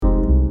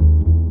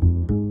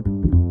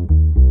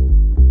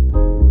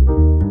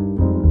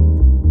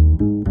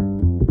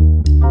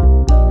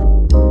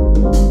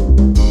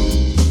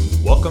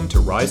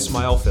Rise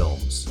Smile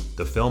Films,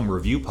 the film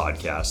review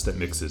podcast that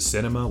mixes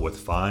cinema with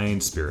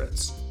fine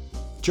spirits.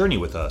 Journey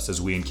with us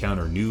as we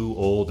encounter new,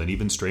 old, and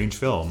even strange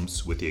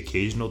films with the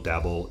occasional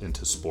dabble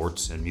into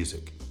sports and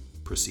music.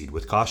 Proceed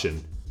with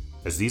caution,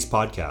 as these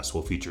podcasts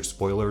will feature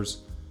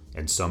spoilers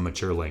and some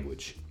mature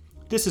language.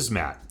 This is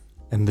Matt.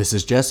 And this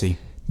is Jesse.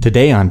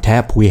 Today on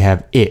tap we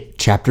have It,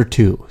 Chapter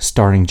 2,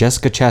 starring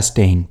Jessica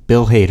Chastain,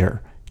 Bill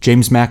Hader,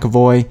 James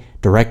McAvoy,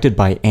 directed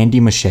by Andy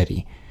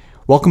Muschietti.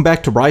 Welcome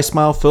back to Rise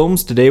Smile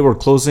Films. Today we're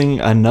closing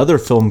another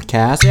film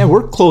cast. Yeah,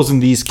 we're closing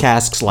these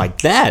casks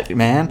like that,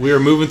 man. We are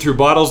moving through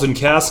bottles and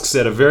casks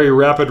at a very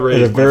rapid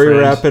rate. At a very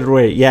rapid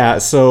rate, yeah.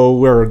 So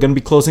we're going to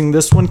be closing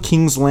this one,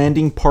 King's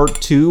Landing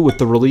Part 2, with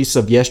the release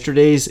of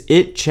yesterday's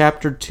It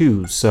Chapter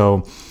 2.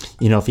 So,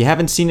 if you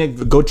haven't seen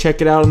it, go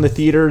check it out in the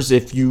theaters.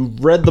 If you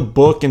read the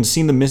book and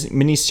seen the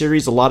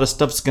miniseries, a lot of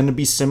stuff's going to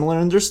be similar,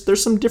 and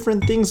there's some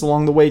different things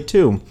along the way,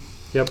 too.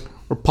 Yep.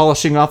 We're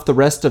polishing off the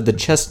rest of the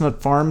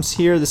Chestnut Farms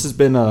here. This has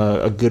been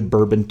a good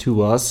bourbon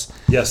to us.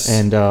 Yes.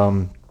 And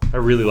I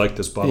really like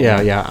this bottle.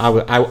 Yeah.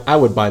 I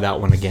would buy that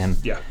one again.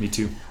 Yeah, me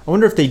too. I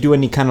wonder if they do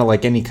any kind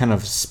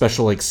of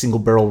special single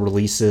barrel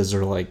releases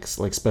or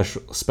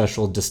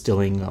special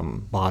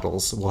distilling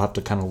bottles. We'll have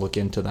to kind of look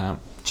into that.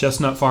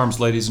 Chestnut Farms,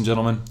 ladies and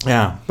gentlemen.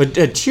 Yeah,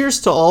 but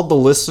cheers to all the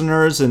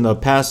listeners in the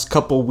past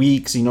couple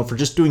weeks, for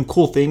just doing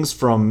cool things,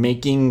 from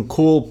making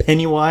cool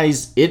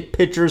Pennywise It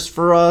pictures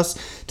for us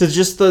to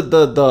just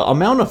the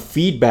amount of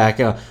feedback.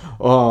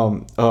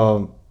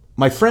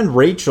 My friend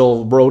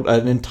Rachel wrote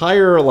an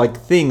entire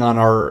thing on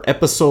our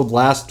episode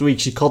last week.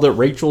 She called it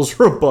Rachel's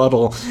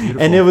Rebuttal.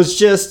 Beautiful. And it was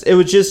just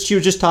she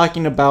was just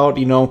talking about,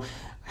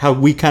 how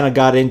we kind of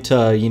got into,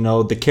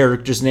 the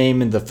character's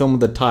name and the film of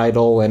the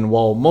title. And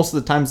while most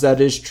of the times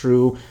that is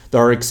true,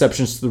 there are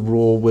exceptions to the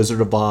rule. Wizard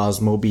of Oz,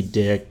 Moby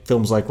Dick,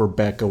 films like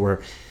Rebecca, where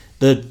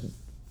the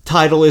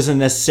title isn't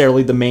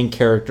necessarily the main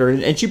character.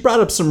 And she brought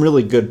up some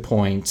really good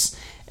points.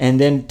 And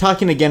then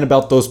talking again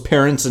about those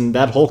parents and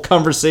that whole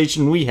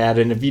conversation we had.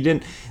 And if you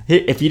didn't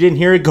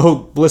hear it,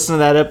 go listen to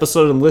that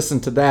episode and listen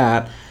to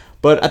that.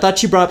 But I thought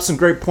she brought up some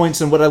great points.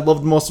 And what I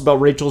loved most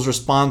about Rachel's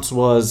response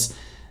was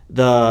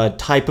the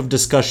type of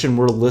discussion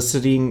we're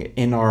eliciting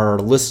in our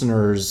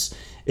listeners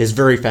is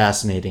very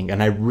fascinating,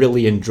 and I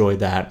really enjoy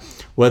that.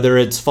 Whether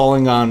it's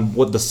falling on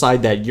what the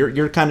side that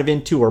you're kind of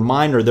into or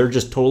mine, or they're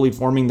just totally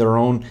forming their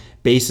own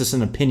basis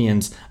and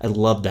opinions, I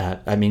love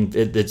that. I mean,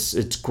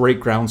 it's great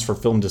grounds for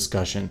film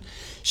discussion.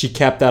 She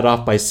capped that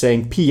off by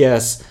saying,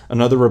 P.S.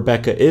 another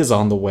Rebecca is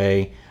on the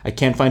way. I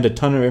can't find a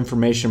ton of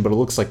information, but it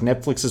looks like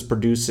Netflix is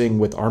producing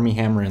with Armie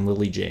Hammer and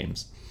Lily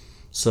James.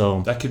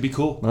 So that could be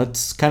cool.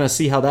 Let's kind of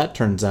see how that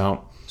turns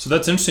out. So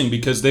that's interesting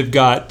because they've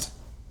got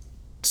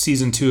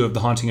season 2 of The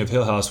Haunting of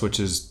Hill House, which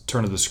is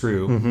Turn of the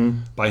Screw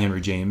by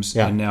Henry James,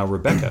 and now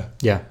Rebecca.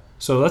 Yeah.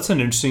 So that's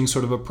an interesting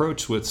sort of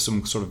approach with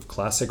some sort of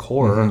classic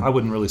horror. I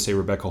wouldn't really say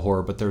Rebecca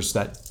horror, but there's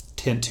that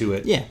tint to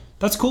it. Yeah.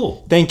 That's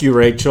cool. Thank you,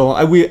 Rachel.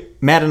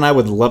 Matt and I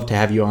would love to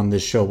have you on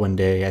this show one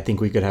day. I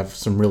think we could have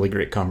some really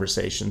great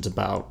conversations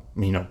about,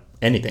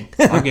 anything.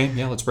 Okay,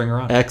 yeah, let's bring her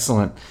on.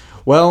 Excellent.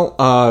 Well,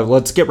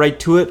 let's get right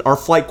to it. Our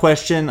flight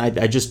question,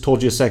 I just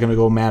told you a second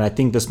ago, Matt, I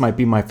think this might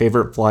be my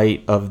favorite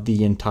flight of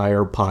the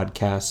entire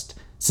podcast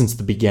since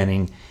the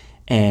beginning.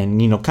 And,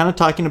 kind of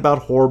talking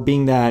about horror,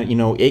 being that,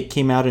 It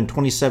came out in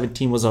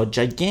 2017, was a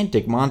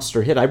gigantic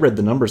monster hit. I read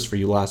the numbers for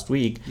you last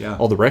week,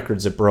 all the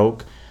records it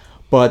broke.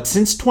 But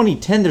since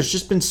 2010, there's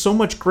just been so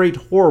much great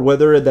horror,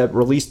 whether that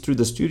released through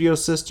the studio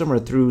system or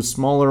through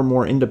smaller,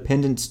 more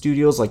independent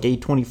studios like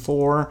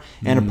A24,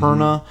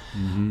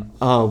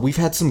 Annapurna. We've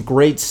had some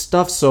great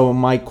stuff. So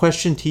my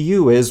question to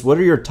you is, what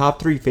are your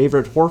top 3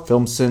 favorite horror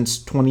films since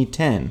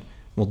 2010?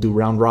 We'll do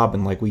round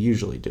robin like we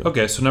usually do.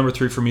 Okay, so number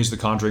 3 for me is The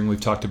Conjuring.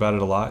 We've talked about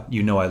it a lot.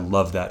 I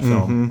love that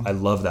film. I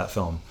love that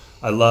film.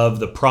 I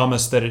love the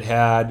promise that it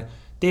had.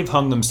 They've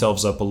hung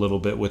themselves up a little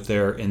bit with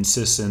their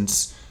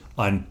insistence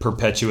on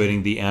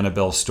perpetuating the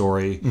Annabelle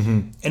story.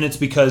 And it's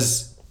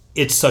because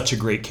it's such a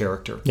great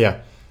character.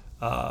 Yeah.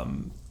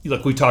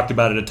 Look, we talked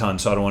about it a ton,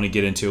 so I don't want to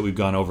get into it. We've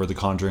gone over The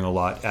Conjuring a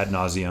lot ad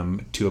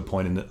nauseum to a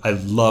point. And I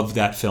love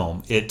that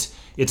film.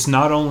 It's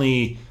not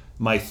only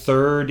my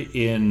third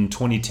in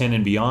 2010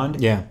 and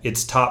beyond. Yeah.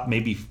 It's top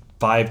maybe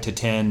 5 to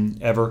 10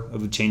 ever. It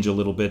would change a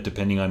little bit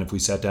depending on if we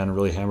sat down and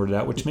really hammered it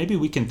out, which maybe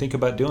we can think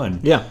about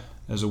doing. Yeah.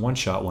 As a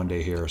one-shot one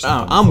day here or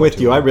something. I'm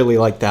with you. I really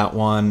like that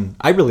one.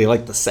 I really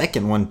like the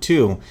second one,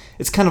 too.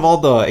 It's kind of all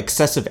the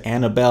excessive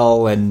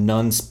Annabelle and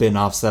Nun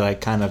spin-offs that I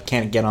kind of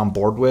can't get on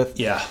board with.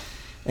 Yeah.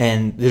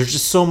 And there's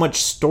just so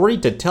much story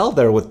to tell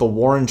there with the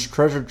Warren's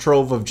treasure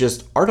trove of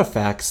just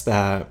artifacts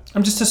that...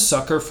 I'm just a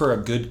sucker for a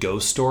good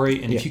ghost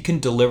story, and if you can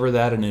deliver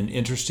that in an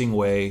interesting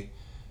way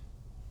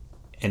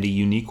and a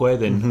unique way,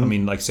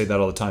 then, I say that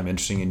all the time,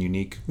 interesting and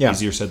unique,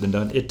 easier said than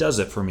done. It does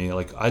it for me.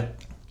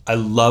 I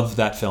love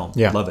that film.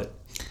 Yeah. Love it.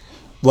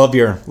 Love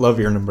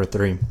your number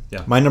 3.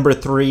 Yeah. My number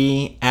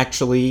 3,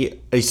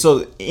 actually,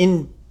 so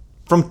in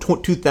from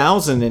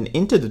 2000 and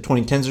into the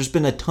 2010s, there's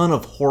been a ton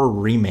of horror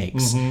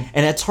remakes.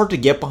 And it's hard to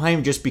get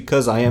behind just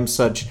because I am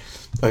such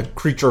a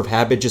creature of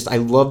habit. Just I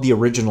love the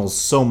originals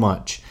so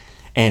much.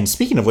 And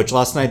speaking of which,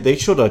 last night they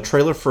showed a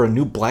trailer for a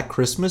new Black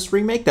Christmas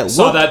remake that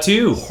Saw that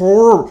too.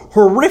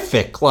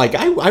 Horrific. Like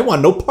I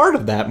want no part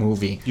of that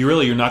movie.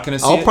 You're not going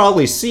to see it? I'll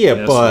probably see it,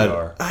 Yes, but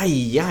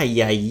we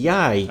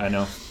are. I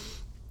know.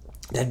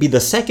 That'd be the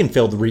second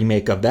failed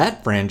remake of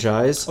that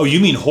franchise. Oh, you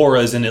mean horror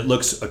as in it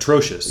looks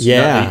atrocious?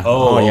 Yeah. Yeah.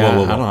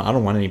 I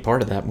don't want any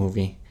part of that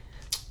movie.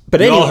 But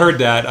You anyway, all heard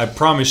that. I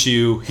promise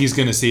you, he's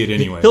going to see it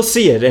anyway. he'll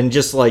see it and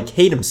just like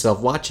hate himself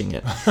watching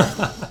it.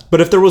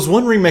 But if there was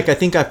one remake I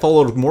think I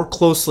followed more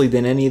closely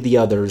than any of the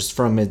others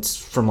from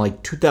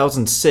like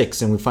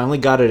 2006, and we finally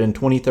got it in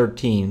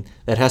 2013,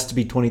 that has to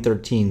be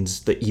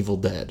 2013's The Evil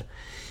Dead.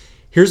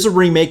 Here's a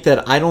remake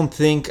that I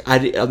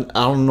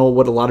don't know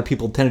what a lot of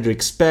people tended to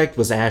expect.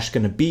 Was Ash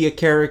going to be a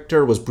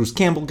character? Was Bruce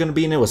Campbell going to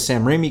be in it? Was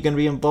Sam Raimi going to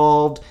be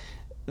involved?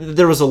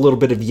 There was a little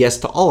bit of yes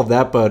to all of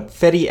that, but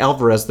Fede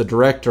Alvarez, the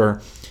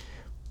director,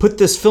 put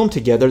this film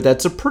together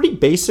that's a pretty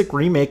basic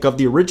remake of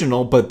the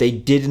original, but they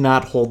did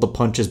not hold the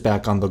punches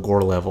back on the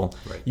gore level.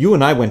 Right. You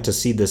and I went to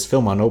see this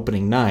film on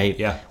opening night.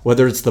 Yeah.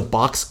 Whether it's the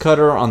box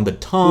cutter on the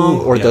tongue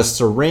or the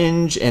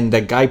syringe and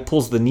the guy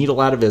pulls the needle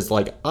out of his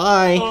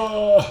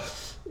eye.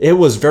 It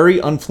was very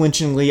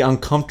unflinchingly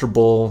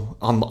uncomfortable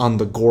on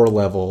the gore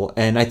level,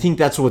 and I think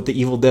that's what the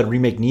Evil Dead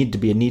remake needed to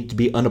be. It needed to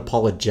be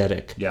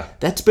unapologetic. Yeah.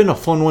 That's been a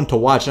fun one to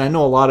watch, and I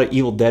know a lot of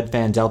Evil Dead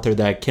fans out there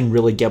that can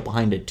really get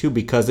behind it too,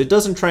 because it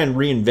doesn't try and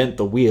reinvent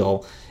the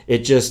wheel. It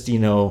just,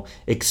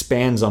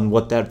 expands on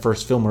what that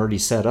first film already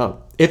set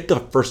up. If the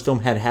first film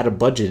had a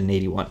budget in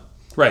 81.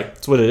 Right.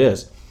 That's what it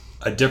is.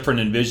 A different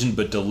envision,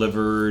 but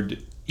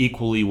delivered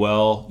equally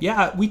well.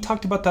 Yeah, we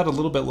talked about that a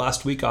little bit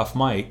last week off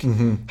mic.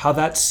 How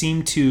that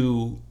seemed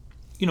to,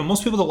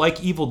 most people that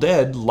like Evil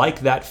Dead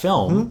like that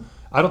film.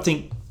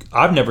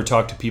 I've never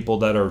talked to people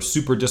that are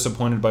super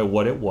disappointed by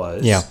what it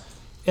was. Yeah.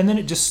 And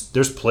then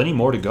there's plenty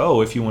more to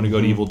go if you want to go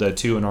to Evil Dead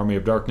 2 and Army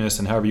of Darkness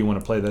and however you want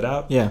to play that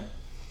out. Yeah.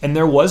 And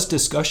there was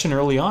discussion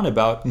early on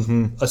about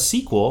a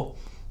sequel.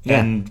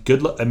 Yeah. And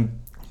good luck.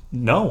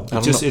 No,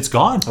 it's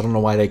gone. I don't know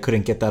why they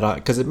couldn't get that out,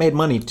 because it made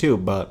money too,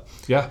 but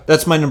Yeah.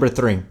 that's my number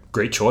 3.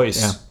 Great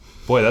choice. Yeah.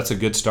 Boy, that's a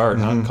good start,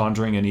 huh?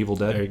 Conjuring and Evil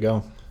Dead. There you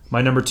go.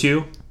 My number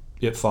 2,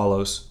 It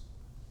Follows.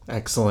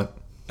 Excellent.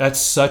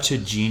 That's such a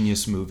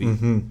genius movie.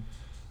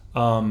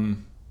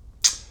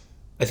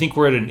 I think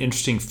we're at an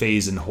interesting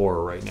phase in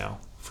horror right now,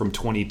 from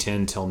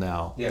 2010 till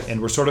now. Yes.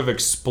 And we're sort of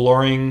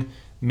exploring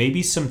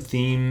maybe some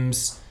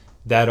themes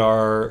that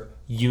are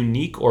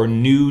unique or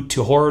new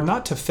to horror,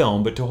 not to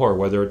film, but to horror,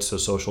 whether it's a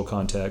social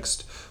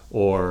context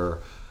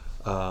or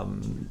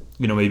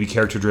maybe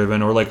character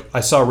driven, or like I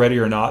saw Ready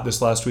or Not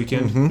this last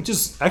weekend, which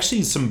is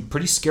actually some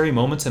pretty scary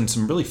moments and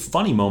some really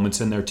funny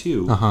moments in there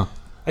too.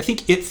 I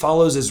think It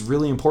Follows is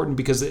really important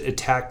because it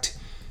attacked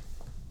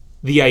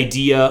the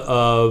idea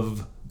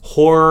of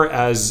horror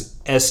as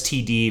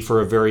STD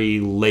for a very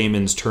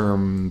layman's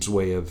terms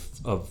way of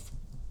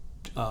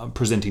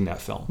presenting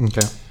that film.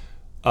 Okay.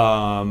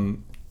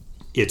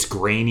 It's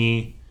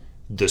grainy.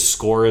 The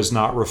score is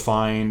not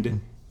refined.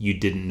 You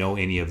didn't know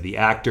any of the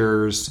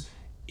actors.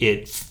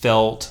 It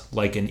felt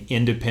like an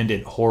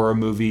independent horror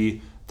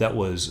movie that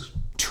was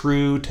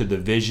true to the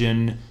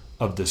vision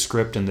of the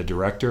script and the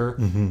director.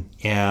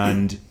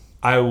 And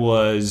I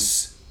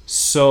was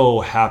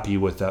so happy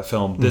with that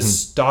film.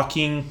 This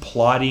stalking,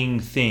 plotting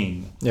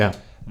thing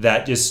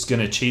that just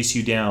going to chase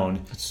you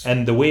down.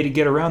 And the way to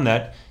get around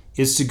that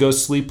is to go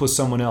sleep with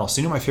someone else.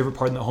 You know what my favorite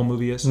part in the whole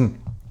movie is?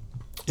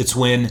 It's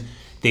when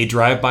they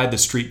drive by the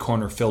street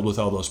corner filled with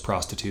all those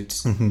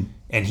prostitutes.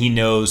 And he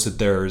knows that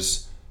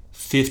there's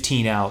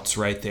 15 outs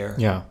right there.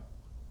 Yeah.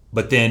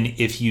 But then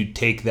if you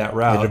take that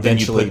route, then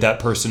you put that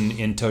person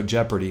into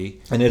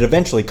jeopardy. And it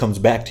eventually comes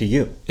back to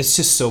you. It's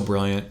just so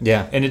brilliant.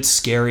 Yeah. And it's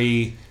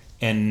scary,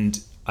 and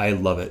I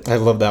love it. I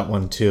love that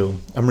one too.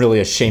 I'm really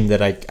ashamed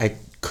that I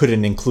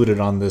couldn't include it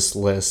on this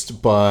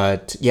list.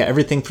 But yeah,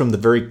 everything from the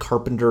very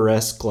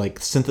Carpenter-esque like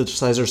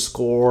synthesizer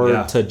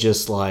score to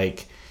just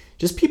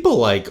people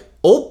like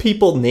old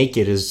people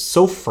naked is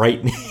so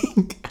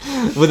frightening.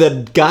 With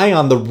a guy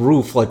on the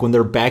roof, like when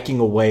they're backing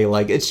away,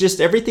 like it's just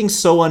everything's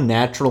so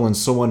unnatural and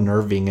so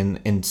unnerving, and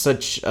in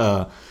such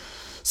a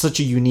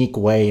unique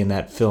way in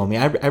that film.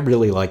 Yeah, I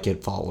really like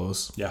It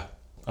Follows. Yeah.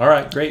 All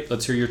right, great.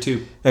 Let's hear your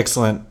 2.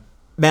 Excellent.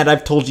 Matt,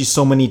 I've told you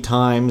so many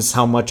times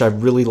how much I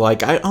really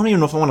like, I don't even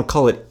know if I want to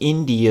call it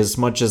indie as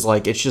much as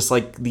like, it's just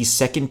like these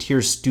second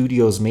tier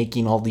studios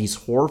making all these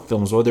horror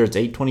films, whether it's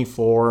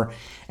A24,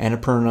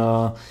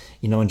 Annapurna,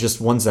 and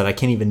just ones that I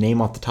can't even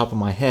name off the top of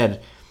my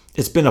head.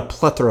 It's been a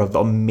plethora of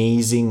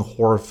amazing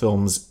horror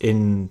films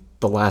in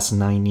the last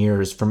 9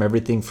 years, from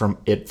everything from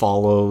It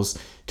Follows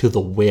to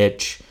The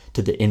Witch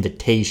to The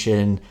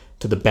Invitation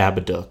to The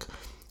Babadook.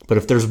 But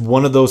if there's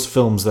one of those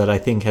films that I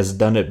think has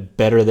done it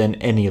better than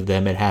any of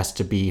them, it has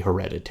to be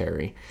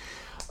Hereditary.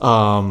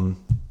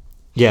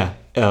 Yeah,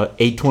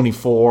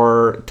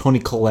 A24, Toni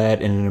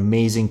Collette, and an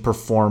amazing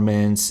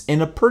performance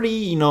in a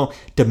pretty,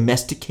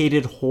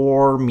 domesticated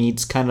horror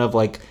meets kind of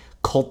like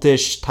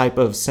cultish type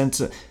of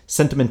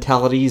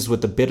sentimentalities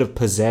with a bit of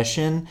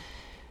possession.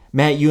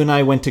 Matt, you and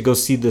I went to go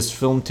see this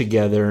film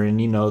together, and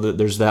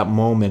there's that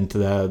moment,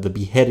 the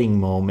beheading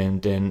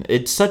moment, and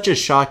it's such a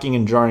shocking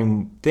and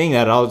jarring thing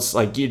that I was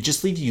like, it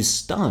just leaves you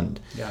stunned.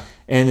 Yeah.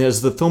 And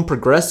as the film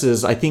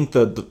progresses, I think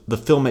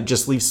the film, it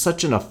just leaves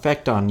such an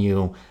effect on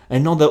you. I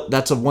know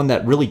that's one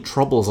that really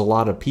troubles a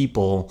lot of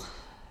people.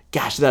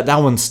 Gosh, that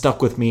one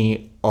stuck with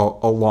me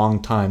a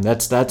long time.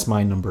 That's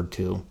my number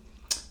 2.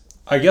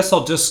 I guess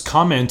I'll just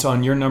comment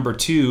on your number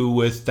 2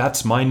 with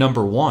that's my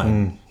number 1.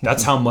 Mm-hmm.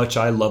 That's how much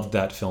I loved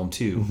that film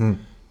too. Mm-hmm.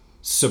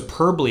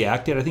 Superbly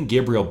acted. I think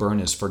Gabriel Byrne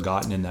is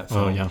forgotten in that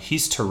film. Oh, yeah.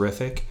 He's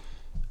terrific.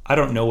 I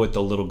don't know what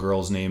the little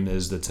girl's name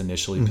is that's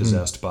initially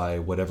possessed by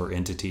whatever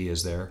entity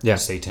is there. Yeah.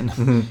 Satan.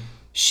 Mm-hmm.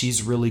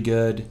 She's really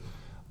good.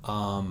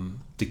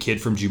 The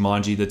kid from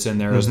Jumanji that's in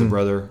there as the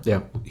brother.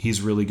 Yeah.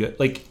 He's really good.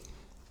 Like,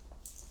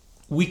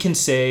 I can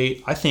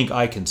say,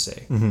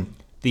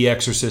 The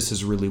Exorcist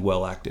is really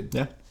well acted.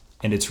 Yeah.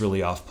 And it's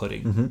really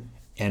off-putting. Mm-hmm.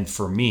 And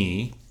for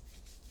me,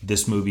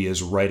 this movie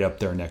is right up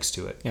there next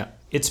to it. Yeah.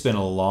 It's been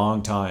a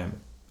long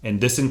time.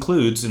 And this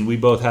includes, and we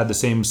both had the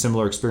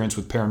similar experience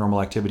with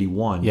Paranormal Activity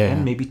 1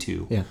 and maybe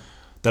 2,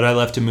 that I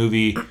left a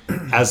movie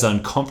as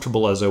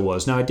uncomfortable as I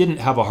was. Now, I didn't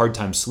have a hard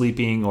time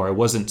sleeping or I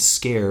wasn't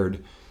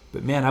scared,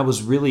 but man, I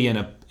was really in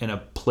a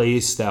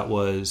place that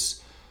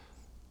was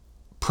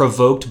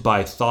provoked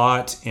by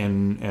thought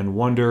and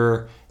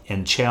wonder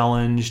and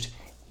challenged.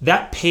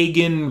 That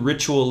pagan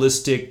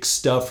ritualistic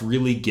stuff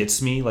really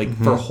gets me. Like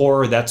for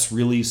horror, that's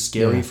really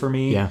scary for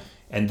me. Yeah.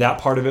 And that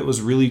part of it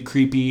was really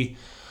creepy.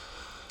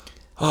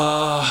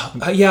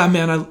 Yeah,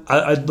 man,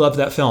 I love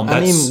that film. I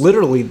mean,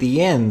 literally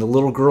the end, the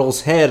little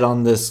girl's head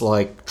on this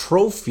like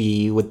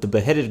trophy with the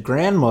beheaded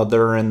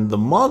grandmother and the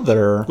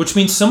mother. Which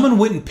means someone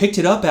went and picked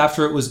it up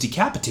after it was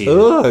decapitated.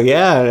 Oh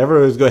yeah,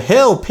 everyone's going,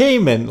 hell,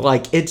 payment.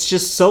 Like, it's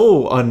just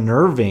so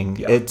unnerving.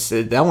 Yeah.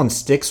 That one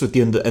sticks with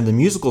you, and the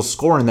musical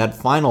score in that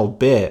final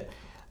bit.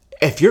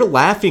 If you're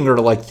laughing or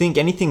like think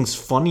anything's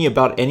funny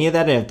about any of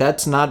that, and if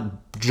that's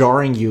not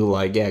jarring you,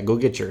 like, yeah, go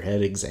get your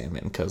head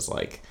examined, because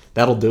like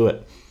that'll do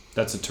it.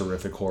 That's a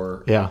terrific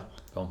horror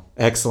film.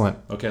 Excellent.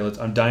 Okay,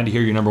 I'm dying to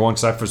hear your number 1,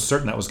 because I for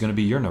certain that was going to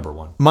be your number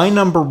 1. My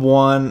number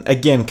 1,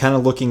 again, kind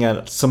of looking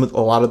at a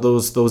lot of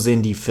those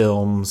indie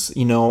films.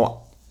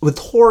 With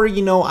horror,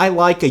 I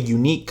like a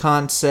unique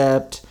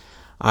concept.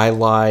 I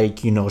like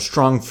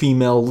strong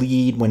female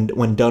lead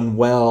when done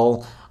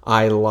well.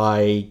 I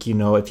like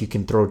if you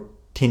can throw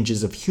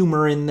tinges of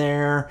humor in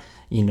there.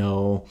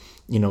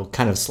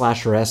 Kind of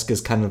slasher-esque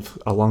is kind of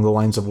along the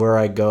lines of where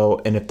I go.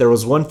 And if there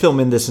was one film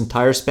in this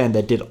entire span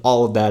that did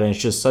all of that, and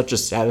it's just such a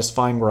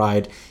satisfying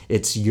ride,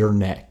 it's You're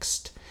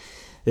Next.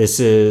 This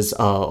is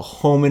a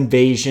home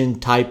invasion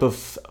type of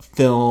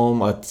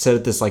film, set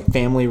at this like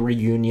family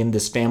reunion,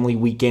 this family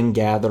weekend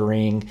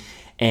gathering.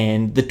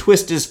 And the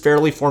twist is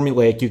fairly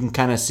formulaic. You can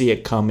kind of see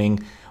it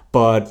coming.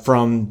 But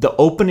from the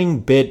opening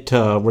bit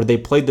to where they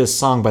played this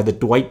song by the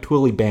Dwight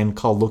Twilley Band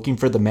called Looking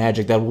for the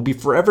Magic that will be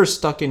forever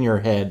stuck in your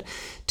head,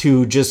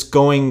 to just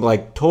going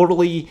like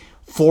totally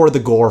for the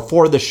gore,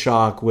 for the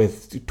shock,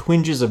 with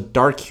twinges of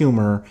dark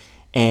humor,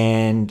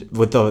 and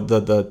with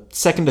the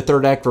second to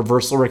third act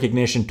reversal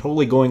recognition,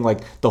 totally going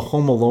like the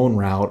Home Alone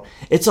route.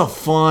 It's a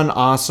fun,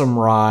 awesome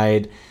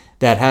ride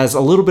that has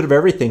a little bit of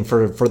everything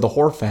for the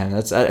horror fan.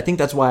 I think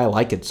that's why I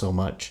like it so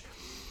much.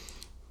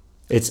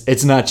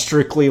 It's not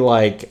strictly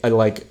like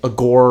a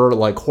gore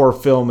like horror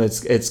film.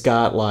 It's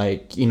got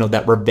like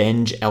that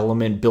revenge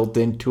element built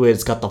into it.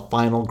 It's got the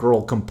final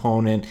girl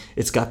component.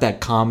 It's got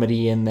that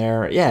comedy in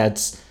there. Yeah,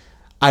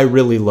 I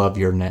really love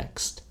You're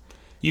Next.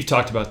 You've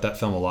talked about that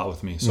film a lot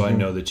with me, so I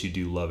know that you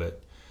do love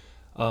it.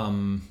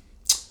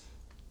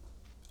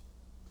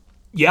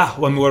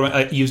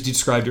 Yeah, you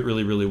described it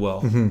really, really well.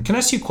 Can I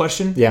ask you a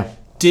question? Yeah.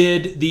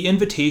 Did The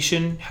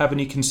Invitation have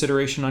any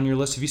consideration on your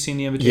list? Have you seen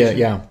The Invitation?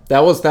 Yeah.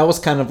 That was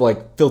kind of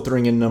like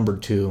filtering in number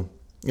 2.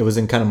 It was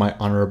in kind of my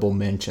honorable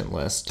mention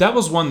list. That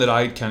was one that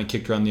I kind of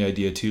kicked around the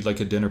idea too, like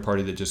a dinner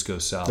party that just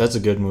goes south. That's a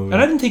good movie.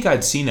 And I didn't think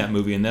I'd seen that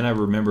movie, and then I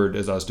remembered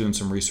as I was doing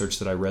some research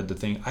that I read the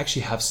thing. I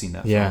actually have seen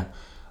that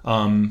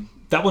film.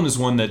 That one is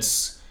one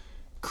that's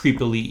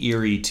creepily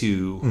eerie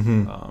too.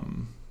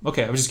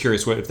 Okay, I was just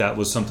curious if that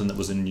was something that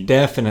was in...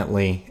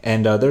 Definitely.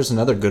 And there's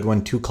another good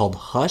one too called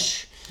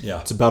Hush. Yeah.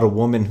 It's about a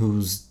woman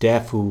who's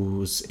deaf,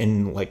 who's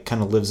in like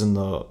kind of lives in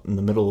the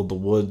middle of the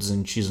woods,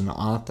 and she's an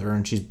author,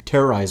 and she's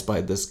terrorized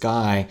by this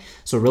guy.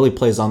 So it really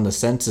plays on the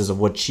senses of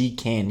what she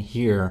can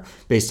hear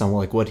based on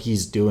like what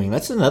he's doing.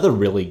 That's another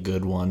really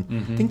good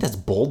one. I think that's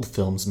Bold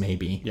Films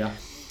maybe. Yeah.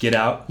 Get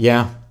Out.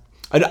 Yeah.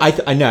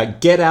 I know.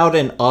 Get Out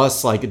and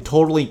Us, like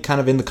totally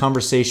kind of in the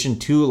conversation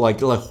too.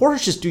 Like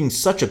horror's just doing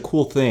such a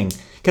cool thing.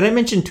 Can I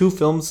mention 2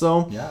 films,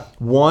 though? Yeah.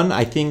 One,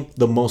 I think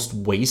the most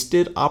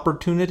wasted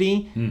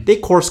opportunity. They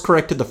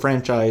course-corrected the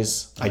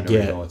franchise, I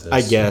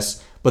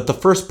guess. But the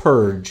first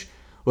Purge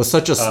was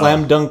such a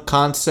slam dunk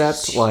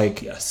concept.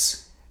 Like,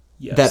 yes.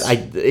 Yes.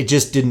 that it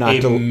just did not.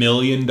 $1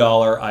 million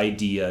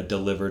idea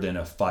delivered in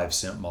a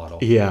 5-cent model.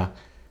 Yeah.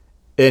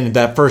 And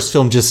that first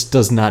film just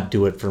does not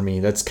do it for me.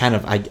 That's kind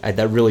of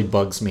that really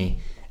bugs me.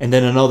 And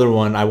then another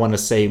one I want to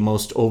say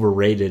most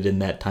overrated in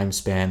that time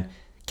span,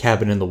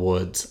 Cabin in the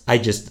Woods. I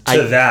can't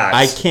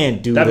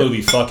do that. That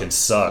movie fucking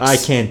sucks. I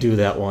can't do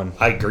that one.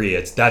 I agree.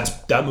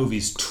 That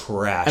movie's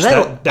trash.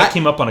 And that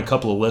came up on a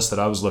couple of lists that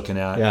I was looking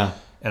at. Yeah.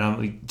 And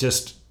I'm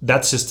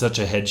that's just such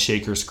a head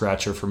shaker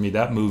scratcher for me.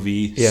 That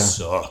movie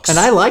sucks. And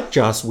I like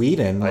Joss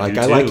Whedon. I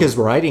like his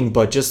writing,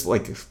 but just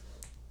like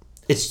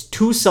it's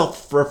too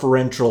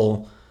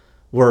self-referential.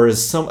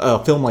 Whereas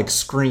a film like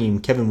Scream,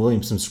 Kevin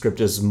Williamson's script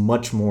is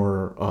much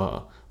more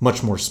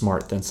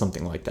smart than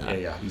something like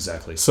that. Yeah,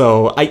 exactly.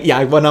 So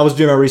when I was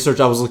doing my research,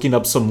 I was looking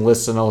up some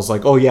lists, and I was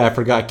like, oh yeah, I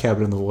forgot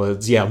Cabin in the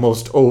Woods. Yeah,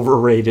 most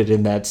overrated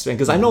in that span,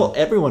 because I know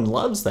everyone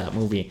loves that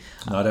movie.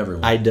 Not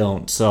everyone. I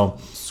don't. So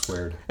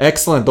squared.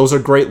 Excellent. Those are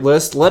great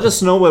lists. Let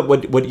us know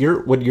what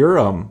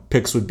your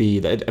picks would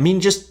be. I mean,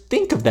 just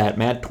think of that,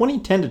 Matt.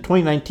 2010 to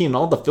 2019,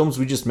 all the films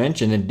we just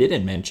mentioned and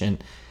didn't mention.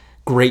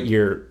 Great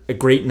year, a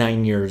great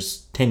 10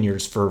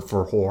 years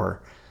for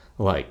horror.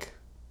 Like,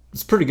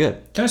 it's pretty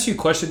good. Can I ask you a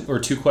question or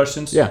two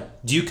questions? Yeah.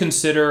 Do you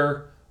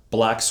consider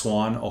Black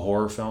Swan a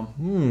horror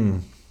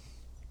film?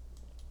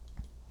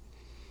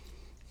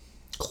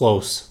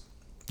 Close.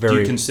 Do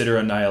you consider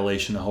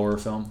Annihilation a horror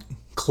film?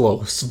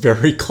 Close.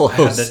 Very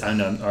close. I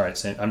know. All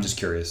right, I'm just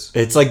curious.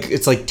 It's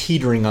like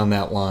teetering on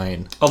that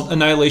line.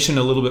 Annihilation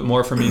a little bit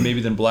more for me maybe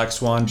than Black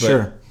Swan, but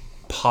sure.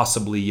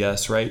 Possibly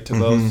yes, right, to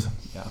both?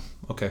 Yeah.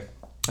 Okay.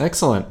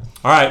 Excellent.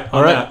 All right.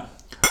 All right.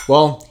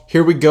 Well,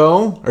 here we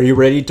go. Are you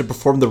ready to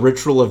perform the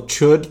ritual of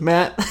Chud,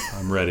 Matt?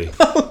 I'm ready.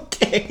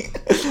 Okay.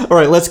 All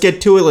right, let's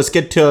get to it. Let's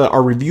get to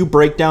our review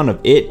breakdown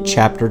of It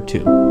Chapter 2.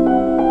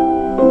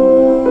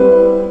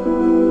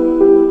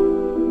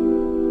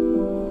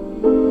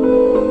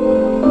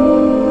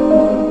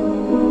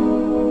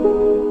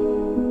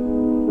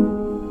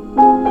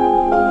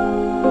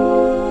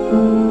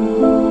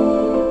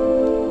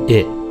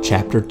 It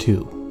Chapter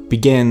 2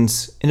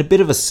 begins in a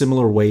bit of a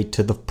similar way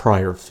to the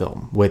prior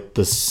film, with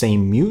the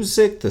same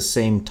music, the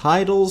same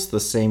titles, the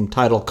same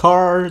title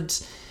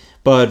cards,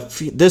 but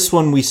this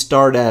one we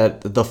start at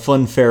the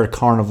Funfair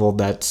Carnival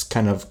that's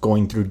kind of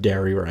going through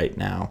Derry right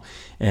now,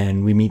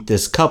 and we meet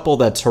this couple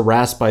that's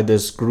harassed by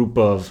this group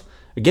of,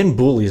 again,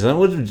 bullies.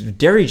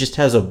 Derry just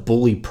has a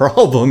bully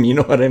problem, you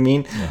know what I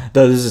mean? Yeah.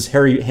 This is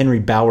Henry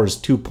Bowers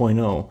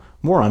 2.0.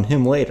 More on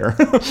him later,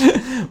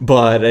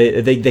 but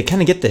they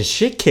kind of get the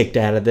shit kicked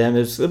out of them.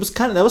 That was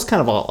kind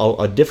of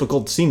a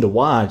difficult scene to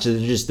watch.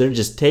 They're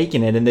just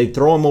taking it, and they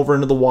throw him over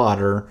into the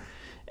water,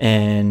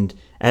 and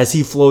as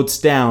he floats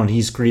down,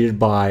 he's greeted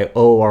by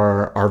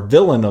our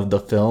villain of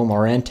the film,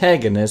 our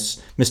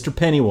antagonist, Mr.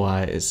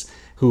 Pennywise,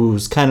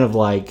 who's kind of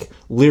like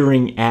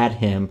leering at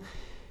him.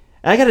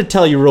 I got to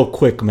tell you real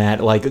quick,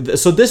 Matt.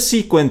 So this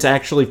sequence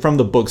actually from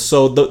the book.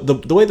 So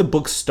the way the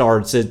book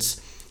starts,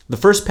 it's. The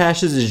first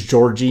passage is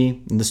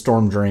Georgie in the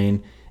storm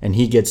drain, and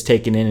he gets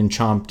taken in and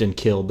chomped and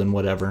killed and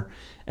whatever.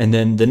 And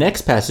then the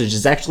next passage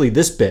is actually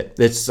this bit.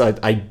 It's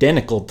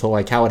identical to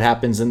like how it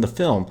happens in the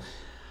film.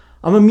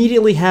 I'm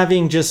immediately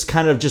having just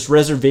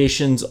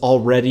reservations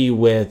already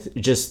with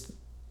just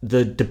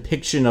the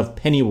depiction of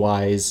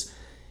Pennywise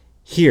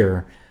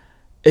here.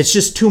 It's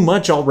just too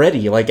much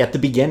already, like at the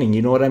beginning,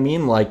 you know what I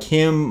mean? Like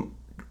him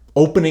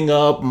opening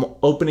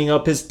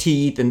up his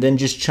teeth and then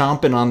just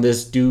chomping on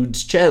this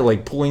dude's chest,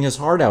 like pulling his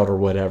heart out or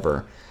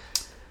whatever.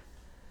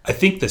 I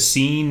think the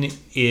scene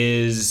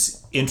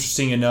is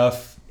interesting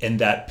enough in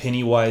that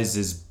Pennywise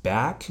is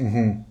back,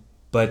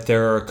 but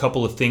there are a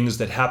couple of things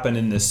that happen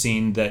in this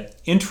scene that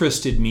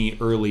interested me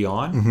early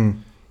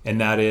on,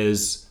 and that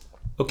is,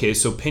 okay,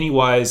 so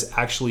Pennywise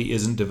actually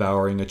isn't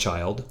devouring a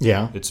child.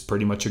 Yeah. It's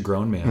pretty much a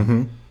grown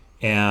man.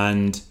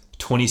 And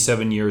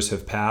 27 years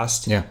have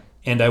passed. Yeah.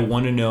 And I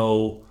want to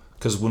know,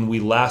 because when we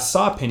last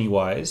saw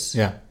Pennywise,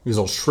 he was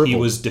all shriveled. He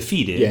was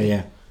defeated.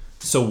 Yeah.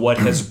 So what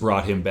has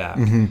brought him back?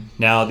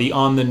 Now, the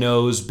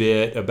on-the-nose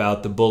bit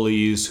about the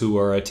bullies who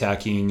are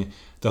attacking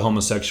the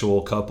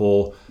homosexual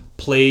couple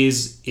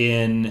plays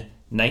in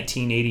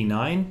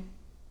 1989,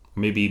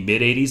 maybe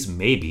mid-'80s,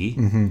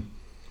 maybe.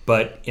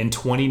 But in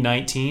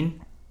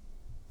 2019,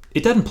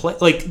 it doesn't play.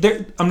 Like,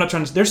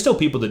 there's still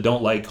people that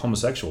don't like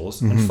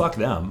homosexuals, and fuck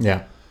them.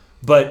 Yeah.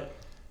 But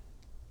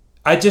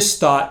I just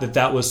thought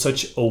that was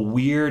such a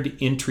weird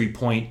entry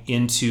point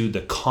into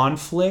the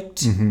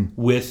conflict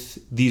with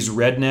these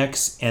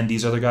rednecks and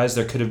these other guys.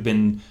 There could have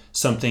been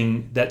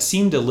something that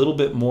seemed a little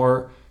bit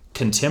more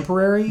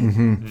contemporary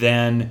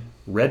than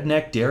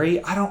Redneck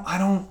Derry. I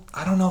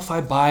don't know if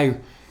I buy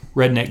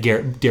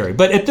Redneck Derry.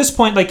 But at this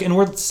point, like, and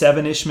we're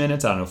 7-ish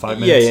minutes, I don't know, 5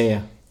 minutes.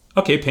 Yeah.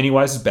 Okay,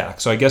 Pennywise is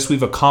back. So I guess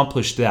we've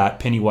accomplished that.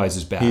 Pennywise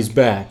is back. He's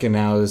back, and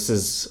now this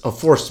is a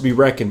force to be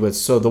reckoned with.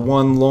 So the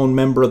one lone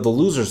member of the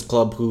Losers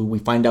Club who we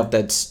find out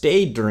that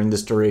stayed during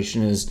this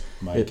duration is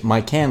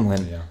Mike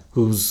Hanlon,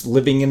 who's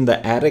living in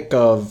the attic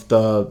of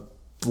the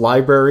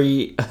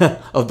library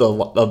of the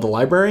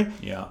library.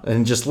 Yeah.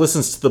 And just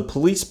listens to the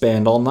police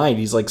band all night.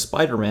 He's like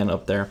Spider-Man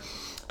up there.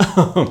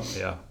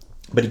 Yeah.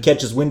 But he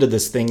catches wind of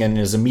this thing and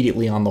is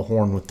immediately on the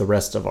horn with the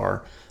rest of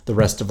our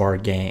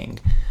gang.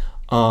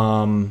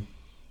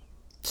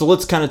 So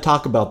let's kind of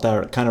talk about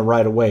that kind of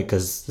right away,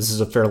 because this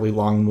is a fairly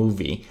long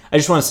movie. I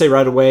just want to say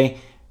right away,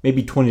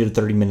 maybe 20 to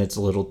 30 minutes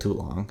a little too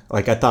long.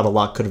 Like, I thought a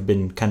lot could have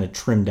been kind of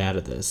trimmed out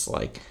of this.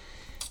 Like,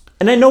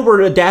 and I know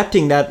we're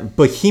adapting that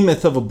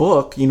behemoth of a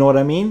book, you know what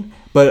I mean?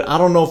 But I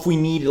don't know if we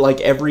need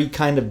like every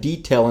kind of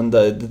detail, and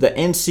the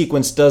end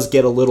sequence does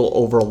get a little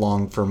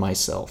overlong for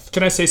myself.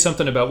 Can I say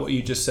something about what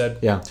you just said?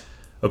 Yeah.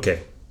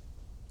 Okay.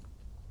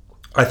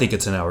 I think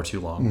it's an hour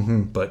too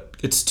long, but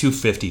it's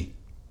 250.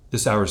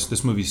 This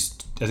movie's,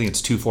 I think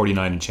it's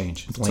 249 and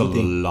change. It's a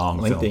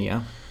long film.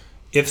 Yeah.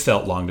 It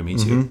felt long to me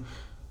too.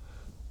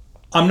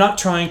 I'm not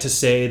trying to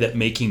say that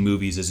making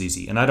movies is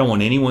easy, and I don't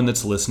want anyone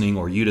that's listening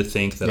or you to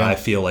think that I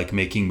feel like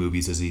making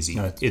movies is easy.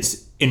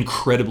 It's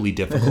incredibly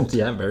difficult.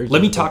 Yeah, very Let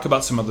difficult. me talk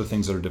about some other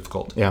things that are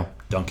difficult. Yeah.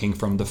 Dunking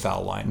from the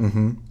foul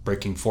line,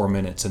 breaking 4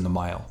 minutes in the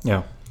mile,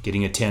 Yeah.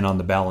 getting a 10 on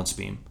the balance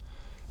beam.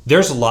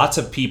 There's lots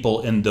of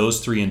people in those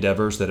three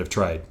endeavors that have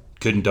tried.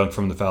 Couldn't dunk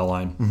from the foul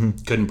line,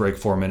 couldn't break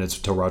 4 minutes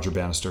to Roger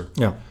Bannister,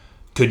 Yeah.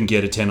 couldn't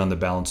get a 10 on the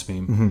balance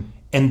beam.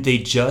 And they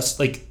just,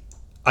 like,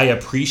 I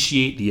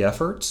appreciate the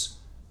efforts,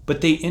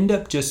 but they end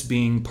up just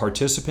being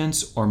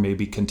participants or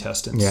maybe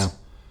contestants. Yeah.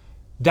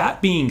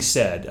 That being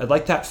said, I'd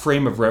like that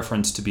frame of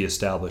reference to be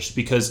established,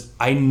 because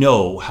I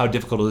know how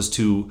difficult it is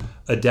to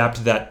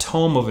adapt that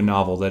tome of a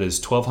novel that is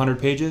 1,200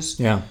 pages.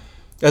 Yeah.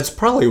 That's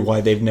probably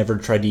why they've never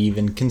tried to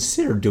even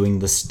consider doing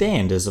The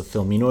Stand as a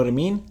film. You know what I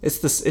mean? It's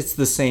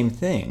the same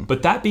thing.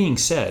 But that being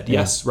said,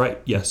 yes, right,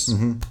 yes.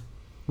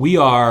 We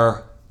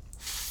are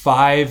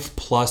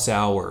 5+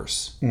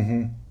 hours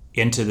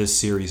into this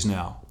series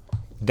now.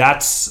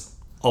 That's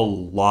a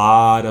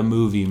lot of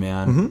movie,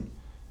 man.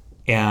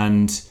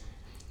 And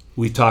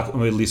we've talked,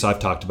 well, at least I've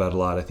talked about it a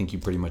lot. I think you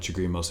pretty much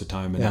agree most of the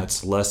time, and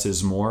that's less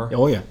is more.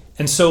 Oh, yeah.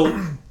 And so,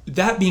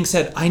 that being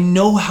said, I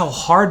know how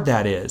hard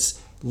that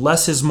is.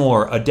 Less is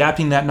more.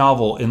 Adapting that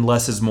novel in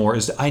less is more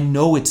is, I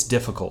know it's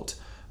difficult.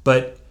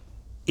 But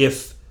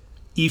if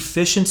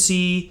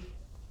efficiency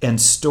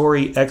and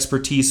story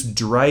expertise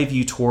drive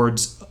you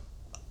towards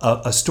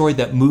a story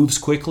that moves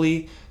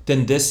quickly,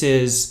 then this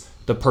is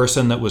the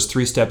person that was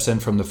 3 steps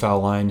in from the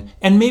foul line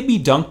and maybe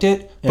dunked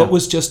it, but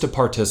was just a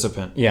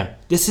participant. Yeah.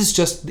 This is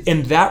just,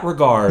 in that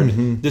regard,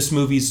 this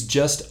movie's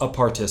just a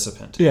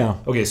participant. Yeah.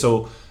 Okay,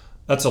 so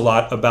that's a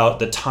lot about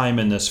the time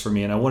in this for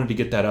me, and I wanted to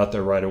get that out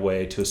there right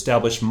away to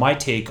establish my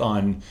take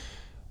on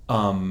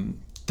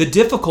the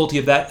difficulty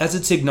of that as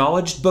it's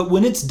acknowledged, but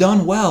when it's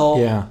done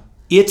well,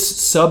 it's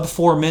sub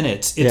 4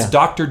 minutes. It's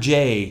Dr.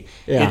 J.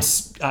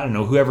 It's, I don't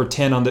know, whoever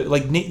 10 on the,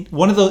 like,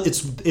 one of the,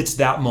 it's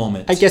that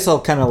moment. I guess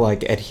I'll kind of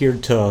like adhere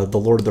to the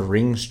Lord of the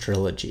Rings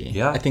trilogy.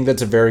 Yeah. I think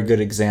that's a very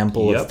good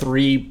example of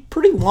 3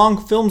 pretty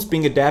long films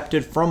being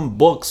adapted from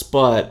books,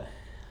 but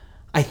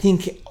I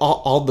think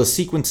all the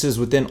sequences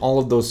within all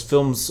of those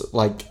films,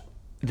 like,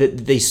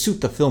 they suit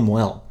the film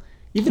well.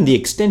 Even the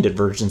extended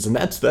versions, and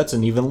that's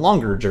an even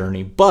longer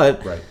journey.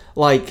 But,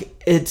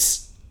 like,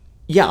 it's,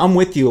 I'm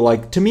with you.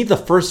 Like, to me, the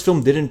first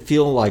film didn't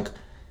feel, like,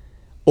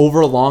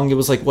 over long. It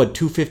was, like, what,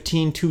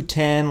 2:15,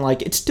 2:10?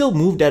 Like, it still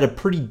moved at a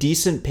pretty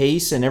decent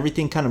pace, and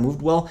everything kind of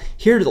moved well.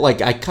 Here,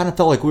 like, I kind of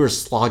felt like we were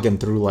slogging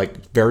through,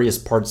 like, various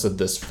parts of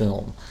this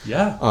film.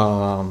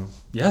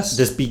 Yes.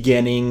 This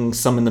beginning,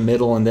 some in the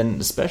middle, and then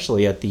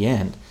especially at the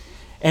end.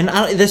 And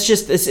that's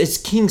just, it's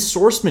King's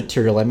source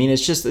material. I mean,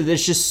 it's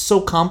just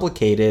so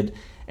complicated.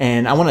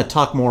 And I want to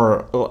talk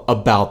more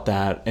about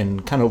that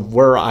and kind of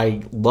where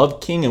I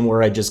love King and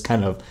where I just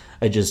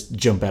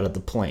jump out of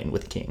the plane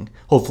with King.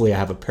 Hopefully I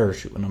have a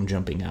parachute when I'm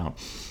jumping out.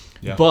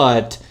 Yeah.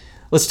 But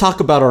let's talk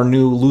about our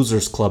new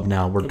Losers Club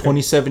now. We're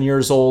 27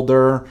 years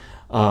older.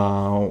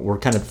 We're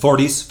kind of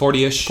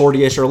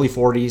 40-ish, early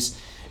 40s.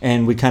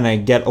 And we kind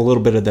of get a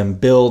little bit of them.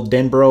 Bill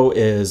Denbrough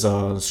is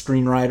a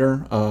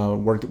screenwriter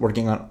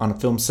working on a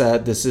film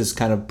set. This is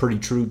kind of pretty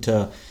true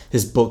to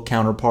his book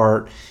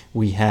counterpart.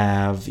 We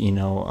have,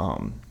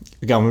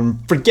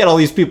 forget all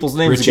these people's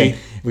names again.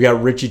 We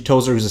got Richie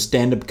Tozer, who's a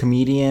stand-up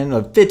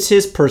comedian. Fits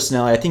his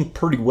personality, I think,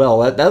 pretty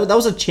well. That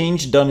was a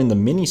change done in the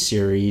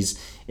miniseries.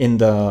 In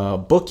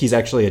the book, he's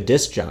actually a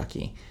disc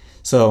jockey.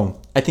 So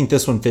I think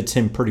this one fits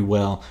him pretty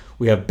well.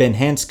 We have Ben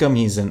Hanscom.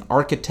 He's an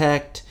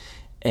architect.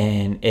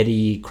 And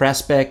Eddie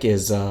Krasbeck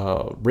is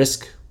a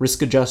risk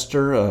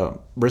adjuster,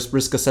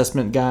 risk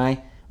assessment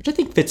guy, which I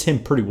think fits him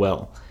pretty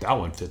well. That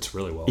one fits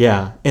really well.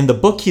 Yeah. In the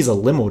book, he's a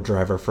limo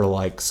driver for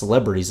like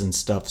celebrities and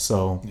stuff.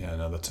 So yeah,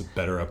 no, that's a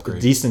better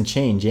upgrade. Decent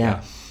change,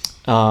 yeah.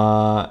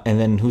 And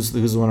then who's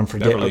the one I'm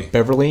forgetting?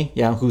 Beverly,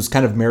 yeah, who's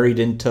kind of married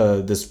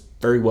into this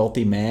very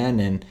wealthy man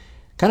and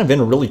kind of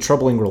in a really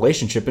troubling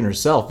relationship in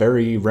herself,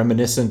 very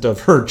reminiscent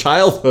of her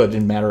childhood,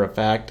 in matter of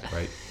fact.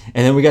 Right.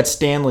 And then we got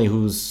Stanley,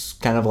 who's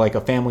kind of like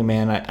a family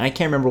man. I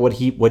can't remember what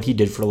he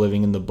did for a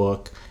living in the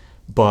book,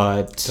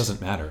 but it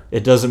doesn't matter.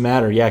 It doesn't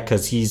matter, yeah,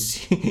 because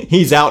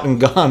he's out and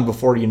gone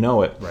before you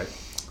know it. Right.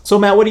 So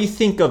Matt, what do you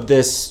think of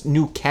this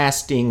new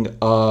casting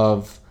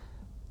of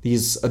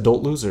these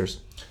adult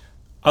losers?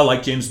 I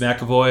like James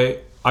McAvoy.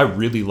 I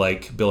really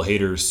like Bill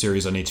Hader's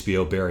series on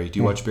HBO, Barry. Do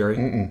you watch Barry?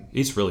 Mm-mm.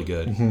 He's really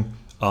good.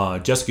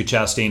 Jessica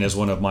Chastain is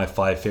one of my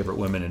 5 favorite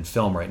women in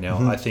film right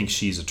now. I think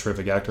she's a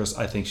terrific actress.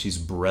 I think she's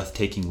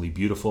breathtakingly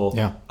beautiful.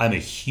 Yeah. I'm a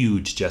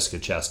huge Jessica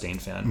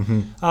Chastain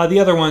fan. The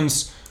other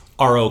ones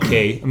are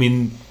okay. I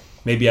mean,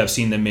 maybe I've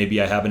seen them,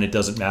 maybe I haven't. It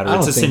doesn't matter.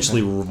 It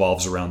essentially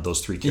revolves around those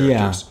 3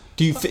 characters. Yeah.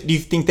 Do you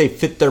think they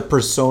fit their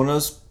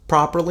personas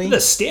properly? The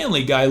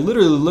Stanley guy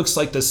literally looks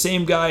like the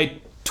same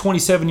guy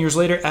 27 years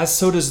later, as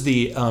so does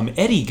the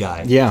Eddie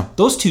guy. Yeah.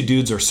 Those 2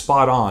 dudes are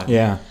spot on.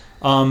 Yeah.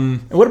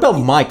 And what about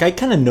Mike? I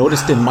kind of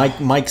noticed in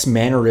Mike's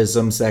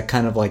mannerisms that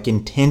kind of like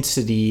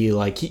intensity,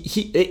 like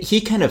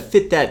he kind of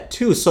fit that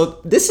too.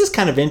 So this is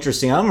kind of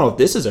interesting. I don't know if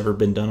this has ever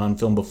been done on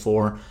film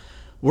before.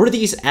 Were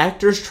these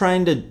actors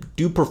trying to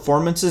do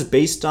performances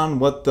based on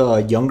what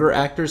the younger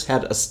actors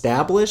had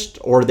established,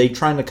 or are they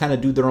trying to kind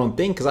of do their own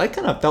thing? Because I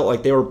kind of felt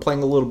like they were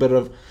playing a little bit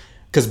of,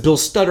 because Bill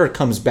Stutter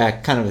comes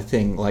back kind of a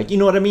thing. Like, you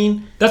know what I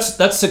mean?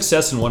 That's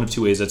success in one of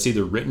 2 ways. That's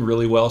either written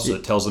really well, so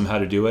it tells them how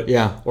to do it.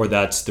 Yeah. Or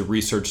that's the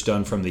research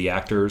done from the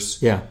actors.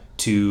 Yeah.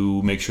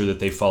 To make sure that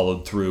they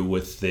followed through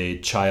with the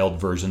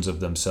child versions of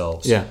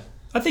themselves. Yeah.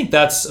 I think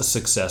that's a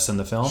success in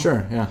the film.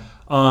 Sure, yeah.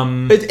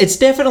 It's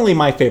definitely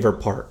my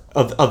favorite part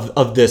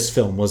of this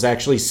film, was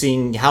actually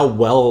seeing how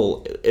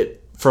well,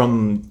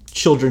 from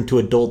children to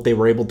adult, they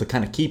were able to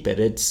kind of keep it.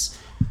 It's...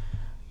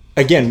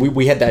 Again,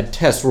 we had that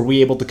test where we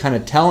were able to kind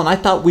of tell, and I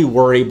thought we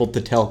were able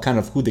to tell kind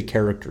of who the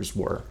characters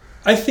were.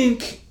 I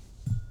think...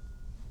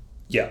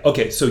 Yeah,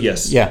 okay, so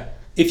yes. Yeah.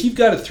 If you've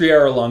got a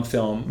 3-hour-long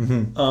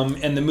film,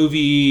 and the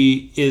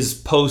movie is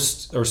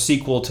post or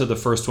sequel to the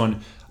first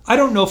one, I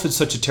don't know if it's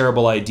such a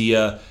terrible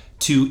idea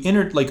to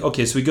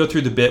so we go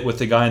through the bit with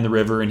the guy in the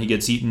river, and he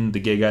gets eaten,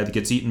 the gay guy that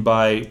gets eaten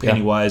by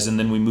Pennywise, and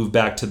then we move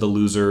back to the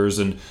losers,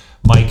 and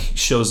Mike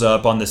shows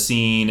up on the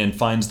scene and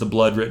finds the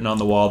blood written on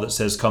the wall that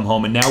says "come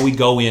home," and now we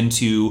go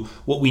into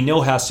what we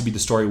know has to be the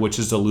story, which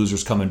is the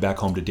losers coming back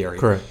home to Derry.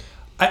 Correct.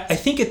 I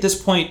think at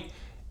this point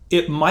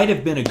it might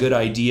have been a good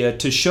idea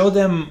to show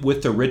them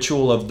with the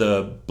ritual of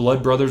the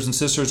blood brothers and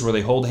sisters where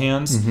they hold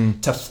hands,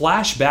 to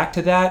flash back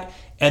to that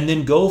and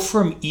then go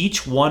from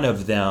each one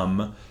of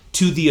them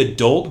to the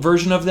adult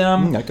version of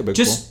them, that could be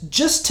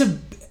just to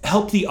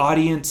help the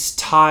audience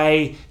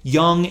tie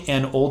young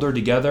and older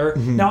together.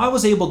 Now, I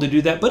was able to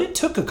do that, but it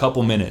took a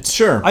couple minutes.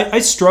 Sure. I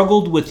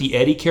struggled with the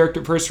Eddie character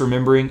at first,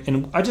 remembering,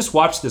 and I just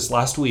watched this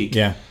last week.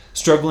 Yeah.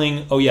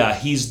 Struggling, oh yeah,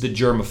 he's the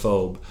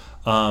germaphobe.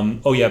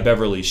 Oh yeah,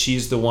 Beverly,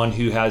 she's the one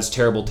who has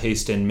terrible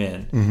taste in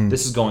men.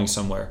 This is going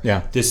somewhere.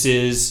 Yeah. This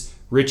is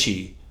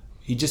Richie.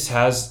 He just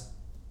has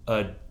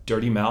a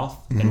dirty mouth,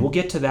 and we'll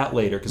get to that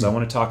later because I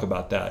want to talk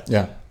about that.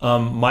 Yeah.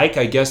 Mike,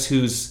 I guess,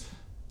 who's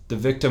the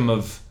victim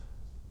of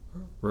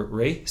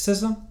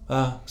racism,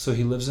 so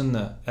he lives in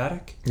the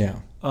attic. Yeah.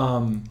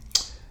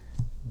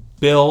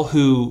 Bill,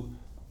 who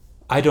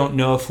I don't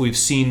know if we've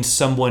seen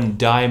someone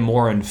die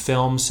more in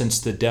film since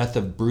the death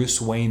of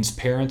Bruce Wayne's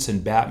parents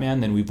in Batman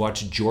than we've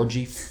watched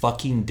Georgie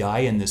fucking die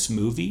in this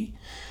movie.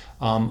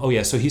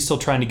 So he's still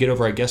trying to get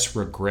over, I guess,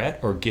 regret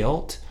or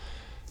guilt.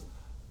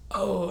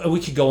 Oh, and we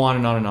could go on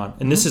and on and on.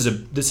 And this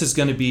is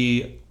going to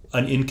be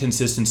an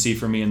inconsistency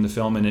for me in the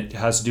film, and it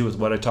has to do with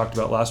what I talked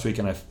about last week.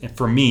 And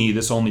for me,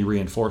 this only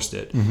reinforced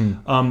it.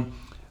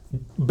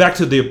 Back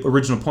to the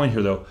original point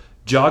here, though,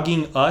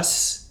 jogging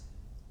us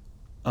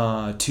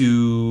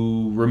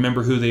to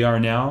remember who they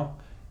are now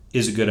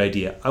is a good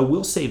idea. I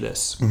will say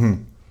this: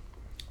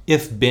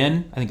 if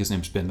Ben, I think his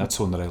name's Ben, that's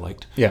the one that I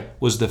liked,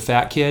 was the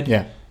fat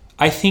kid.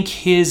 I think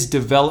his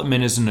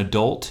development as an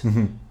adult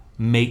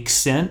makes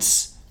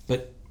sense.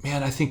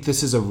 Man, I think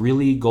this is a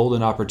really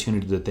golden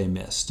opportunity that they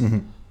missed.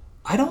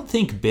 I don't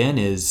think Ben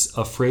is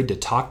afraid to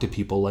talk to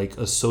people like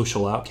a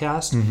social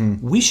outcast.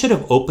 We should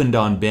have opened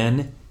on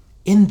Ben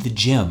in the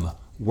gym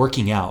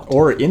working out.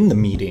 Or in the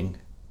meeting.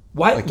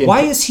 Why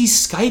is he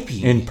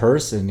Skyping? In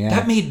person, yeah.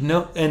 That made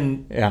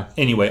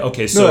Anyway,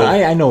 okay, so... No,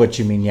 I know what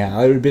you mean, yeah.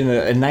 It would have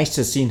been nice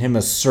to see him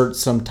assert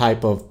some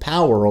type of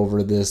power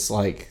over this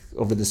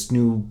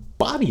new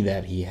body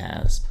that he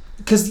has.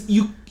 Because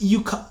you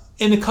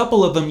in a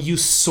couple of them, you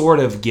sort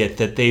of get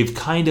that they've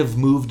kind of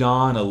moved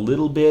on a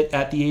little bit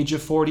at the age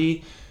of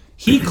 40.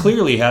 He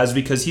clearly has,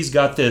 because he's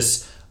got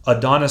this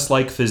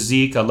Adonis-like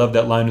physique. I love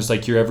that line. It's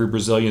like you're every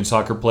Brazilian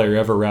soccer player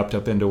ever wrapped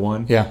up into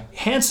one. Yeah.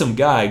 Handsome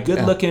guy,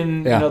 good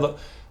looking. Yeah.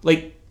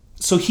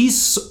 So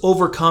he's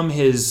overcome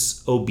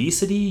his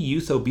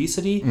youth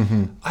obesity.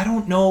 I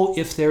don't know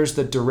if there's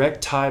the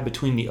direct tie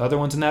between the other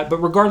ones and that, but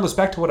regardless,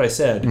 back to what I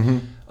said,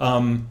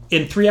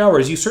 in 3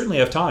 hours, you certainly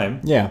have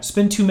time. Yeah.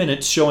 Spend 2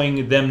 minutes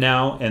showing them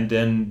now and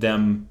then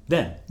them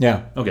then.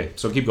 Yeah. Okay,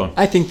 so keep going.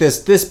 I think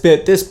this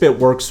bit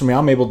works for me.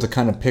 I'm able to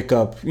kind of pick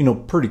up,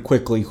 pretty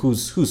quickly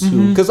who's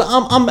who, because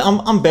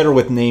I'm better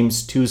with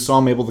names too, so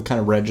I'm able to kind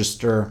of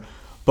register.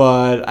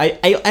 But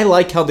I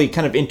like how they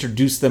kind of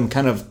introduce them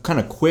kind of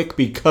quick,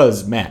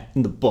 because Matt,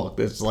 in the book,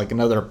 there's like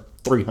another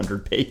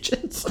 300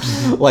 pages.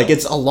 Like,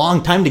 it's a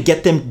long time to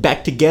get them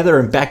back together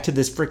and back to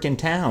this freaking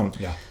town.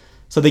 Yeah.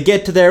 So they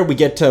get to there, we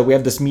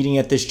have this meeting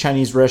at this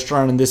Chinese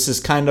restaurant, and this is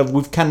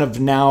we've kind of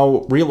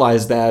now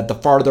realized that the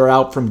farther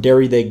out from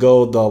Derry they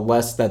go, the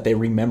less that they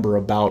remember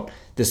about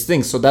this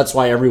thing. So that's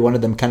why every one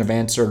of them kind of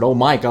answered, "Oh,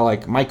 Mike,"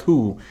 Mike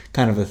who,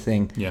 kind of a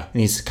thing. Yeah.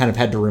 And he's kind of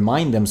had to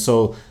remind them.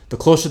 So the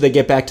closer they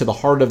get back to the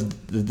heart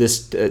of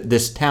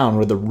this town,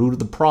 or the root of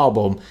the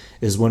problem,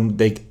 is when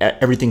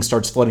everything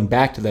starts flooding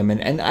back to them.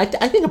 And I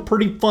think a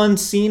pretty fun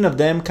scene of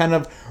them kind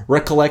of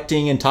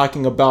recollecting and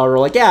talking about, or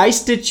like, yeah, I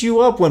stitched you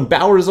up when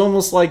Bowers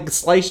almost like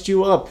sliced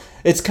you up.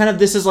 It's kind of,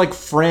 this is like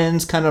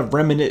Friends kind of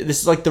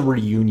this is like the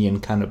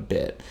reunion kind of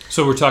bit.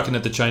 So we're talking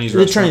at the Chinese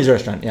restaurant? The Chinese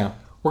restaurant, yeah.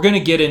 We're going to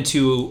get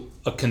into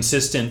a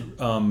consistent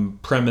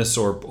premise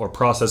or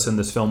process in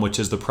this film, which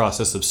is the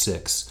process of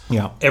 6.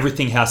 Yeah.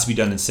 Everything has to be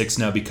done in 6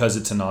 now because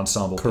it's an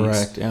ensemble piece.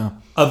 Correct, yeah.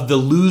 Of the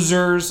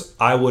losers,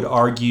 I would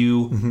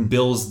argue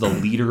Bill's the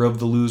leader of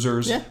the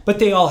losers. Yeah. But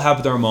they all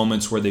have their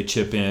moments where they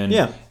chip in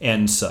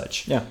and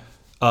such. Yeah.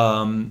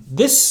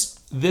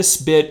 This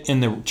bit in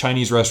the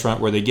Chinese restaurant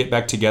where they get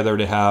back together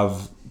to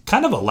have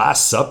kind of a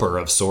last supper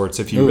of sorts,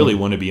 if you really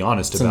want to be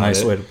honest about it.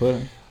 That's a nice way to put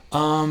it.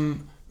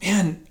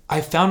 Man,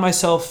 I found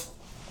myself...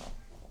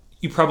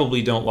 You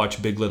probably don't watch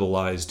Big Little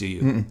Lies, do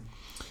you? Mm-mm.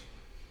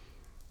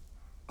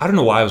 I don't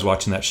know why I was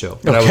watching that show,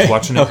 but I was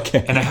watching it.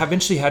 And I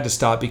eventually had to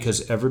stop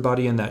because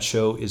everybody in that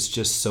show is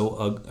just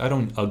so I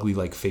don't ugly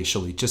like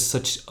facially, just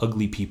such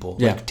ugly people.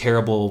 Yeah. Like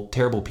terrible,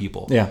 terrible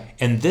people. Yeah.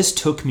 And this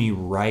took me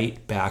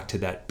right back to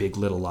that Big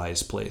Little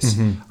Lies place.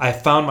 Mm-hmm. I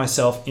found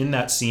myself in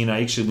that scene.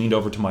 I actually leaned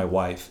over to my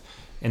wife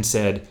and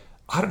said,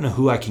 I don't know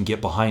who I can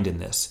get behind in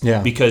this.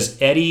 Yeah.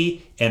 Because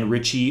Eddie and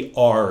Richie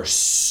are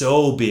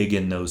so big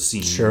in those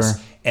scenes. Sure.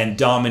 And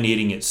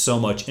dominating it so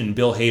much. And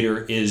Bill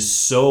Hader is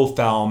so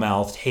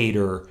foul-mouthed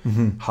hater.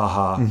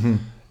 Haha. Mm-hmm.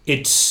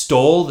 It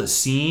stole the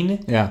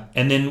scene. Yeah.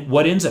 And then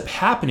what ends up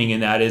happening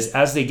in that is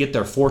as they get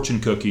their fortune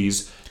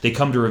cookies, they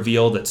come to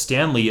reveal that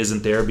Stanley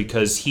isn't there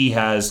because he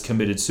has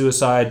committed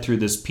suicide through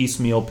this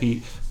piecemeal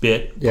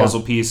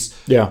puzzle piece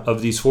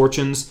of these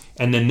fortunes.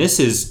 And then this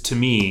is, to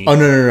me... Oh,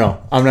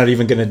 no. I'm not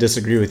even going to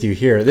disagree with you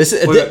here. This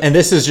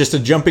is just a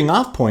jumping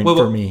off point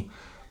for me.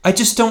 I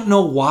just don't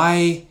know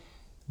why...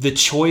 The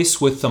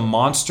choice with the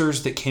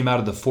monsters that came out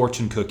of the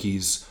fortune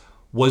cookies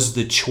was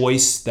the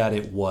choice that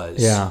it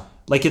was. Yeah.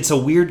 Like, it's a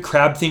weird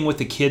crab thing with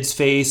the kid's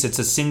face. It's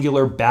a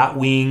singular bat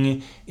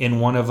wing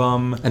in one of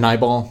them. An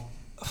eyeball.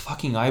 A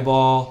fucking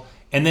eyeball.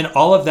 And then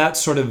all of that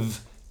sort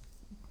of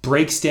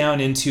breaks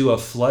down into a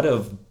flood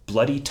of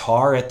bloody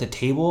tar at the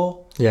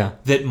table. Yeah.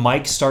 That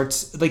Mike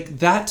starts... Like,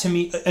 that to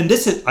me... And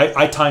this is...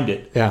 I timed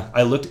it. Yeah.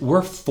 I looked...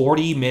 We're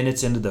 40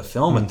 minutes into the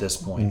film at this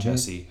point,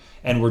 Jesse.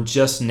 And we're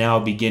just now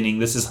beginning.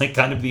 This is like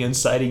kind of the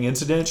inciting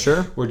incident.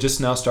 Sure. We're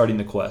just now starting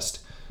the quest.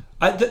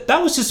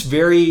 That was just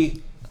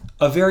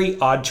a very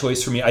odd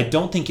choice for me. I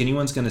don't think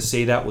anyone's going to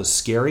say that was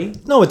scary.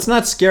 No, it's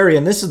not scary.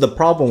 And this is the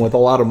problem with a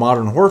lot of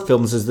modern horror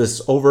films is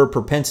this over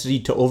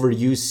propensity to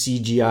overuse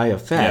CGI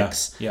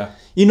effects. Yeah.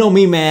 You know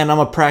me, man. I'm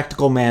a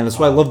practical man. That's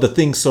why I love The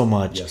Thing so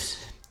much. Yes.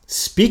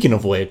 Speaking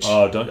of which...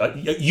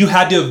 you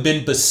had to have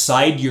been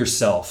beside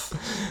yourself.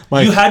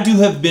 You had to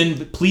have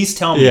been... Please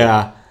tell me.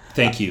 Yeah.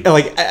 Thank you.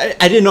 Like,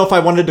 I didn't know if I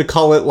wanted to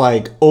call it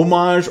like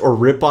homage or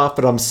ripoff,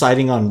 but I'm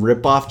siding on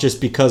ripoff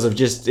just because of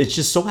it's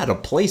just so out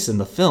of place in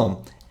the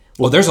film.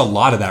 Well, there's a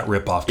lot of that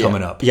ripoff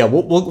coming up. Yeah,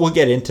 we'll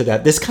get into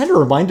that. This kind of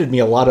reminded me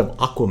a lot of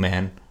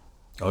Aquaman.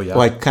 Oh yeah.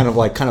 Like kind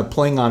of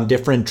playing on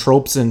different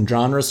tropes and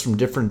genres from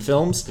different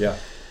films. Yeah.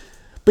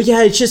 But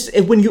yeah, it's just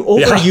when you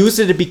overuse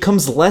it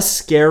becomes less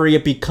scary.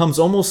 It becomes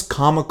almost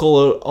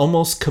comical,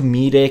 almost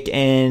comedic,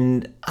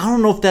 and I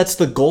don't know if that's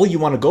the goal you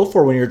want to go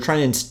for when you're trying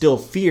to instill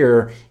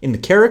fear in the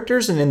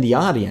characters and in the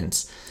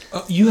audience.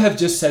 You have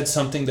just said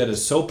something that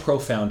is so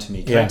profound to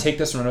me. Can I take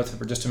this and run with it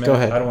for just a minute? Go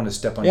ahead. I don't want to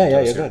step on your toes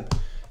yeah, here. go ahead.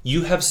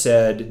 You have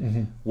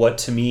said what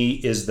to me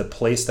is the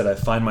place that I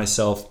find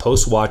myself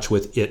post-watch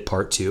with It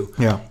Part 2.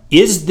 Yeah.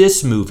 Is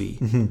this movie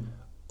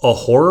a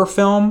horror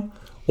film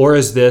or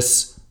is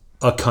this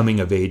a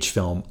coming-of-age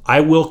film?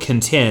 I will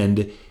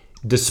contend,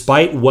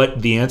 despite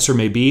what the answer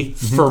may be,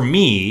 for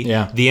me,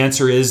 the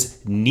answer is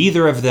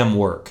neither of them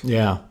work.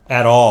 Yeah.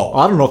 At all.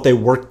 I don't know if they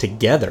work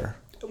together.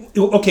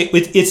 Okay,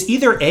 it's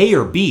either A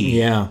or B.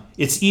 Yeah.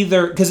 It's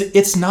either... Because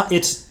it's not...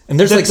 And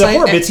there's the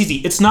horror bit's easy.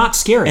 It's not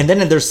scary. And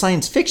then there's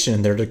science fiction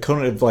in there to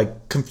kind of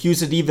like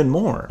confuse it even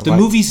more. The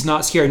movie's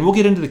not scary. And we'll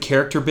get into the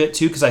character bit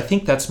too, because I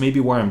think that's maybe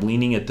where I'm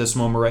leaning at this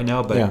moment right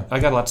now. But I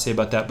got a lot to say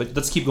about that. But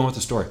let's keep going with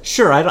the story.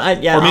 Sure.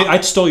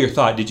 I stole your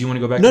thought. Did you want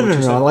to go back to what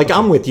you said? No. Like, okay.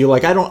 I'm with you.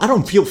 Like, I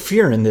don't feel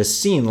fear in this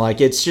scene. Like,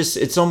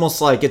 it's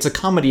almost like it's a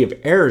comedy of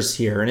errors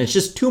here. And it's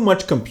just too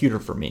much computer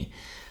for me.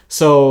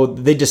 So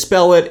they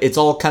dispel it. It's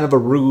all kind of a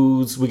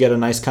ruse. We get a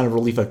nice kind of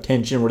relief of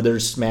tension where they're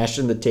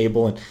smashing the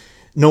table and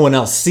no one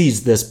else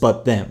sees this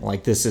but them.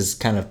 Like, this is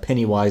kind of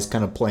Pennywise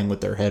kind of playing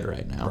with their head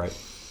right now. Right.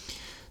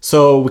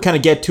 So we kind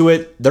of get to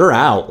it. They're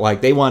out.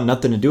 Like, they want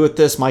nothing to do with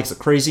this. Mike's a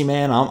crazy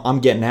man. I'm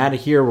getting out of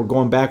here. We're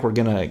going back. We're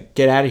going to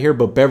get out of here.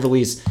 But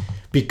Beverly's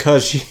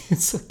because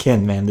she's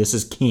again, man, this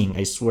is King.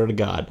 I swear to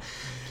God.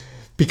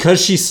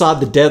 Because she saw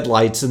the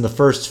deadlights in the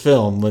first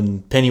film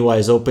when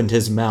Pennywise opened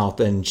his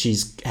mouth, and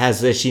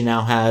she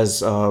now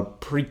has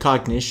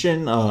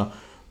precognition,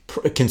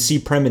 can see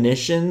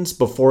premonitions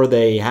before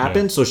they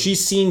happen. Yeah. So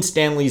she's seen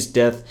Stanley's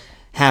death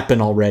happen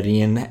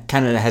already, and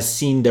kind of has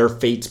seen their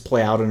fates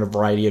play out in a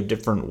variety of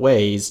different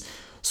ways.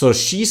 So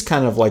she's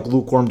kind of like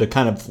lukewarm to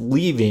kind of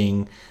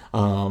leaving.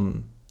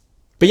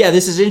 But yeah,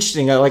 this is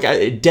interesting.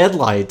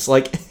 Deadlights,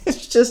 like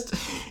it's just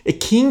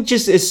King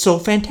just is so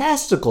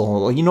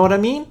fantastical. You know what I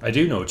mean? I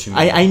do know what you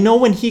mean. I know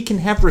when he can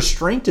have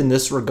restraint in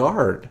this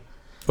regard.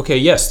 Okay,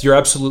 yes, you're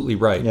absolutely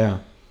right. Yeah.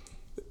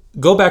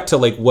 Go back to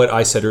like what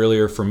I said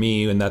earlier for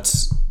me, and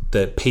that's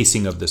the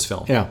pacing of this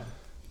film. Yeah.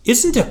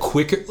 Isn't a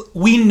quicker?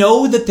 We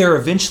know that they're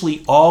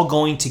eventually all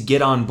going to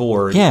get on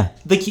board. Yeah.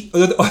 Like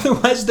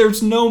otherwise,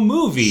 there's no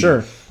movie.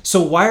 Sure.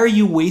 So why are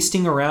you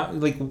wasting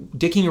around, like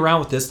dicking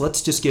around with this?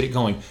 Let's just get it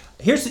going.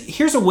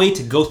 Here's a way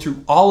to go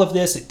through all of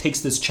this. It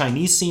takes this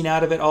Chinese scene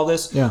out of it. All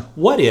this. Yeah.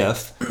 What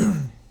if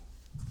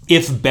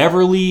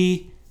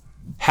Beverly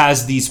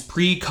has these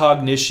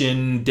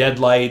precognition,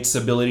 deadlights,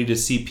 ability to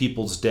see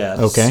people's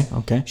deaths?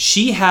 Okay.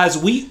 She has.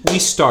 We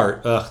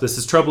start. This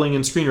is troubling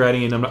in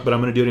screenwriting, but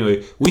I'm going to do it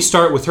anyway. We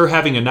start with her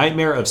having a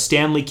nightmare of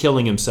Stanley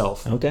killing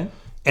himself. Okay.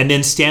 And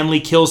then Stanley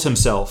kills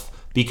himself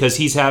because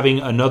he's having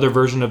another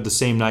version of the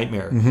same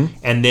nightmare. Mm-hmm.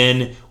 And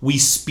then we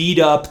speed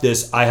up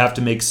this. I have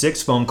to make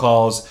 6 phone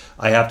calls.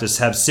 I have to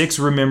have 6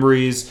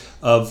 memories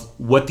of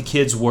what the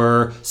kids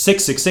were.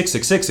 6.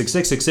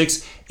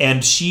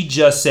 And she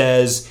just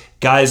says,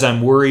 guys,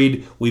 I'm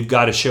worried. We've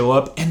got to show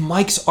up. And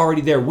Mike's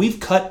already there.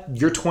 We've cut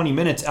your 20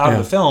 minutes out of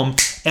the film,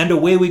 and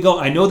away we go.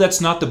 I know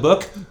that's not the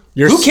book.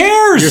 Who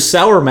cares? You're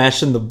sour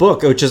mashing the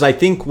book, which is, I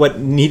think, what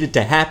needed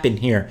to happen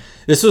here.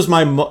 This was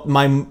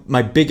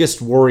my biggest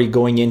worry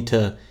going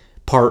into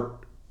part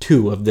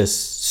 2 of this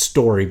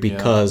story,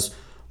 because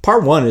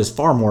part 1 is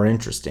far more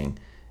interesting.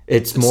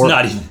 It's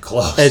not even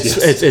close.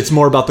 It's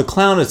more about the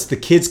clown. It's the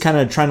kids kind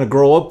of trying to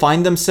grow up,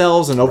 find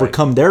themselves, and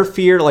overcome their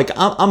fear. Like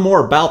I'm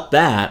more about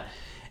that.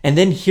 And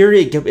then here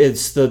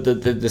it's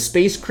the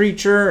space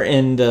creature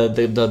and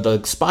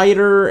the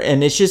spider,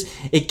 and it's just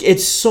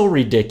it's so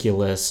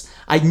ridiculous.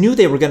 I knew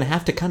they were going to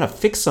have to kind of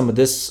fix some of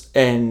this,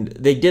 and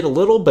they did a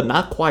little, but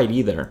not quite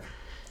either.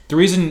 The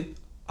reason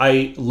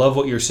I love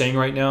what you're saying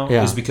right now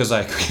is because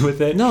I agree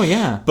with it. No,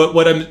 yeah. But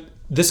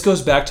this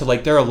goes back to,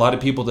 like, there are a lot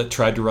of people that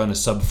tried to run a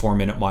sub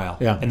 4-minute mile,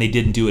 and they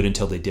didn't do it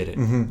until they did it.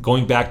 Mm-hmm.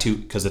 Going back to,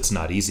 because it's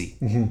not easy.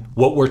 Mm-hmm.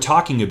 What we're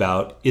talking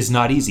about is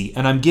not easy.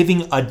 And I'm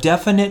giving a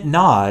definite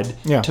nod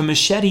to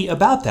Machete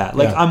about that.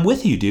 Like, I'm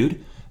with you,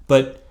 dude.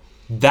 But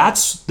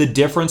that's the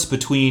difference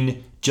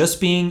between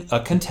just being a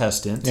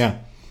contestant,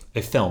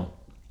 a film,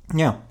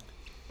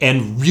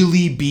 and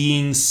really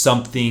being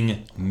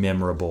something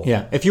memorable.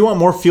 Yeah. If you want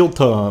more fuel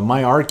to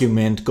my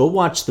argument, go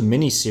watch the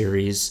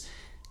miniseries.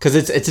 Because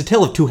it's a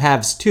tale of two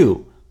halves,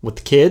 too. With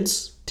the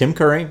kids, Tim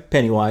Curry,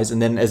 Pennywise, and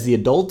then as the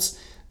adults,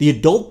 the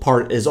adult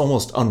part is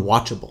almost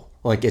unwatchable.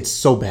 Like, it's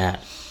so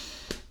bad.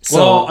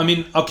 Well, I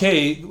mean,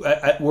 okay,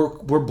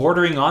 we're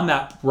bordering on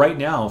that right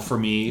now for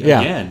me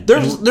again.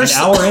 There's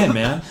an hour in,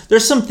 man.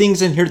 There's some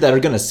things in here that are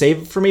going to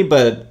save it for me,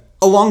 but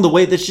along the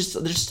way, there's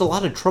just a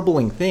lot of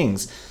troubling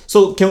things.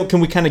 So can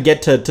we kind of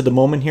get to the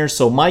moment here?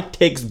 So Mike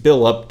takes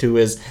Bill up to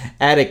his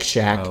attic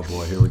shack. Oh,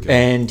 boy, here we go.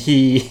 And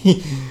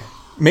he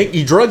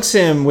drugs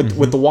him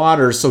with the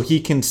water so he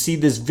can see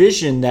this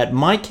vision that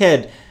Mike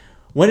had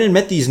went and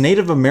met these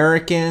Native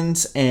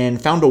Americans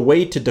and found a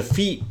way to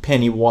defeat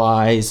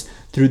Pennywise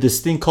through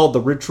this thing called the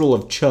Ritual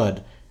of Chud.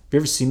 Have you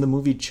ever seen the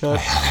movie Chud?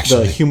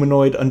 The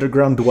humanoid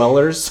underground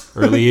dwellers?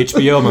 Early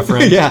HBO, my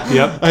friend. Yeah.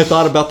 Yep. I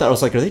thought about that. I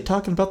was like, are they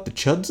talking about the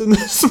Chuds in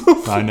this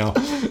movie? I know.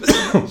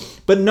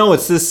 But no,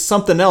 it's this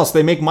something else.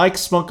 They make Mike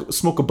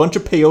smoke a bunch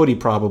of peyote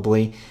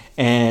probably,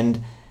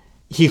 and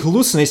he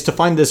hallucinates to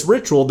find this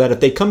ritual that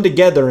if they come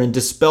together and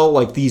dispel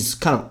like these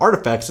kind of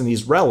artifacts and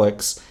these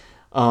relics,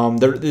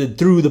 they're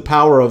through the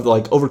power of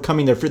like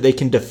overcoming their fear, they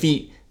can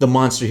defeat the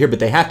monster here, but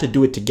they have to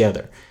do it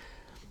together.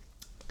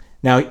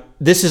 Now,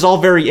 this is all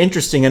very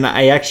interesting, and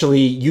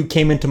you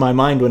came into my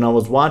mind when I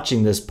was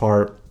watching this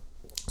part.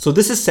 So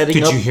this is setting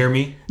up... Could you hear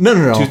me?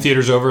 No. 2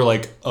 theaters over,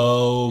 like,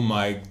 oh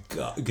my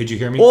God. Could you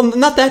hear me? Well,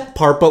 not that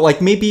part, but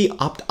like maybe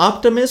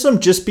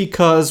optimism, just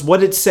because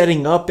what it's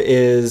setting up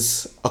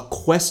is a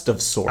quest of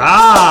sorts.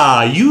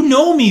 Ah, you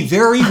know me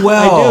very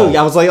well. I do.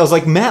 I was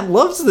like, Matt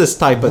loves this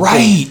type of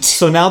thing.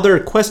 So now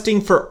they're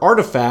questing for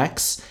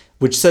artifacts,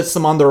 which sets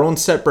them on their own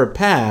separate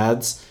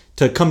paths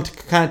to come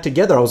kind of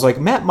together. I was like,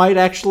 Matt might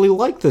actually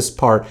like this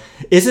part.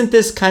 Isn't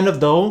this kind of,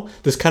 though,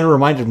 this kind of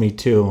reminded me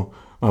too,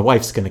 my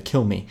wife's going to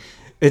kill me.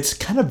 It's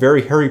kind of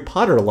very Harry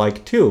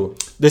Potter-like too.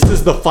 This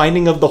is the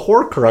finding of the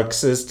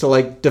Horcruxes to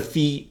like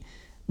defeat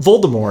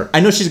Voldemort.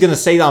 I know she's going to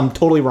say I'm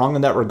totally wrong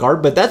in that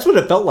regard, but that's what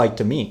it felt like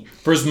to me.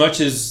 For as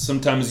much as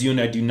sometimes you and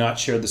I do not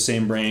share the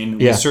same brain,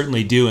 we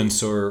certainly do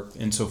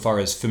insofar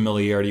as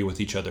familiarity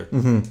with each other.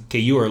 Mm-hmm. Okay,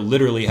 you are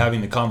literally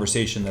having the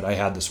conversation that I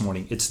had this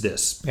morning. It's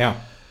this. Yeah.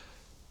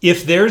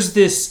 If there's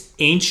this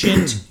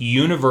ancient,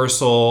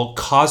 universal,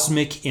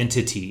 cosmic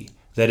entity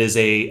that is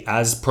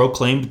as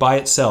proclaimed by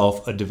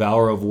itself, a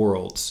devourer of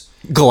worlds.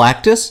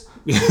 Galactus?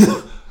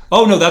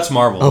 Oh, no, that's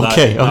Marvel.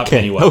 Okay, not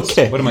Pennywise.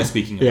 okay. What am I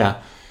speaking about?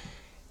 Yeah.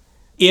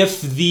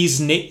 If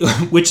these,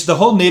 which the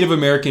whole Native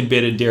American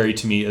bit in Derry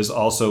to me is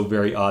also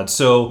very odd.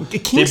 So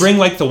they bring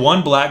like the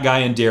one black guy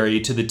in Derry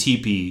to the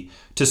teepee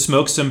to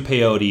smoke some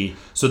peyote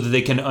so that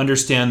they can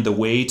understand the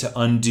way to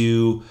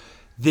undo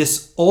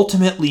this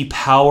ultimately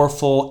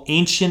powerful,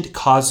 ancient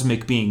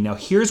cosmic being. Now,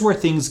 here's where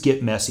things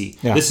get messy.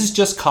 Yeah. This is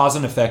just cause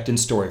and effect in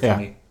story for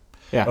me.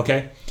 Yeah.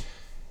 Okay?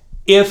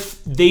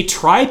 If they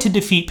try to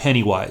defeat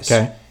Pennywise,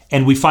 okay,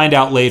 and we find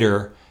out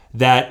later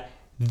that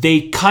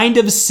they kind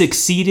of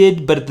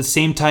succeeded, but at the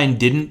same time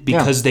didn't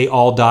because they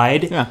all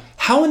died,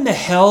 how in the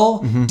hell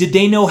did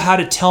they know how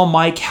to tell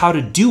Mike how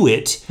to do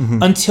it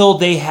until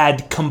they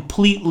had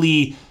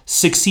completely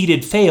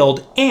succeeded,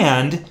 failed?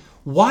 And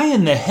why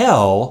in the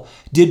hell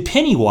did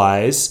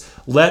Pennywise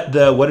let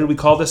what did we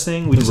call this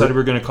thing? We decided we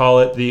were going to call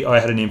it I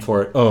had a name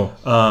for it.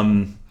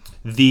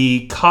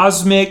 The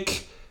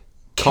cosmic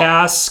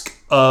cask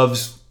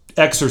of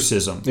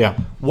exorcism. Yeah.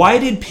 Why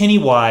did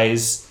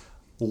Pennywise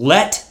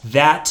let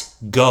that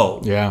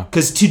go? Yeah.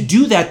 Because to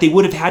do that, they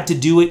would have had to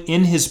do it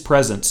in his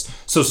presence.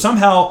 So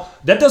somehow,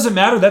 that doesn't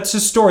matter. That's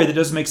his story. That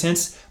doesn't make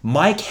sense.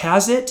 Mike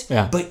has it,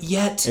 but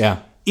yet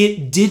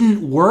it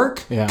didn't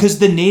work because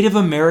the Native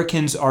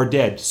Americans are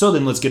dead. So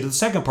then let's get to the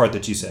second part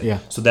that you said. Yeah.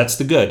 So that's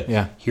the good.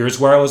 Yeah. Here's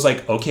where I was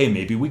like, okay,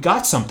 maybe we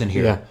got something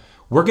here. Yeah.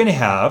 We're going to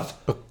have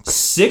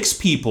 6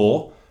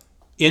 people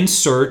in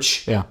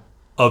search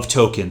of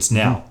tokens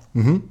now.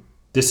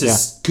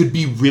 This could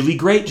be really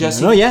great,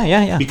 Jesse. Oh,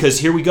 yeah. Because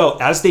here we go.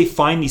 As they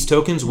find these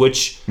tokens,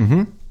 which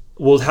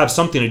will have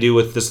something to do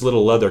with this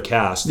little leather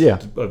cast.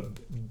 Yeah.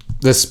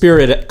 The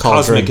spirit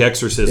cosmic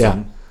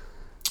exorcism.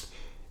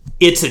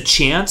 It's a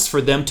chance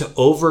for them to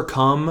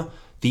overcome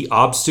the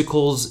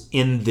obstacles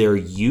in their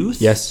youth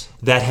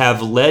that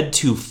have led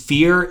to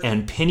fear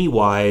and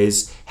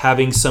Pennywise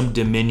having some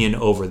dominion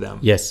over them.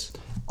 Yes.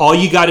 All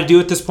you got to do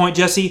at this point,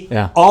 Jesse,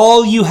 Yeah.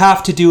 all you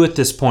have to do at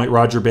this point,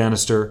 Roger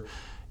Bannister,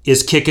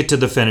 is kick it to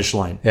the finish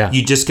line. Yeah.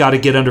 You just got to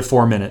get under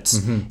 4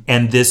 minutes.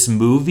 And this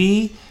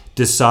movie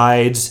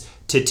decides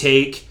to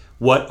take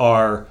what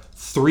are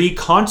 3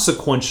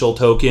 consequential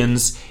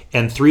tokens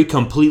and 3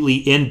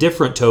 completely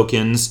indifferent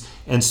tokens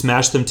and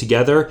smash them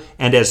together.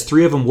 And as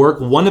 3 of them work,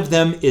 one of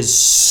them is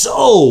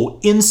so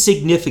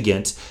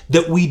insignificant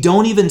that we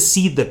don't even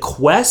see the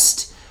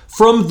quest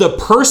from the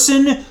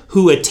person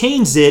who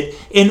attains it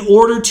in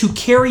order to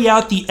carry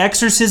out the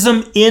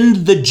exorcism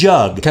in the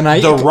jug.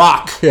 The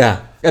rock.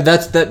 Yeah.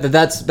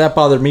 That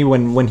bothered me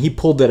when he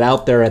pulled it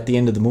out there at the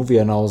end of the movie,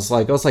 and I was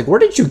like, where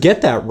did you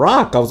get that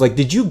rock? I was like,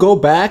 did you go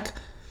back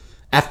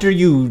after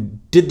you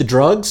did the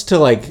drugs to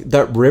like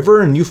that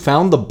river and you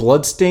found the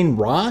bloodstained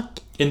rock?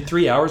 In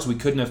 3 hours, we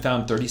couldn't have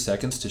found 30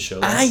 seconds to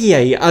show that.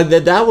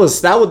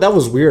 That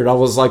was weird. I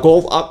was like,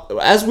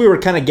 as we were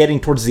kind of getting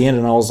towards the end,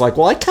 and I was like,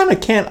 I kind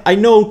of can't. I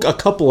know a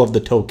couple of the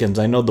tokens.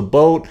 I know the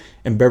boat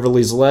and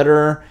Beverly's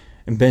letter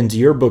and Ben's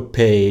yearbook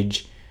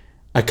page.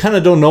 I kind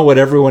of don't know what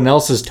everyone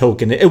else's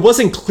token. It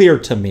wasn't clear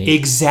to me.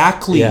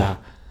 Exactly. Yeah.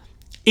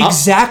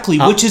 Exactly.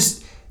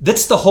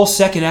 That's the whole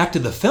second act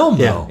of the film,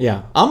 though.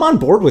 Yeah. I'm on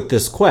board with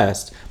this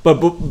quest, but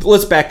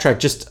let's backtrack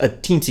just a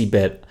teensy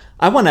bit.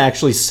 I want to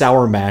actually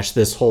sour mash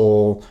this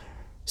whole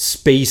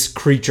space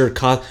creature.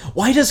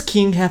 Why does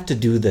King have to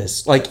do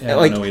this? I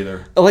don't know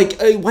either.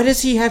 Why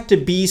does he have to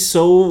be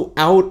so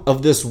out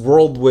of this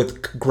world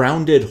with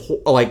grounded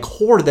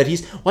horror that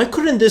he's? Why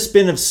couldn't this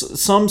been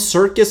some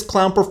circus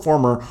clown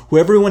performer who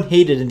everyone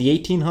hated in the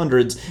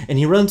 1800s, and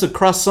he runs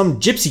across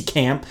some gypsy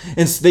camp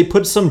and they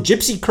put some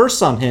gypsy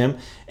curse on him,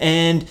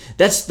 and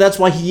that's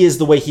why he is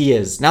the way he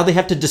is. Now they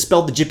have to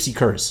dispel the gypsy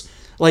curse.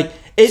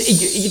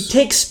 You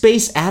take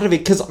space out of it,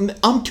 because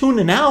I'm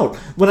tuning out.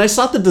 When I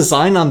saw the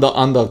design on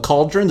the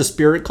cauldron, the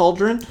spirit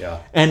cauldron,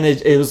 and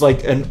it was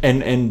like and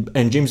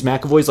James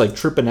McAvoy's like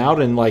tripping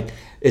out, and like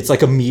it's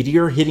like a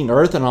meteor hitting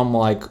Earth, and I'm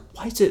like,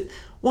 why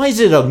is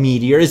it a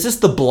meteor? Is this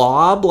the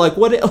Blob?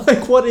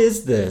 What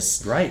is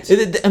this? Right.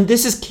 And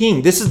this is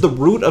King. This is the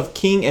root of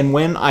King, and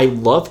when I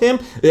love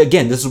him,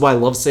 again, this is why I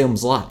love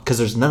Salem's Lot, because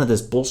there's none of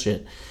this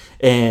bullshit.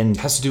 And it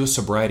has to do with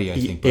sobriety, I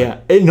think.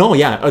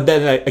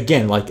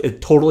 Again,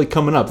 totally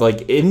coming up.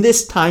 Like, in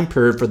this time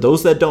period, for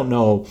those that don't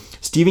know,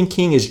 Stephen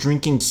King is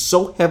drinking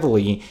so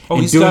heavily.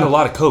 He's got a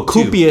lot of coke,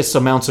 copious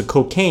amounts of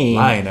cocaine.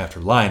 Line after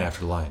line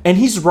after line. And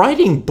he's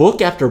writing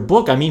book after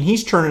book. I mean,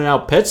 he's turning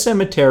out Pet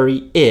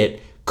Sematary,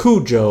 It,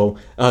 Cujo,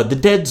 The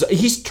Dead.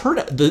 He's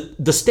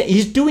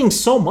he's doing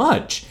so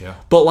much. Yeah.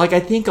 But,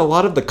 I think a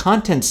lot of the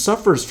content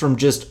suffers from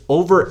just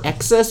over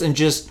excess and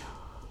just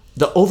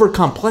the over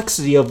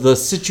complexity of the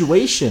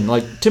situation.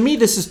 To me,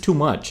 this is too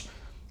much.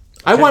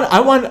 I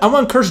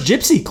want Cursed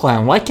Gypsy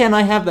Clown. Why can't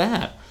I have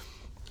that?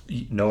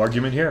 No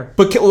argument here.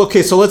 But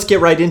okay, so let's get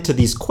right into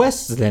these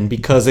quests then,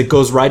 because it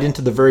goes right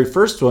into the very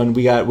first one.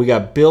 We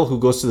got Bill, who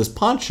goes to this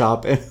pawn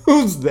shop, and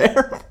who's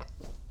there?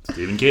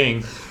 Stephen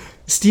King.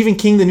 Stephen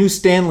King, the new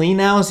Stan Lee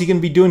now? Is he going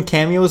to be doing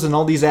cameos in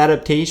all these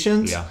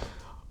adaptations? Yeah.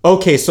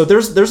 Okay, so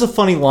there's a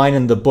funny line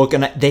in the book,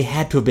 and they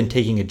had to have been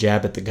taking a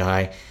jab at the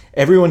guy.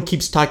 Everyone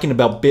keeps talking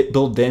about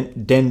Bill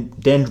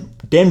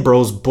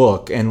Denbrough's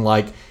book, and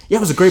like, yeah, it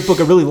was a great book.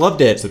 I really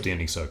loved it. Except the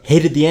ending sucked.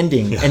 Hated the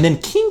ending. Yeah. And then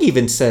King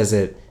even says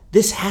it.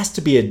 This has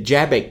to be a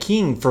jab at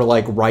King for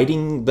like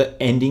writing the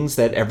endings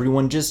that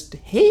everyone just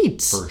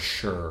hates. For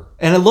sure.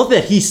 And I love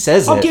that he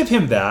says I'll give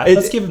him that.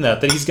 Let's give him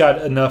that he's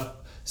got enough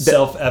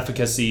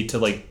self-efficacy to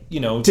like,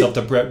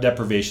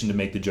 self-deprivation to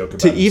make the joke about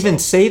to himself. even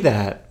say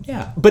that.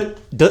 Yeah. But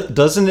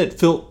doesn't it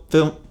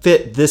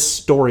fit this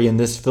story in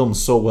this film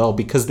so well,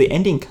 because the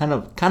ending kind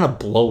of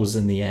blows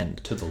in the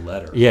end to the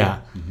letter. Yeah.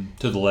 Mm-hmm.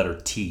 To the letter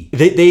T.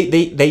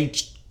 They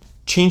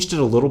changed it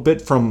a little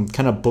bit from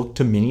kind of book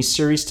to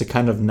miniseries to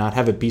kind of not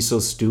have it be so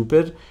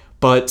stupid,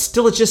 but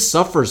still it just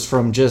suffers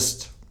from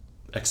just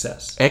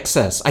excess.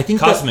 I think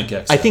cosmic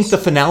excess. I think the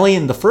finale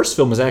in the first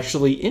film is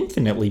actually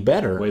infinitely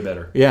better. Way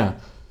better. Yeah.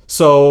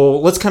 So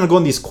let's kind of go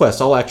on these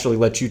quests. I'll actually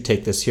let you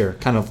take this here.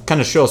 Kind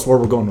of show us where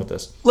we're going with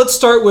this. Let's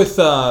start with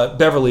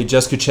Beverly,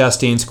 Jessica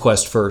Chastain's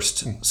quest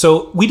first.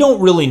 So we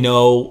don't really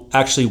know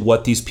actually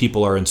what these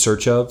people are in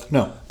search of.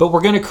 No. But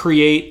we're going to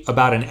create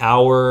about an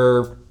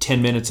hour,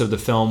 10 minutes of the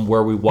film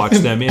where we watch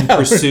them in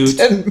pursuit.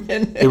 10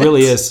 minutes. It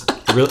really is.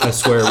 I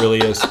swear it really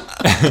is.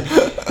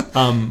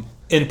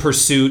 In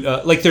pursuit,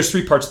 like there's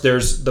 3 parts.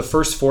 There's the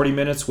first 40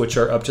 minutes, which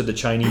are up to the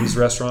Chinese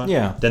restaurant.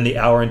 Yeah. Then the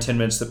hour and 10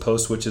 minutes that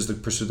post, which is the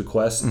pursuit of the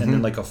quest. And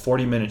then like a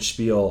 40-minute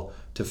spiel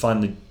to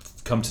finally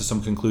come to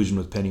some conclusion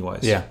with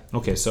Pennywise. Yeah.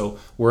 Okay, so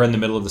we're in the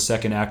middle of the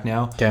second act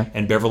now. Okay.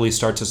 And Beverly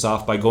starts us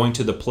off by going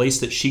to the place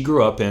that she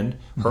grew up in,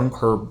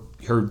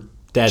 her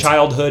Dad's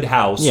childhood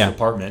house,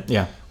 apartment,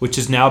 which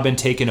has now been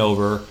taken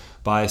over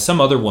by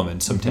some other woman,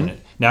 some tenant.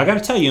 Now, I got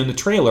to tell you, in the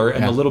trailer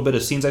and the little bit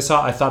of scenes I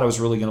saw, I thought I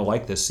was really going to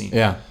like this scene.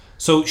 Yeah.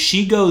 So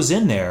she goes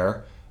in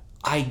there,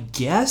 I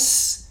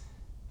guess,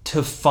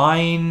 to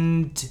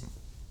find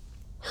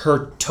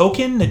her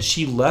token that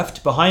she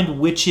left behind,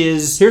 which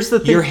is, here's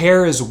the thing. Your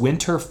hair is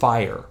winter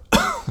fire.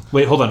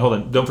 Wait, hold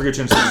on. Don't forget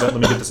your instructions.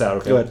 Let me get this out,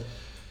 okay? Go ahead.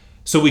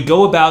 So we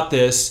go about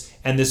this,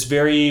 and this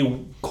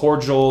very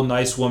cordial,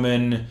 nice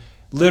woman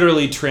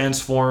literally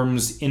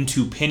transforms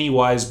into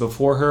Pennywise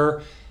before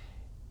her.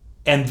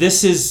 And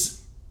this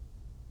is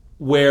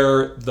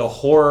where the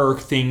horror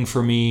thing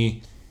for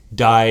me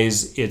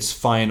dies its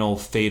final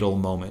fatal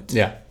moment.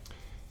 Yeah.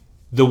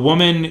 The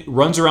woman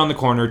runs around the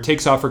corner,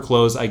 takes off her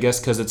clothes, I guess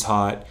because it's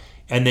hot,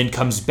 and then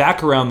comes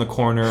back around the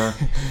corner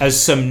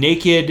as some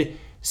naked,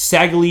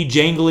 saggily,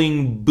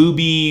 jangling,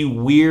 booby,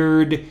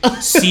 weird,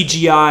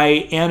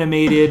 CGI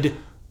animated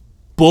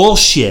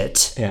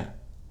bullshit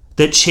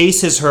that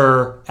chases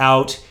her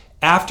out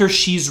after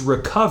she's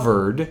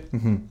recovered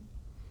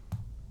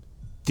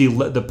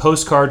the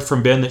postcard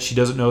from Ben that she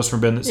doesn't know is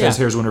from Ben that says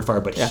 "Here's Winter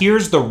Fire." But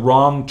here's the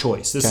wrong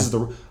choice. This is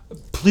the.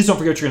 Please don't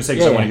forget what you're going to say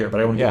because I want to hear it, but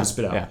I want to get this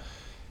spit out. Yeah.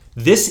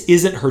 This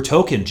isn't her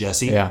token,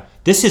 Jesse. Yeah.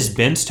 This is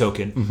Ben's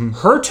token.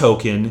 Her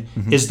token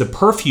is the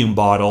perfume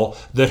bottle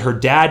that her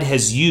dad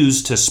has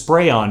used to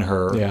spray on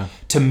her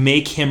to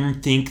make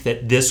him think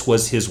that this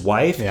was his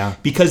wife. Yeah.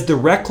 Because the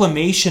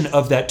reclamation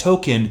of that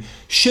token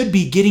should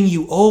be getting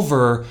you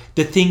over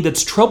the thing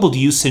that's troubled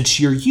you since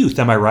your youth.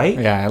 Am I right?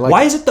 Yeah.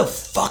 Why is it the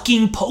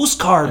fucking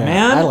postcard,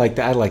 man? I like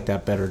that. I like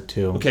that better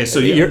too. Okay, so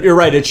you're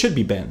right. It should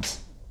be Ben's.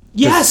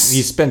 Yes.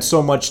 He spent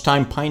so much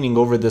time pining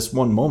over this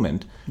one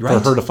moment for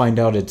her to find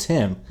out it's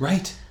him.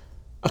 Right.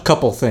 A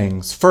couple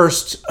things.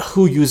 First,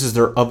 who uses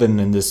their oven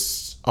in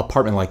this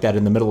apartment like that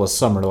in the middle of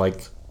summer?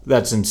 Like,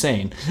 that's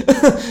insane.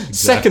 Exactly.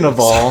 Second of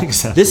all,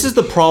 this is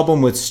the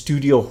problem with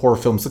studio horror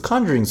films. The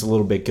Conjuring's a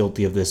little bit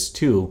guilty of this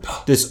too.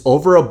 This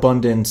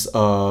overabundance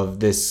of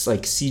this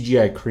like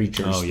CGI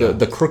creatures,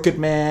 the Crooked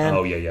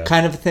Man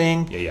kind of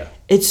thing. Yeah.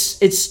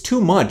 It's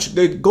too much.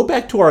 Go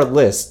back to our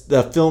list.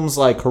 The films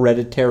like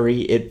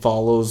Hereditary, It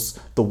Follows,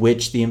 The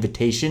Witch, The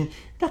Invitation.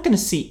 You're not going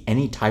to see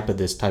any type of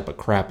this type of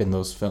crap in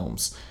those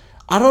films.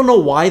 I don't know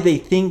why they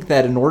think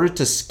that in order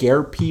to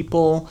scare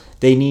people,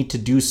 they need to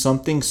do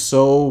something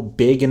so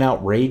big and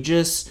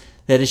outrageous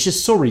that it's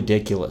just so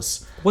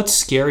ridiculous. What's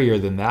scarier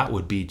than that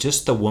would be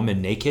just the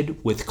woman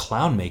naked with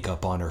clown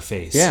makeup on her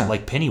face,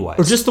 like Pennywise.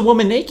 Or just the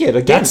woman naked.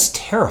 Again, that's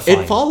terrifying.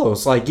 It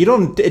follows. Like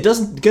it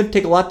doesn't gonna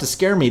take a lot to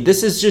scare me.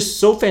 This is just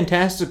so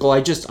fantastical.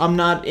 I'm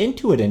not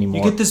into it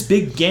anymore. You get this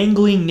big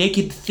gangling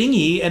naked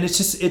thingy, and it's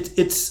just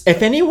it's.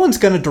 If anyone's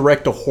gonna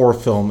direct a horror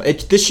film,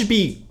 this should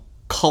be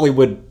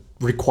Hollywood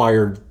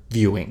required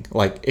viewing.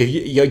 Like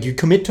if you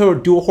commit to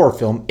do a horror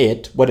film,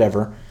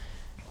 whatever.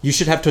 You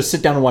should have to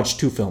sit down and watch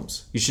 2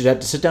 films. You should have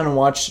to sit down and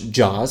watch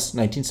Jaws,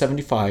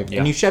 1975,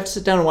 and you should have to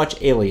sit down and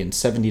watch Alien,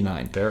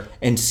 79. Fair.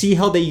 And see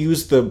how they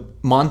use the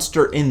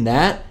monster in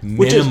that.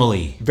 Which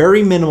minimally. Is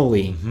very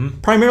minimally.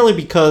 Primarily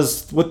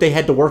because what they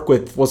had to work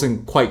with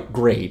wasn't quite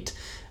great.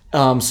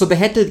 So they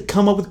had to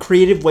come up with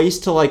creative ways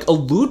to like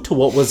allude to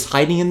what was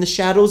hiding in the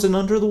shadows and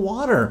under the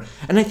water.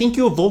 And I think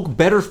you evoke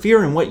better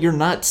fear in what you're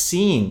not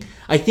seeing.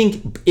 I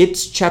think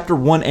it's chapter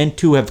 1 and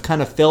 2 have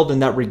kind of failed in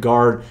that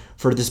regard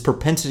for this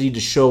propensity to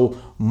show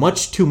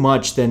much too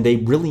much than they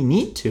really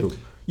need to.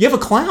 You have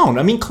a clown.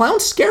 I mean,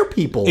 clowns scare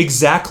people.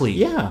 Exactly.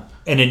 Yeah.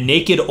 And a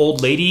naked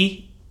old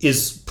lady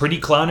is pretty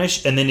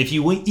clownish. And then if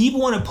you even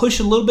want to push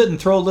a little bit and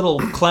throw a little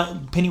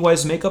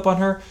Pennywise makeup on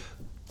her,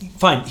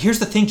 fine. Here's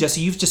the thing,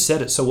 Jesse. You've just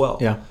said it so well.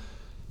 Yeah.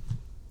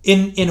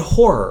 In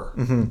horror,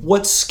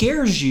 what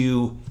scares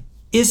you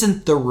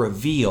isn't the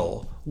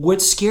reveal.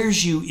 What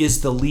scares you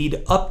is the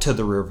lead up to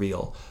the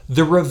reveal.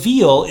 The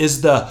reveal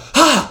is the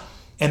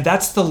and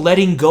that's the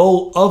letting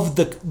go of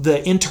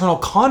the internal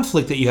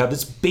conflict that you have.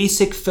 This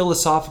basic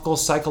philosophical,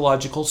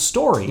 psychological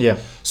story. Yeah.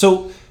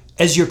 So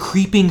as you're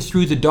creeping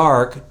through the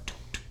dark,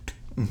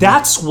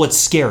 that's what's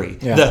scary.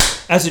 Yeah.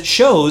 As it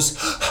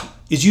shows,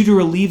 is you to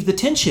relieve the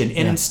tension.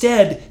 And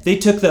instead, they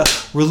took the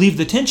relieve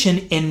the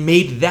tension and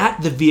made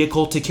that the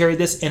vehicle to carry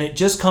this, and it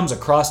just comes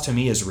across to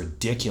me as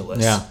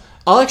ridiculous. Yeah.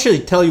 I'll actually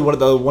tell you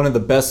one of the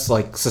best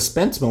like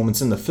suspense moments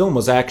in the film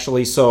was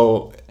actually,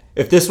 so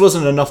if this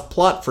wasn't enough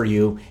plot for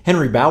you,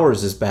 Henry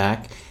Bowers is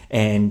back,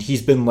 and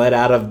he's been let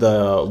out of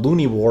the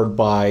loony ward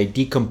by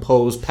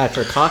decomposed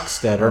Patrick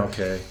Hockstetter.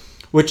 Okay.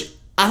 Which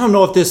I don't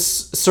know if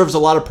this serves a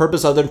lot of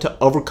purpose other than to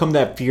overcome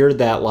that fear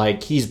that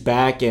like he's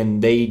back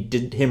and they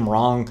did him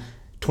wrong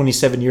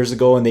 27 years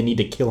ago and they need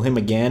to kill him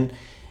again.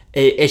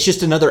 It's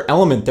just another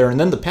element there. And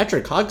then the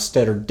Patrick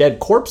Hockstetter dead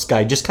corpse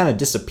guy just kind of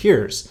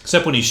disappears.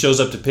 Except when he shows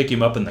up to pick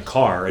him up in the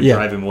car and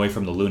drive him away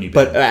from the loony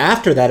bin. But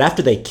after that,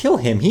 after they kill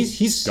him,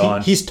 he's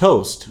gone. He's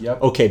toast.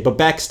 Yep. Okay, but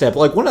backstep.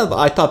 Like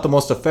I thought the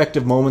most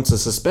effective moments of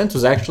suspense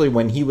was actually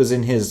when he was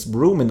in his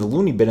room in the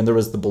loony bin and there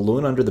was the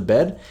balloon under the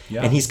bed.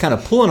 Yeah. And he's kind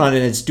of pulling on it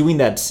and it's doing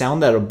that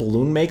sound that a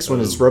balloon makes when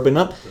it's rubbing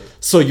up.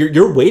 So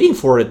you're waiting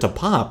for it to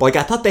pop. Like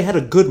I thought they had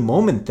a good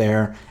moment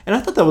there. And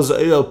I thought that was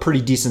a pretty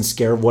decent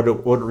scare of what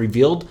it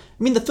revealed.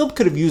 I mean, the film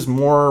could have used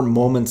more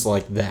moments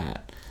like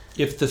that.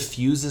 If the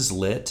fuse is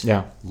lit,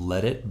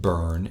 let it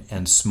burn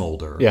and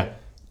smolder. Yeah.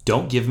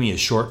 Don't give me a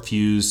short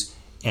fuse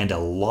and a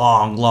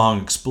long,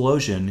 long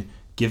explosion.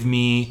 Give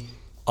me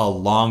a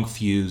long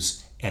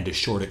fuse and a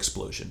short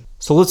explosion.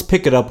 So let's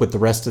pick it up with the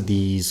rest of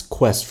these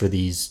quests for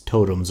these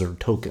totems or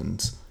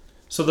tokens.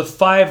 So the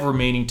 5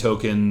 remaining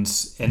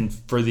tokens, and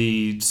for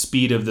the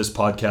speed of this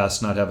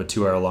podcast, not have a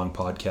 2-hour-long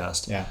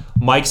podcast,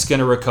 Mike's going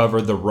to recover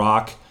the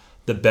rock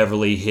that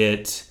Beverly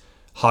hit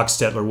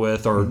Hockstetter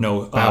with, or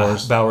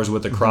Bowers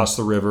with across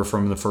the river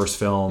from the first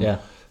film. Yeah.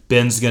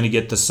 Ben's going to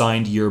get the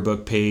signed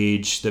yearbook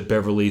page that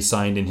Beverly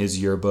signed in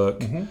his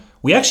yearbook.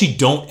 We actually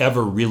don't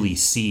ever really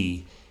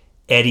see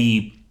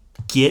Eddie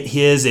get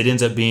his. It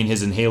ends up being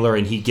his inhaler,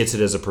 and he gets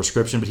it as a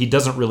prescription, but he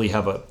doesn't really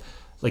have a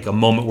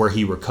moment where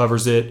he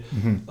recovers it.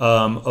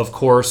 Of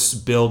course,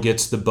 Bill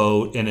gets the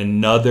boat in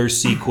another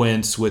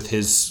sequence with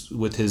his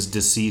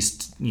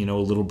deceased,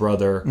 little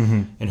brother.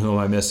 And who am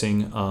I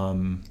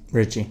missing?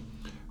 Richie.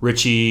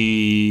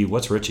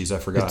 What's Richie's? I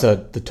forgot.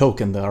 It's the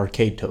token, the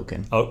arcade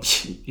token. Oh,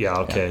 yeah.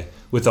 Okay. Yeah.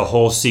 With a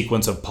whole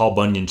sequence of Paul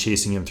Bunyan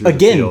chasing him through the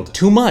field. Again,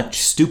 too much.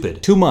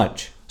 Stupid. Too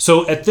much.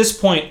 So at this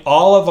point,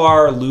 all of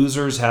our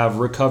losers have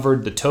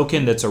recovered the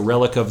token that's a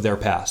relic of their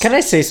past. Can I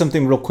say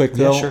something real quick,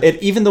 though? Yeah, sure.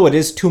 Even though it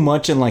is too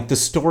much and like the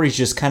story's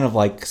just kind of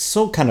like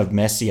so kind of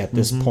messy at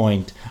this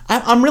point,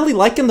 I'm really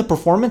liking the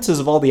performances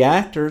of all the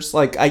actors.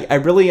 Like I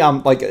really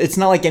like it's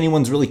not like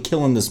anyone's really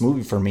killing this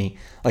movie for me.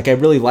 Like I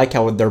really like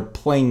how they're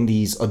playing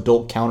these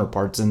adult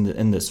counterparts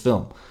in this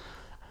film.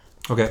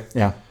 Okay.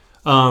 Yeah.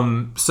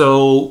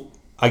 So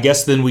I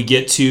guess then we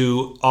get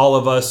to all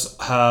of us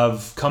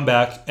have come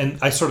back, and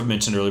I sort of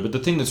mentioned earlier, but the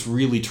thing that's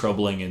really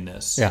troubling in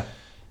this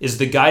is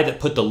the guy that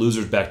put the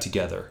losers back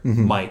together,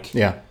 Mike,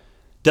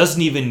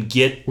 doesn't even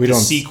get the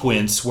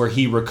sequence where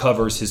he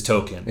recovers his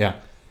token. Yeah.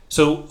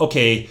 So,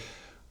 okay,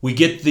 we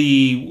get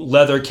the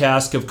leather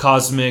cask of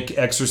cosmic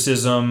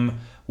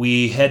exorcism.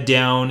 We head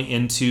down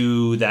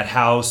into that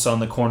house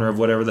on the corner of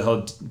whatever the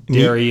hell,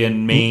 Derry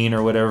and Main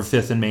or whatever,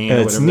 5th and Main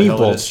or whatever the hell it is. It's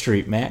Newbold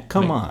Street, Matt.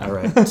 Come on. All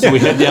right. So we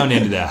head down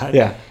into that.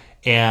 Yeah.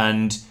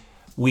 And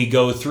we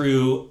go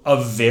through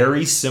a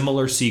very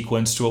similar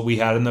sequence to what we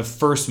had in the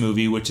first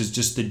movie, which is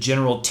just the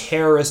general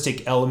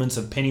terroristic elements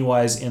of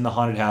Pennywise in the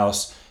haunted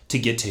house to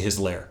get to his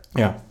lair.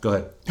 Yeah. Go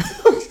ahead.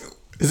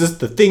 Is this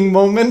the thing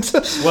moment?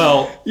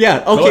 Well,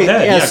 yeah, okay. Go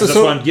ahead. Yeah, so that's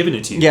why I'm giving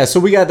it to you. Yeah,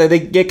 so we got that. They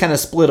get kind of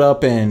split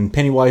up, and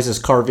Pennywise is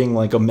carving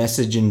like a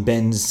message in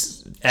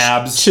Ben's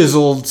abs,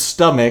 chiseled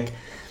stomach,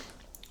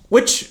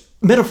 which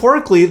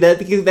metaphorically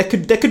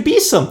that could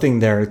be something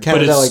there.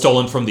 But it's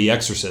stolen from The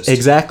Exorcist.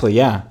 Exactly.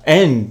 Yeah,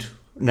 and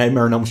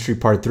Nightmare on Elm Street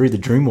Part 3, The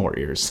Dream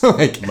Warriors. Love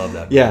that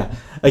movie. Yeah.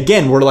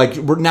 Again, we're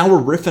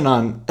riffing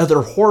on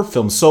other horror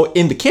films. So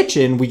in the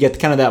kitchen, we get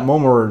kind of that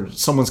moment where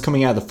someone's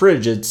coming out of the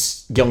fridge.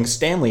 It's young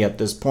Stanley at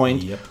this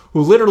point,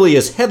 who literally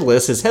is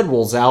headless. His head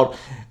rolls out,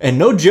 and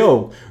no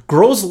joke,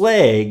 grows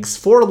legs,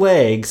 4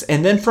 legs,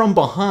 and then from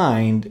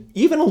behind,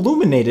 even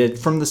illuminated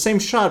from the same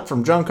shot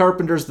from John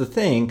Carpenter's The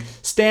Thing,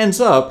 stands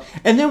up,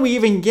 and then we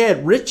even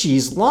get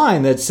Richie's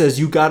line that says,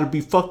 "You gotta be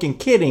fucking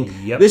kidding."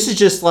 Yep. This is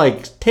just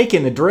like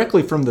taken it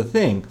directly from The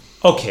Thing.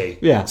 Okay.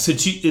 Yeah. So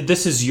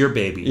this is your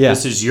baby. Yeah.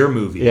 This is your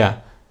movie. Yeah.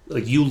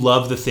 Like, you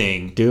love The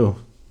Thing. Do.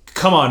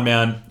 Come on,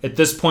 man. At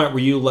this point, were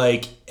you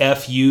like,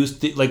 F you?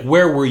 Like,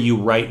 where were you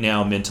right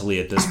now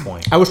mentally at this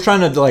point? I was trying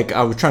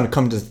to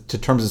come to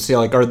terms and say,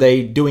 like, are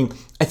they doing,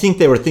 I think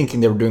they were thinking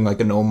they were doing like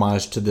an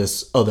homage to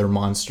this other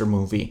monster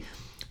movie.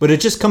 But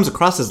it just comes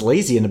across as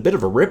lazy and a bit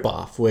of a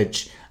ripoff,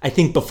 which I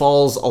think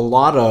befalls a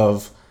lot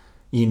of,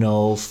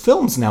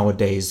 films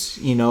nowadays.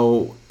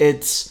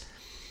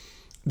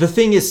 The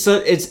Thing is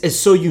it's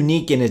so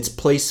unique in its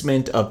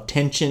placement of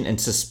tension and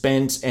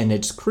suspense and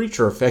its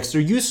creature effects. They're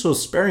used so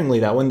sparingly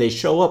that when they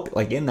show up,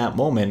 like, in that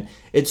moment,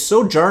 it's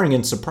so jarring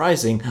and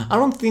surprising. I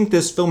don't think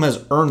this film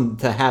has earned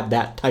to have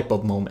that type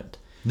of moment.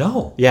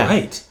 No. Yeah.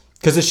 Right.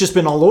 Because it's just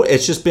been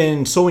it's just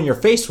been so in your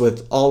face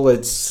with all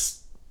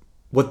its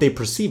what they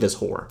perceive as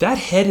horror. That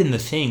head in The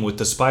Thing with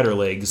the spider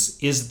legs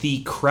is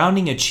the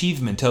crowning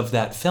achievement of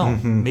that film.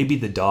 Mm-hmm. Maybe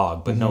the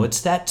dog, but no,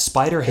 it's that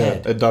spider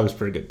head. The dog's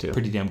pretty good too.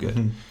 Pretty damn good.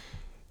 Mm-hmm.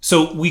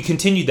 So we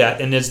continue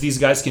that, and as these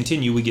guys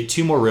continue, we get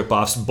 2 more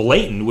ripoffs.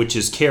 Blatant, which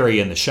is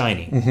Carrie and The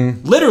Shining.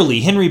 Mm-hmm.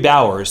 Literally, Henry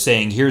Bowers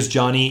saying, "Here's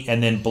Johnny,"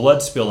 and then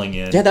blood spilling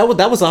in. Yeah,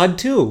 that was odd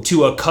too.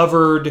 To a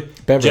covered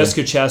Beverly.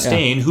 Jessica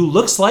Chastain, who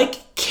looks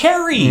like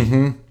Carrie.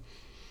 Mm-hmm.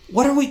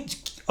 What are we...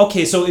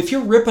 Okay, so if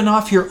you're ripping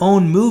off your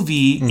own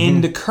movie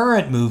in the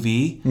current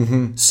movie,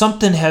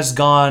 something has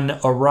gone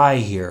awry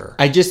here.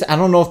 I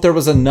don't know if there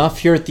was enough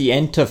here at the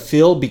end to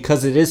fill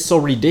because it is so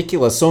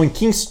ridiculous. So in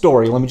King's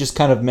Story, let me just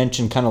kind of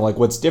mention kind of like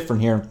what's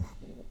different here.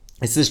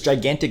 It's this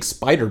gigantic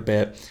spider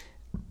bit.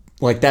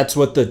 Like, that's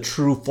what the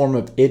true form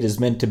of it is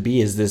meant to be,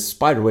 is this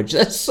spider, which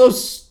that's so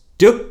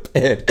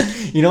stupid.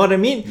 You know what I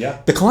mean?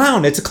 Yeah. The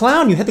clown. It's a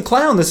clown. You had the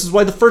clown. This is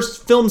why the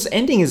first film's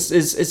ending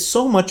is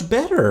so much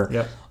better.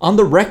 Yep. On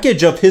the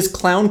wreckage of his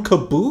clown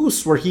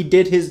caboose where he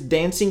did his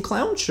dancing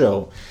clown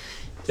show.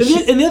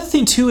 And the other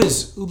thing, too,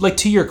 is, like,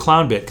 to your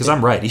clown bit, because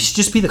I'm right, he should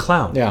just be the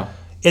clown. Yeah.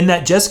 In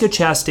that Jessica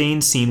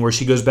Chastain scene where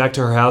she goes back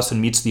to her house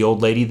and meets the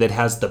old lady that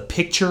has the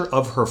picture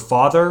of her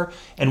father,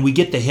 and we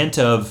get the hint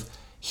of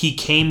he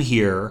came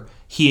here,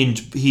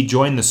 he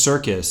joined the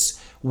circus,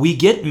 we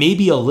get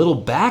maybe a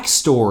little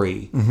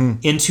backstory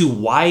into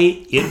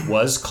why it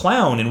was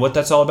clown and what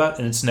that's all about,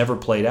 and it's never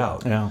played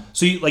out. Yeah.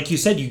 So, like you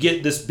said, you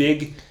get this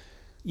big...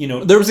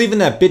 There was even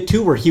that bit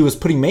too where he was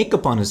putting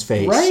makeup on his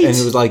face, right? And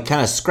it was like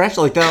kind of scratched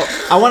like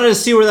that. I wanted to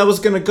see where that was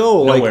going to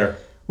go. Nowhere. Like,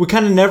 we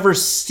kind of never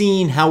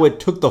seen how it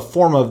took the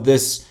form of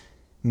this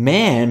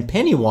man,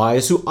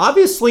 Pennywise, who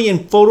obviously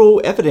in photo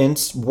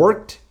evidence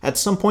worked at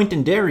some point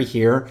in Derry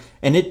here,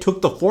 and it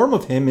took the form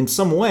of him in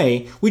some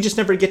way. We just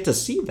never get to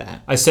see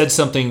that. I said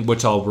something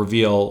which I'll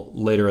reveal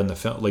later in the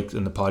film, like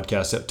in the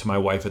podcast, to my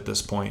wife at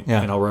this point,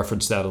 and I'll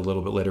reference that a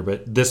little bit later.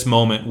 But this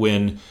moment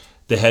when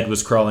the head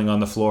was crawling on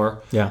the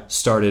floor,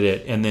 started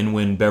it, and then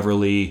when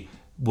Beverly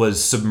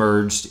was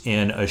submerged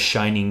in a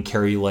shining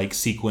Carrie-like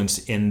sequence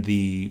in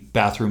the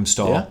bathroom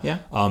stall,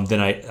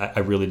 then I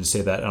really did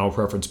say that, and I'll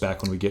reference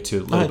back when we get to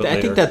it a little bit later.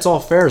 I think that's all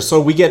fair.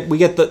 So we get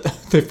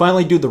they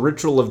finally do the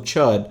ritual of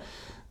Chud,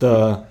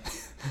 the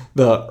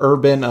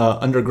urban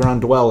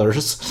underground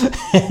dwellers,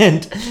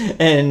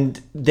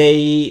 and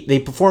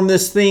they perform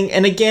this thing,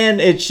 and again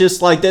it's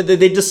just like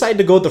they decide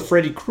to go the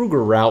Freddy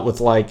Krueger route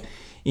with, like,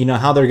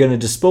 how they're going to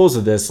dispose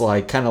of this,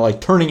 like kind of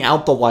like turning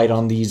out the light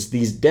on these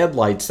dead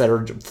lights that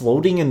are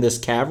floating in this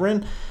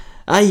cavern.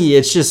 I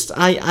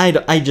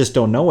just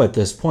don't know at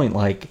this point.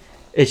 Like,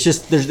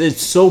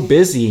 it's so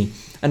busy,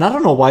 and I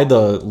don't know why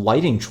the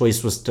lighting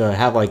choice was to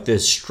have like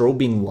this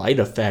strobing light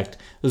effect.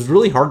 It was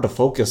really hard to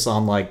focus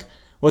on like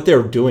what they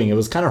were doing. It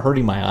was kind of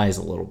hurting my eyes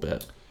a little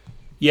bit.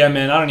 Yeah,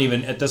 man,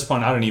 at this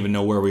point, I don't even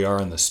know where we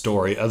are in the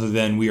story, other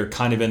than we are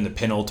kind of in the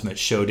penultimate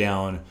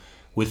showdown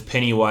with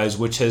Pennywise,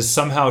 which has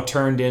somehow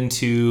turned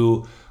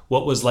into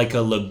what was like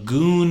a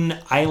lagoon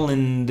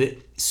island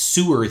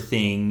sewer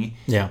thing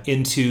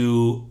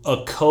into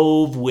a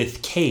cove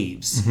with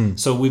caves.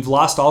 So we've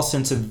lost all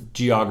sense of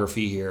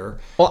geography here.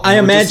 Well,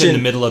 we're just in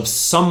the middle of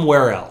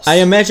somewhere else. I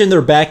imagine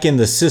they're back in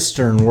the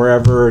cistern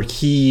wherever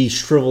he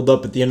shriveled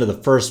up at the end of the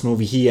first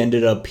movie. He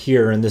ended up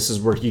here, and this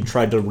is where he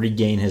tried to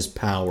regain his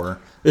power.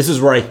 This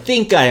is where I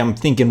am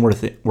thinking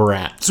we're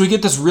at. So we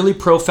get this really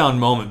profound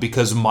moment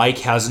because Mike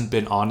hasn't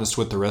been honest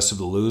with the rest of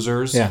the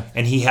losers. Yeah.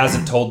 And he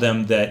hasn't told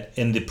them that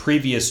in the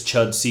previous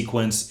Chud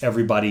sequence,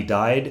 everybody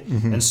died.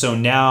 And so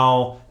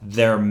now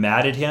they're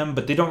mad at him,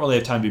 but they don't really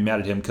have time to be mad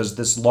at him because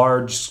this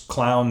large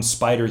clown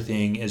spider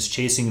thing is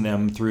chasing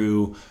them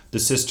through the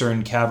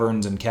cistern,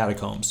 caverns, and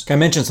catacombs. Can I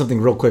mention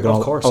something real quick?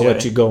 Of course, I'll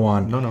let you go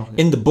on. No.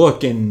 In the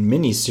book, in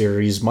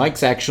miniseries,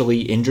 Mike's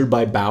actually injured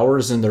by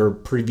Bowers in their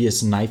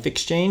previous knife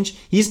exchange.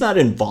 He's not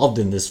involved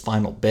in this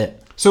final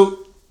bit.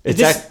 So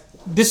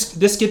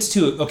this gets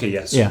to... Okay,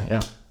 yes.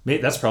 Yeah.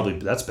 That's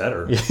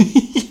better.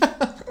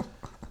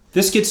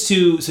 This gets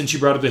to, since you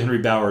brought up the Henry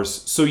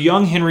Bowers. So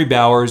young Henry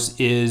Bowers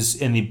is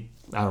in the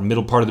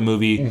middle part of the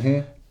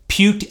movie,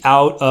 puked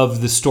out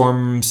of the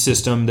storm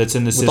system that's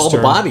in the cistern. With all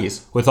the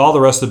bodies. With all the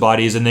rest of the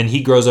bodies. And then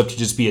he grows up to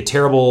just be a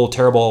terrible,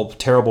 terrible,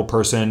 terrible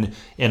person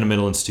in a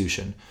mental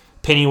institution.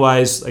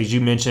 Pennywise, as you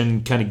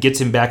mentioned, kind of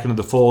gets him back into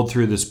the fold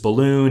through this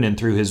balloon and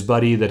through his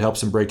buddy that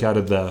helps him break out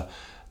of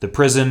the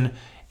prison.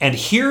 And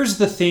here's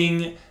the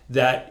thing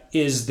that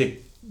is the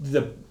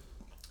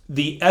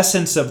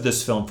essence of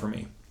this film for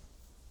me.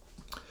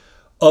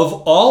 Of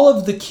all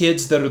of the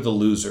kids that are the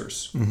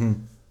losers,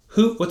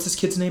 what's this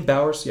kid's name?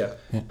 Bowers? Yeah.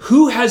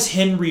 Who has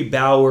Henry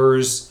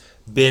Bowers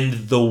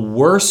been the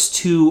worst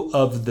to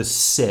of the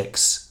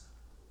 6?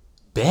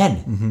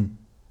 Ben.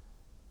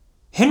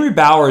 Henry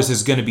Bowers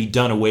is going to be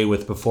done away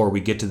with before we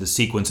get to the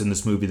sequence in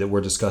this movie that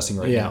we're discussing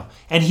right now.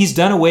 And he's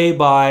done away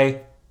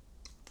by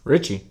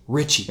Richie.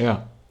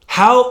 Yeah.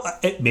 How,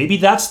 maybe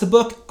that's the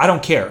book. I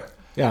don't care.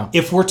 Yeah.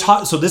 If we're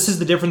so this is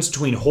the difference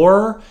between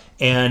horror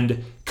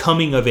and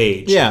coming of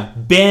age. Yeah.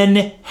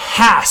 Ben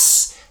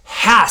has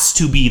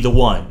to be the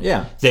one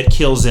that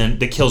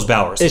kills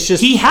Bowers. It's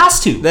just, he has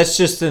to. That's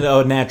just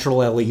a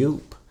natural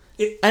alley-oop.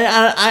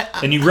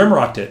 And you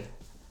rimrocked it.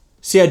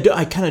 See,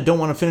 I kind of don't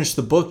want to finish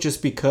the book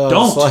just because...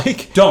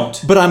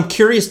 Don't. But I'm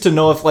curious to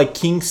know if,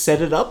 King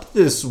set it up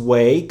this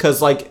way.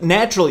 Because,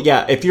 naturally,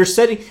 if you're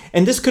setting...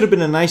 And this could have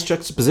been a nice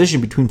juxtaposition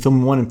between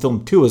film 1 and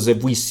film 2, is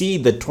if we see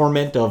the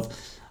torment of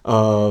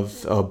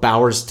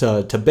Bowers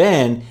to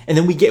Ben, and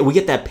then we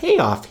get that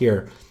payoff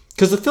here.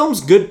 Because the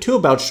film's good, too,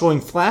 about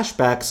showing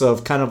flashbacks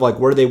of kind of,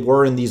 where they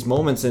were in these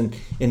moments in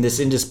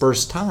this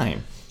indispersed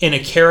time. In a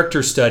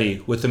character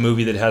study with a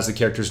movie that has the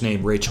character's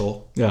name,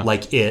 Rachel,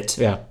 like It...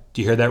 Yeah.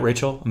 Do you hear that,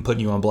 Rachel? I'm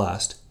putting you on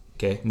blast.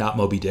 Okay, not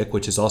Moby Dick,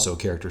 which is also a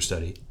character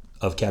study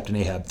of Captain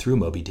Ahab through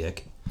Moby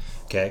Dick.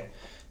 Okay.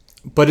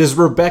 But is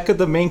Rebecca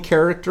the main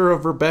character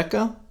of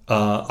Rebecca?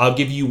 I'll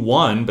give you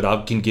one, but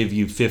I can give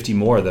you 50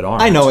 more that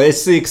aren't. I know,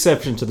 it's the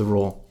exception to the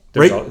rule.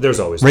 There's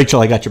always...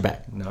 Rachel, I got your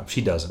back. No,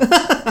 she doesn't.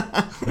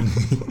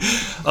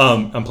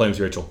 I'm playing with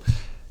Rachel.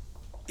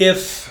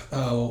 If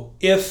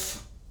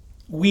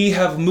we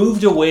have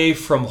moved away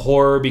from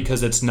horror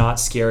because it's not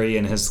scary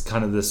and has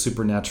kind of the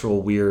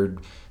supernatural, weird...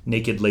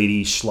 naked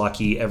lady,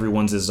 schlocky,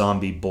 everyone's a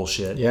zombie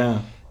bullshit.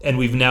 Yeah. And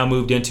we've now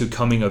moved into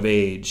coming of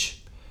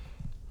age.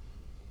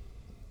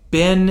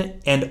 Ben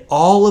and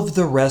all of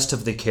the rest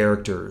of the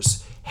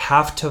characters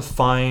have to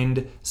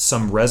find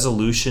some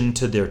resolution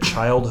to their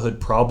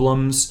childhood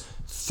problems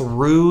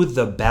through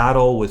the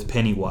battle with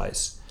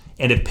Pennywise.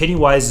 And if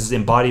Pennywise's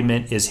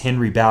embodiment is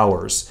Henry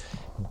Bowers,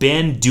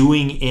 Ben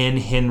doing in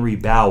Henry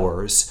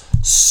Bowers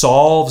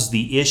solves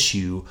the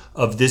issue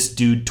of this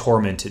dude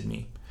tormented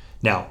me.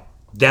 Now,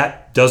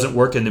 that doesn't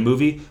work in the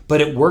movie,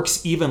 but it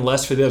works even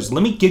less for those.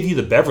 Let me give you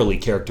the Beverly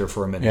character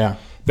for a minute. Yeah.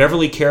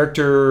 Beverly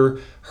character,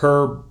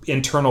 her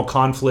internal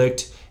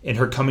conflict and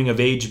her coming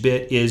of age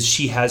bit is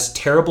she has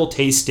terrible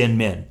taste in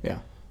men. Yeah.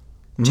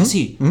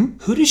 Jesse,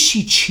 who does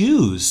she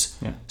choose?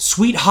 Yeah.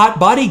 Sweet hot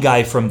body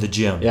guy from the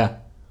gym. Yeah.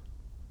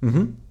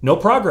 No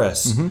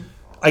progress.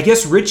 I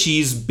guess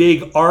Richie's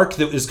big arc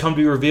that has come to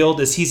be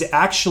revealed is he's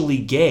actually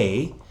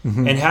gay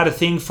and had a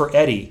thing for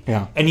Eddie.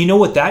 Yeah. And you know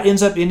what that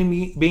ends up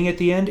being at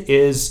the end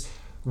is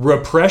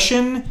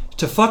repression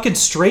to fucking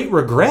straight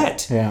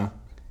regret. Yeah.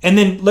 And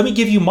then let me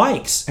give you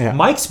Mike's. Yeah.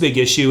 Mike's big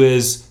issue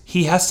is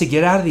he has to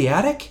get out of the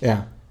attic.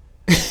 Yeah.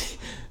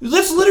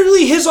 That's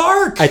literally his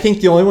arc. I think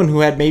the only one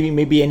who had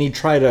maybe any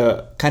try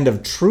to kind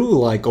of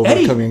true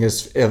overcoming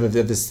of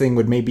this thing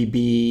would maybe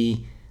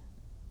be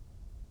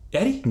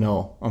Eddie.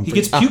 No, he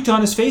gets puked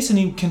on his face and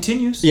he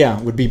continues. Yeah,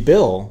 would be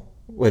Bill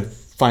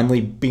with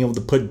finally being able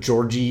to put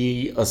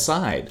Georgie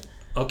aside.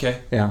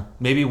 Okay. Yeah.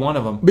 Maybe one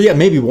of them. But yeah,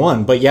 maybe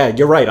one. But yeah,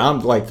 you're right.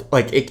 I'm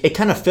it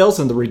kind of fails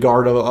in the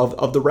regard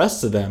of the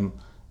rest of them.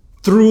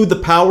 Through the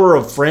power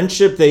of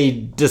friendship,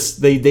 they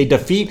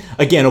defeat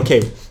again.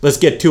 Okay, let's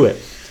get to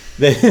it.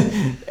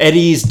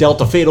 Eddie's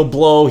dealt a fatal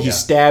blow. He's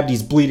stabbed.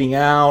 He's bleeding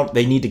out.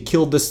 They need to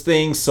kill this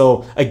thing.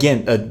 So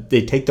again,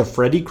 they take the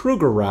Freddy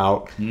Krueger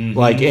route.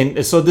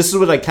 And so this is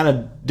what I kind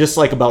of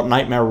dislike about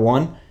Nightmare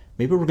 1.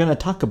 Maybe we're gonna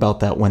talk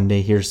about that one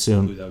day here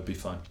soon. Ooh, that would be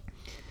fun.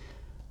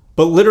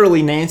 But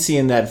literally, Nancy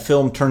in that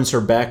film turns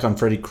her back on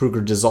Freddy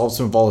Krueger, dissolves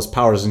him of all his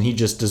powers, and he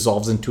just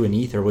dissolves into an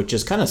ether, which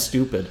is kind of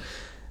stupid.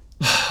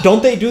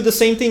 Don't they do the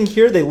same thing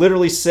here? They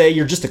literally say,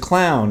 you're just a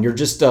clown, you're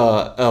just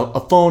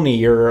a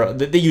phony,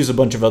 they use a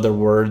bunch of other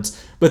words.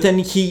 But then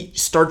he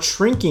starts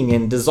shrinking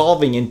and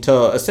dissolving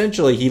into,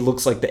 essentially, he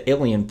looks like the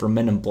alien from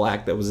Men in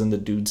Black that was in the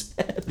dude's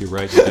head. You're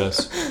right, he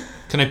does.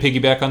 Can I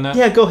piggyback on that?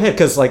 Yeah, go ahead,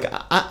 because,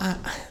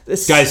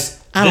 this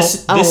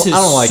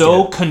is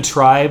so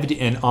contrived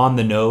and on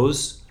the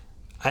nose.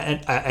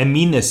 I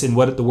mean this in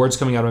what the words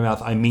coming out of my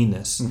mouth. I mean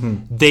this.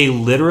 They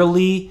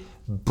literally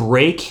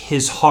break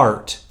his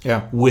heart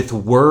with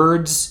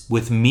words,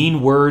 with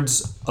mean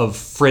words of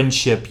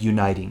friendship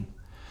uniting.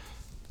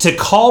 To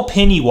call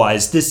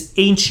Pennywise, this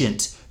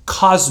ancient,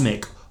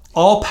 cosmic,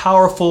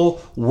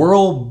 all-powerful,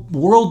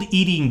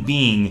 world-eating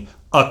being,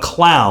 a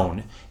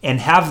clown and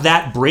have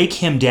that break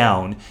him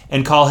down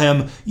and call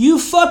him, you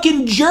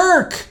fucking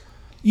jerk,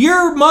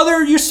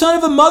 your son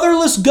of a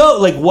motherless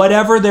goat, like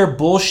whatever their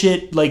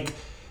bullshit, like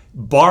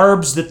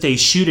barbs that they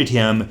shoot at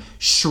him,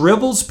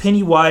 shrivels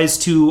Pennywise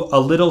to a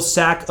little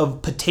sack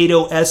of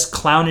potato-esque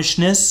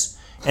clownishness,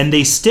 and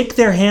they stick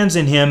their hands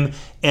in him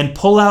and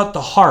pull out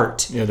the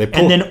heart. Yeah, they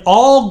pull. And then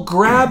all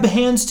grab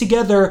hands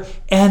together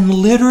and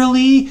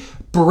literally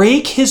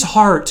break his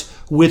heart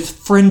with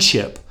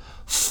friendship.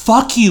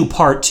 Fuck you,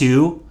 part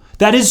 2.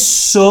 That is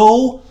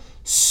so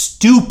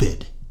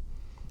stupid.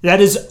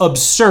 That is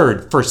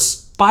absurd for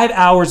 5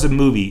 hours of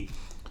movie.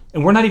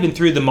 And we're not even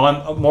through the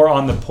more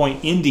on the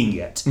point ending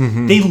yet.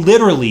 Mm-hmm. They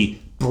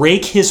literally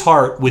break his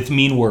heart with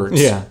mean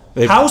words. Yeah.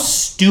 How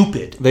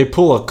stupid. They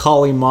pull a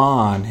Kali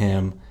Ma on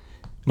him.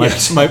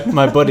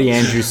 My buddy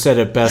Andrew said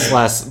it best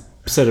last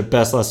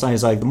night.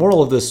 He's like, the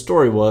moral of this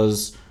story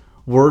was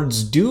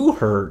words do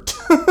hurt.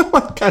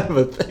 Kind of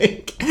a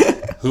thing.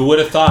 Who would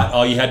have thought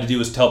all you had to do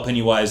was tell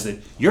Pennywise that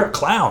you're a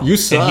clown? You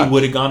suck. And he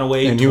would have gone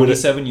away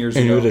 27 years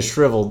ago. And he would have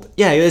shriveled.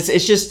 Yeah,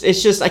 it's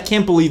just I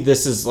can't believe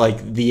this is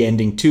like the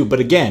ending too. But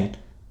again,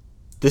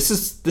 this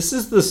is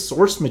the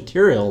source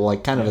material,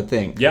 like kind of a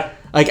thing. Yeah.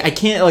 Like I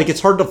can't, like, it's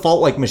hard to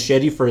fault like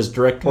Machete for his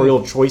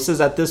directorial choices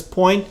at this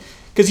point,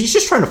 because he's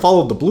just trying to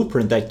follow the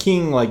blueprint that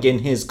King, like in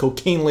his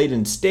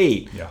cocaine-laden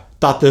state,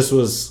 thought this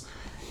was.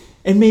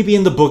 And maybe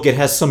in the book it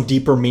has some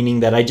deeper meaning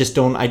that I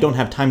don't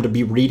have time to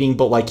be reading,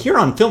 but like here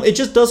on film it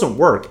just doesn't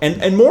work.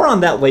 And more on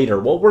that later.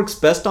 What works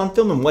best on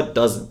film and what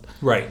doesn't.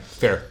 Right,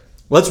 fair.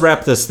 Let's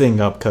wrap this thing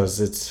up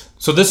because it's...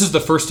 So this is the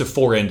first of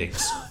 4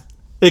 endings.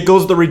 It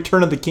goes the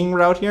Return of the King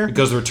route here? It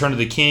goes the Return of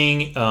the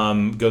King,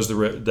 goes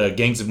the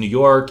Gangs of New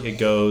York, it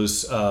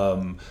goes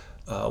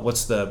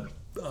what's the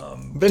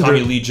Tommy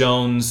Lee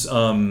Jones,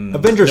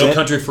 Avengers, No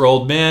Country for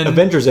Old Men.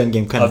 Avengers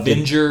Endgame kind of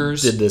did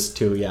this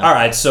too, yeah. All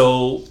right,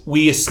 so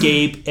we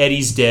escape.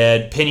 Eddie's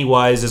dead.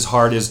 Pennywise's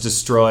heart is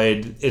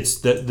destroyed. It's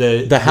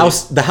the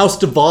house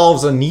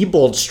devolves on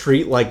Neibold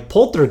Street like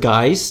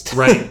Poltergeist.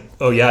 Right.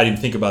 Oh yeah, I didn't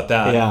think about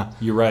that. Yeah,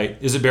 you're right.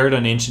 Is it buried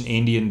on ancient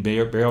Indian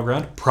burial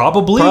ground?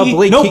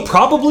 Probably. No,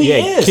 probably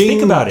is.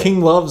 Think about it.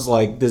 King loves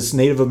like this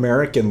Native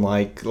American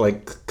like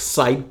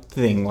side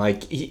thing,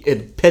 like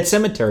Pet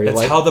Cemetery.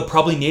 That's how the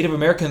probably Native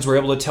Americans were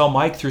able to tell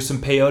Mike through some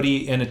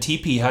peyote and a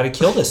teepee how to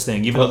kill this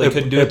thing, even though they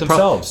couldn't do it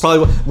themselves.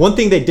 Probably one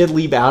thing they did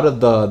leave out of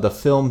the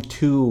film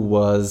too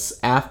was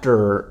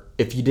after,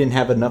 if you didn't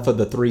have enough of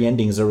the 3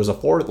 endings, there was a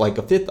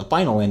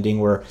final ending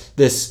where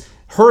this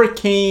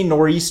hurricane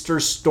nor'easter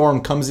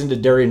storm comes into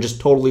Derry and just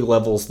totally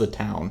levels the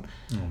town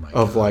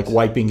like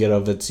wiping it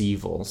of its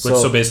evil.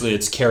 So basically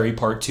it's Carrie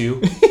part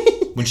 2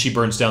 when she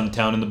burns down the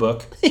town in the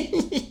book.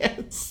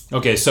 Yes.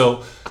 Okay,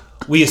 so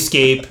we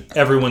escape.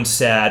 Everyone's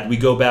sad. We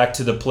go back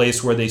to the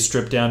place where they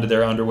strip down to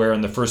their underwear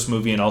in the first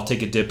movie, and I'll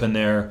take a dip in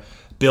there.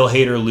 Bill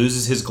Hader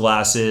loses his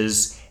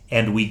glasses,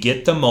 and we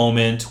get the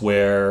moment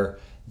where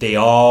they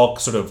all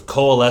sort of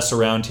coalesce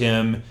around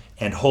him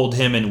and hold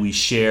him, and we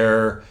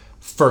share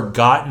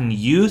forgotten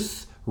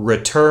youth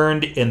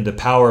returned in the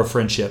power of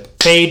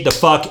friendship. Fade the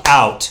fuck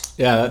out.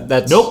 Yeah,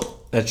 that's...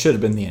 Nope. That should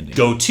have been the ending.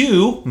 Go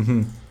to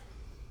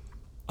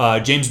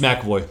James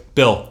McAvoy.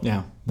 Bill.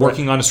 Yeah.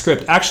 Working on a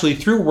script. Actually,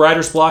 through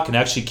writer's block and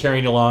actually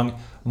carrying along,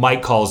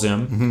 Mike calls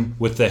him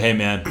with the, hey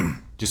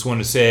man, just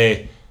wanted to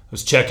say I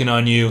was checking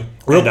on you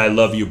and I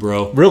love you,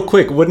 bro. Real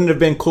quick, wouldn't it have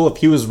been cool if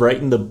he was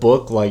writing the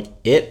book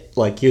like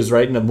he was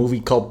writing a movie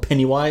called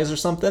Pennywise or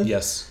something?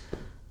 Yes.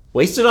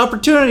 Wasted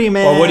opportunity,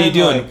 man. Or what are you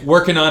doing?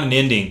 Working on an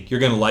ending.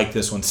 You're going to like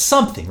this one.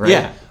 Something, right?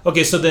 Yeah.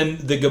 Okay, so then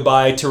the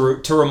goodbye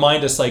to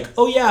remind us like,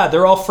 oh yeah,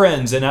 they're all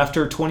friends. And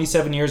after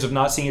 27 years of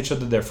not seeing each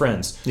other, they're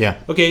friends. Yeah.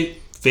 Okay,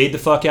 fade the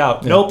fuck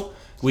out. Yeah. Nope.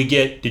 We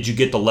get, did you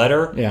get the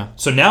letter? Yeah.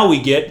 So now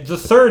we get the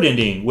third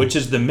ending, which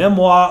is the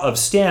memoir of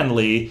Stan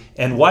Lee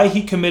and why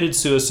he committed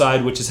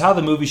suicide, which is how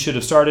the movie should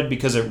have started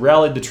because it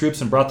rallied the troops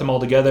and brought them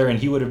all together and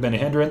he would have been a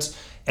hindrance.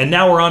 And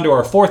now we're on to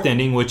our fourth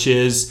ending, which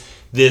is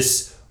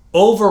this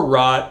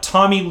overwrought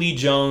Tommy Lee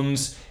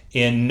Jones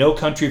in No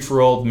Country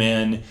for Old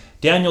Men,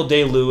 Daniel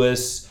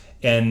Day-Lewis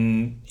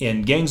and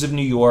in Gangs of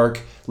New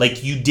York.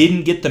 Like, you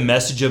didn't get the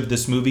message of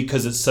this movie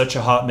because it's such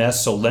a hot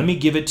mess, so let me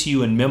give it to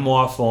you in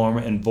memoir form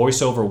and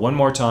voiceover one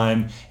more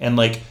time, and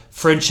like,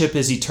 friendship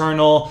is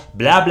eternal,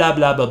 blah blah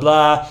blah blah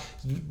blah.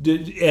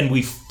 And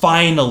we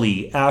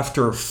finally,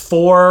 after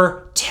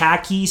 4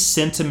 tacky,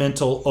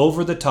 sentimental,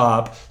 over the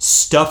top,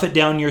 stuff it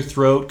down your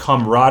throat,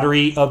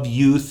 camaraderie of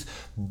youth,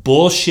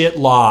 bullshit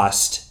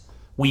lost,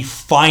 we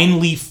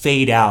finally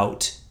fade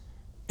out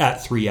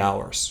at 3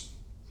 hours.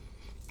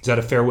 Is that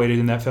a fair way to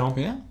end that film?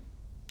 Yeah.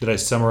 Did I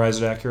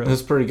summarize it accurately?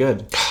 That's pretty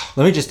good.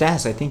 Let me just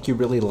ask, I think you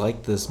really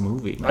like this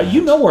movie, man.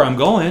 You know where I'm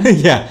going.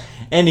 Yeah.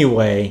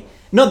 Anyway,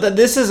 no,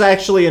 this is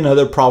actually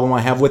another problem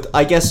I have with,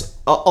 I guess,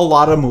 a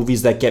lot of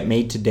movies that get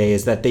made today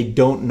is that they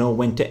don't know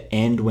when to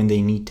end when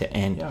they need to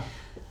end. Yeah.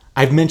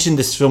 I've mentioned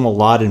this film a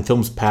lot in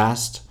films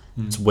past.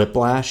 It's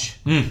Whiplash.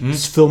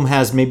 This film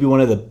has maybe one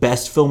of the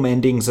best film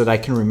endings that I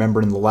can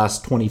remember in the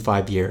last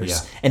 25 years. Yeah.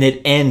 And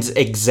it ends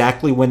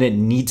exactly when it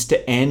needs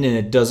to end, and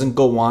it doesn't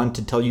go on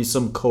to tell you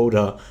some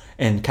coda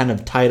and kind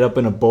of tie it up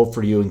in a bow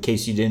for you in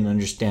case you didn't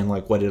understand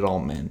like what it all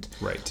meant.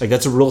 Right. Like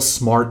that's a real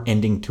smart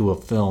ending to a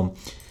film.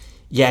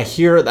 Yeah,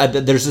 here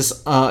there's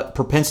this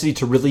propensity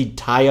to really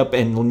tie up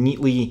and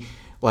neatly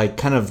like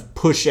kind of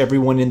push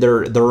everyone in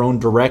their own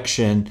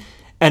direction.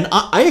 And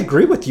I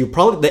agree with you.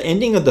 Probably the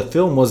ending of the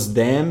film was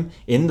them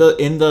in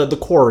the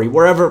quarry,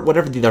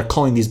 whatever they're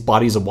calling these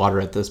bodies of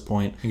water at this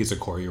point. I think it's a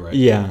quarry, right?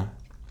 Yeah.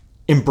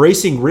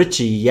 Embracing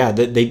Richie, yeah,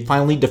 they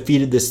finally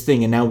defeated this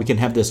thing, and now we can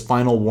have this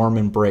final warm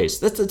embrace.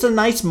 That's a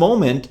nice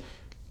moment.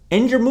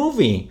 End your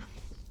movie.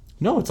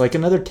 No, it's like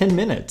another 10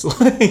 minutes.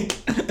 Like,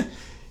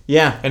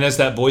 yeah. And as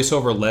that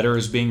voiceover letter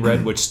is being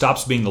read, which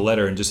stops being the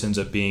letter and just ends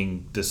up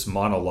being this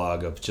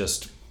monologue of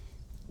just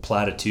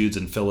platitudes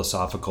and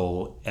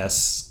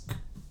philosophical-esque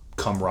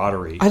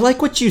camaraderie. I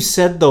like what you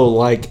said though,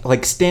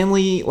 like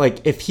Stanley,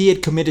 like if he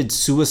had committed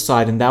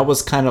suicide, and that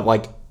was kind of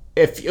like,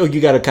 if you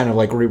got to kind of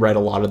like rewrite a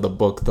lot of the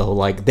book though,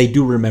 like they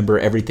do remember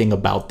everything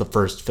about the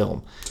first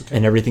film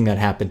and everything that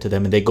happened to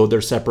them, and they go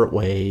their separate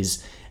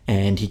ways,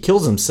 and he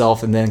kills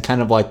himself, and then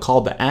kind of like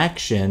called to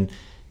action.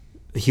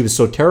 He was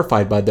so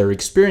terrified by their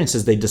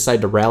experiences, they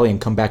decide to rally and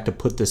come back to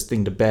put this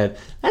thing to bed.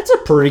 That's a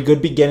pretty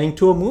good beginning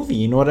to a movie,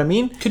 you know what I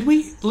mean? Could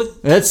we...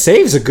 That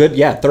saves a good,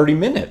 30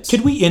 minutes.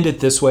 Could we end it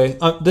this way?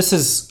 This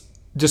is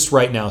just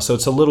right now, so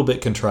it's a little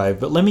bit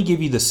contrived, but let me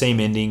give you the same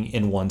ending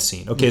in one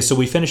scene. Okay, so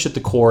we finish at the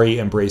quarry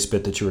embrace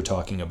bit that you were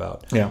talking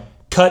about. Yeah.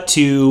 Cut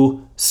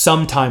to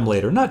some time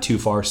later, not too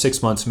far,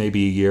 6 months,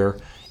 maybe a year,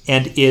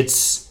 and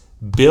it's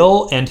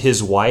Bill and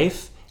his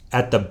wife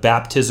at the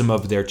baptism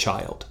of their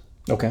child.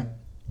 Okay.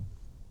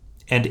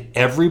 And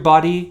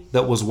everybody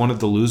that was one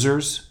of the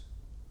losers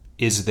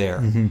is there.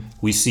 Mm-hmm.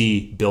 We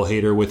see Bill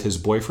Hader with his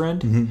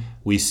boyfriend. Mm-hmm.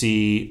 We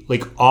see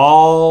like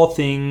all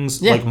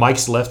things like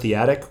Mike's left the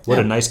attic. What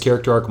a nice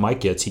character arc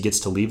Mike gets. He gets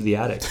to leave the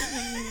attic.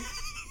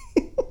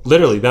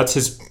 Literally, that's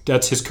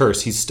his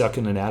curse. He's stuck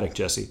in an attic,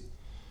 Jesse.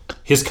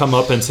 His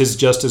comeuppance, his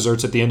just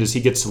desserts at the end is he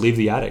gets to leave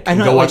the attic and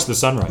go watch the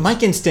sunrise.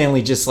 Mike and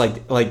Stanley just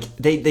like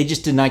they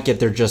just did not get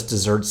their just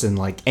desserts in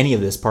like any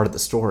of this part of the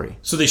story.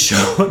 So they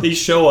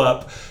show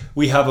up.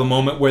 We have a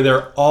moment where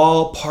they're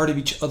all part of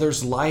each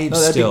other's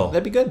lives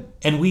that'd be good.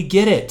 And we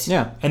get it.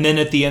 Yeah. And then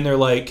at the end they're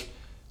like,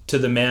 to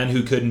the man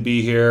who couldn't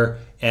be here,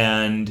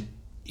 and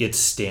it's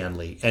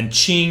Stanley. And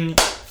ching,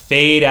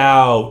 fade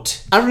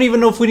out. I don't even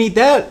know if we need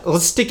that.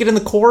 Let's stick it in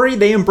the quarry.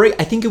 They embrace.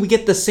 I think we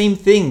get the same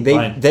thing.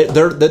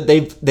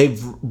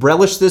 They've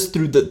relished this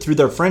through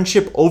their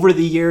friendship over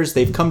the years.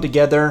 They've come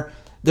together.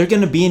 They're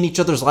going to be in each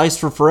other's lives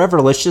for forever.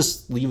 Let's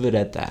just leave it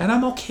at that. And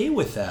I'm okay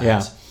with that.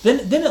 Yeah.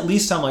 Then at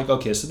least I'm like,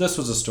 okay, so this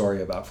was a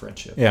story about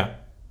friendship. Yeah.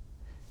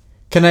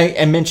 Can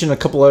I mention a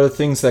couple other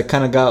things that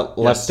kind of got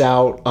left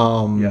out?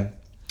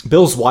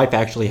 Bill's wife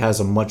actually has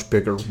a much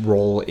bigger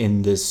role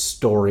in this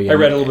story. I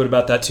read a little bit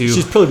about that too.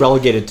 She's probably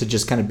relegated to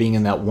just kind of being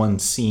in that one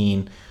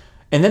scene.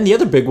 And then the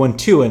other big one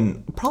too,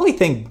 and probably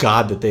thank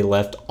God that they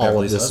left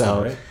all of this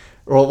out. Right?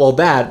 Well,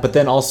 that, but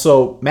then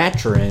also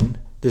Maturin,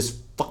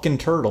 this fucking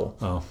turtle.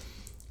 Oh.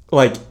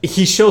 Like,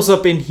 he shows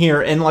up in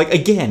here, and like,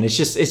 again, it's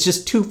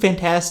just too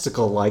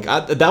fantastical. Like,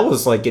 that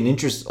was like an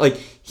interest. Like,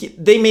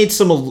 they made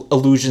some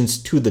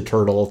allusions to the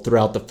turtle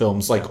throughout the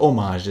films, like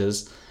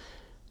homages.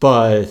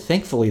 But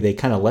thankfully, they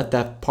kind of let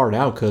that part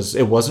out because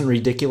it wasn't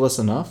ridiculous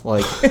enough.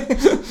 Like,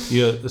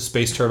 the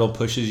space turtle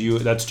pushes you.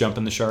 That's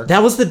jumping the shark.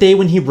 That was the day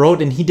when he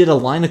wrote and he did a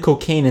line of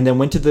cocaine and then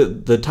went to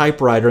the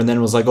typewriter and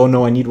then was like, oh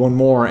no, I need one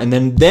more. And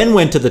then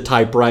went to the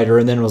typewriter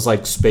and then was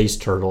like, space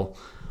turtle.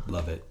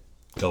 Love it.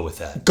 Go with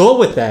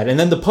that. And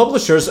then the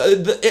publishers...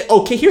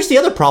 okay, here's the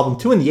other problem,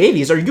 too, in the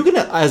 80s. Are you going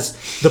to,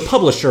 as the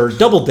publisher,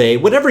 Doubleday,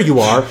 whatever you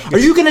are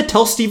you going to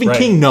tell Stephen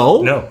King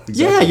no? No,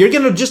 exactly. Yeah, you're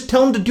going to just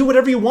tell him to do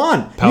whatever you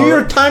want. New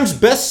York Times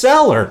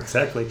bestseller.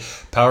 Exactly.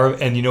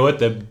 And you know what?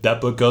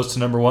 That book goes to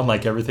number one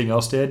like everything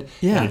else did.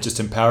 Yeah. And it just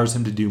empowers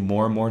him to do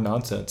more and more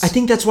nonsense. I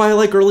think that's why I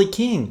like early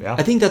King. Yeah.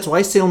 I think that's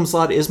why Salem's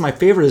Lot is my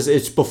favorite.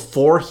 It's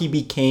before he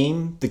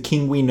became the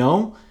King we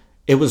know.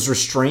 It was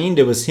restrained.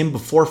 It was him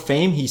before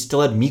fame. He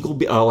still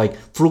had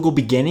frugal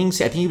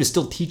beginnings. I think he was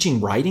still teaching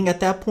writing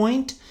at that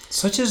point.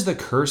 Such is the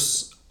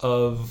curse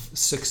of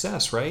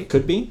success, right?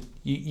 Could be.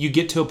 You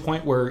get to a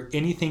point where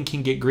anything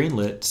can get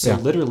greenlit. So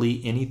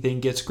literally anything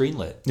gets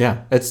greenlit.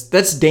 Yeah,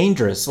 that's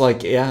dangerous.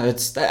 Like,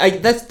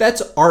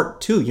 that's art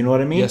too. You know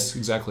what I mean? Yes,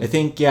 exactly. I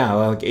think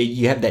like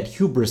you have that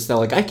hubris that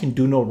like I can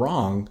do no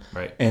wrong,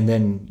 right? And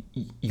then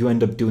you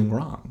end up doing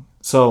wrong.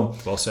 So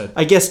well said.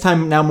 I guess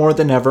time now more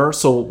than ever.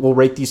 So we'll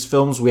rate these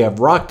films. We have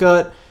Rock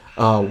Gut,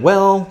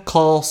 Well,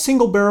 Call,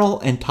 Single Barrel,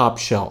 and Top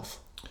Shelf.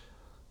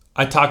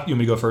 You want me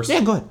to go first?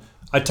 Yeah, go ahead.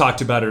 I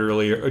talked about it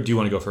earlier. Or do you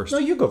want to go first? No,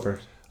 you go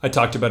first. I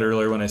talked about it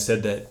earlier when I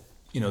said that,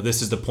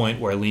 this is the point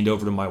where I leaned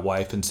over to my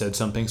wife and said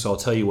something. So I'll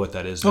tell you what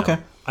that is now. Okay.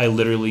 I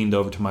literally leaned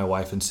over to my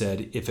wife and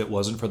said, if it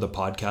wasn't for the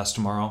podcast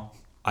tomorrow,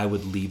 I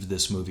would leave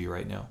this movie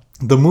right now.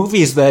 The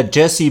movies that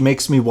Jesse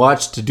makes me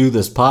watch to do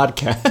this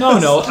podcast.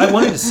 No, I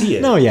wanted to see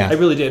it. No, yeah. I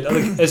really did.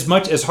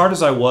 Like, as hard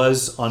as I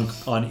was on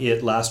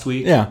it last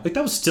week, like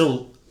that was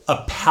still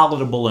a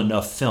palatable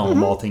enough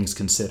film, all things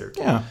considered.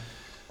 Yeah.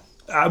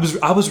 I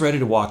was ready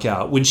to walk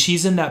out. When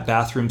she's in that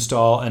bathroom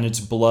stall and it's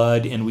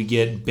blood and we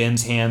get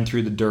Ben's hand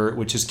through the dirt,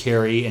 which is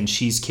Carrie, and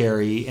she's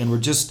Carrie, and we're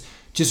just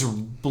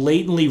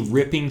blatantly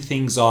ripping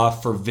things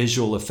off for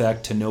visual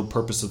effect to no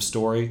purpose of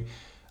story.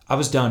 I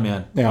was done,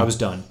 man. Yeah. I was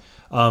done.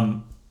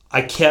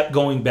 I kept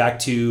going back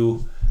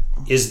to,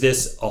 is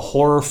this a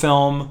horror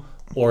film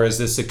or is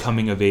this a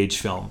coming of age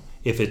film?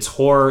 If it's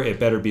horror, it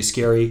better be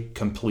scary.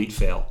 Complete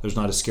fail. There's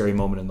not a scary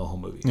moment in the whole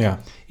movie. Yeah.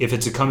 If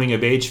it's a coming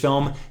of age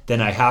film,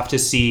 then I have to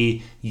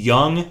see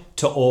young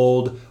to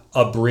old,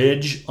 a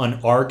bridge, an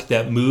arc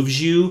that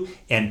moves you,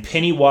 and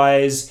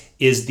Pennywise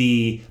is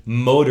the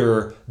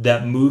motor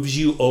that moves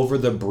you over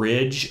the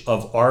bridge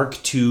of arc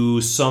to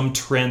some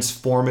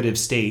transformative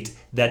state.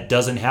 That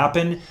doesn't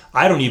happen.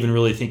 I don't even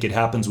really think it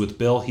happens with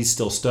Bill. He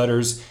still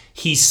stutters.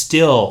 He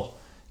still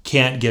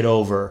can't get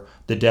over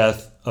the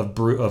death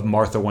of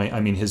Martha Wayne. I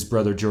mean, his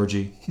brother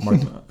Georgie,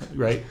 Martha,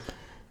 right?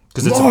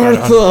 Because it's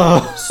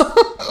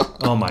Martha.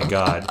 Oh my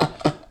God.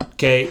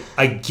 Okay,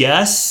 I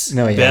guess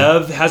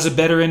Bev has a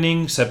better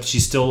ending, except she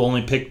still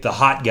only picked the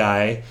hot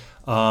guy.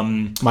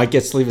 Mike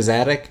gets to leave his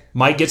attic.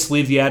 Mike gets to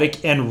leave the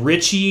attic, and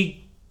Richie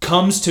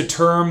comes to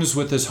terms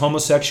with his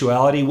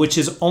homosexuality, which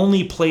is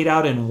only played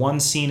out in one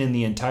scene in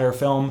the entire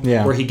film,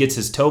 where he gets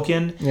his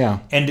token. Yeah.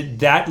 And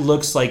that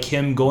looks like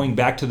him going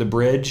back to the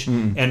bridge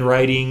and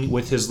writing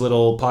with his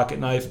little pocket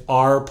knife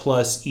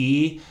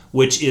R+E,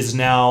 which is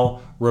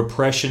now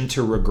repression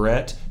to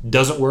regret.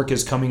 Doesn't work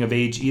as coming of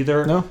age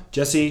either. No.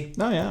 Jesse?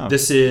 No, yeah.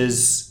 This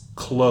is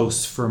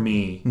close for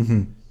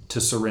me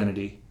to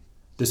Serenity.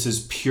 This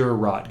is pure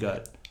rot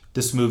gut.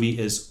 This movie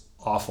is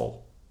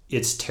awful.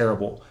 It's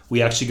terrible.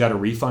 We actually got a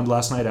refund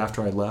last night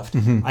after I left.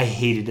 I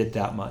hated it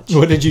that much.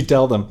 What did you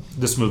tell them?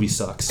 This movie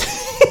sucks.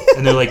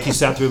 And they're like, you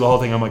sat through the whole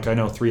thing. I'm like, I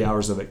know, 3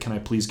 hours of it. Can I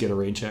please get a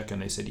rain check? And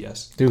they said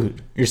yes.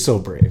 Dude, you're so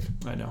brave.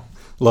 I know.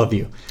 Love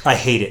you. I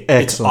hate it.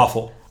 Excellent. It's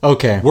awful.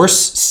 Okay.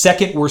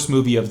 Second worst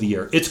movie of the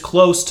year. It's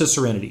close to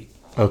Serenity.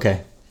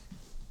 Okay.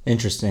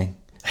 Interesting.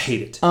 I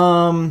hate it.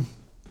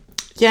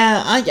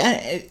 Yeah,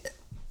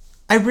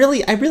 I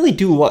really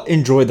do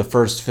enjoy the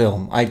first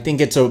film. I think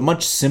it's a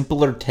much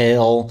simpler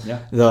tale. Yeah.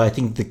 I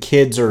think the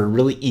kids are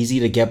really easy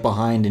to get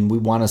behind, and we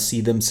want to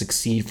see them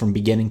succeed from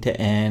beginning to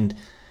end.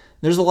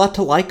 There's a lot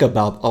to like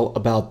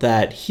about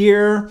that.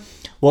 Here,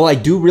 well, I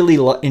do really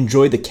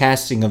enjoy the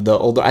casting of the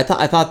older. I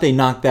thought they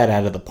knocked that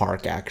out of the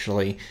park,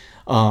 actually.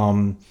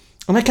 And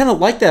I kind of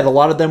like that. A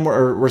lot of them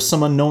were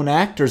some unknown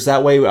actors.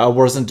 That way, I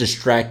wasn't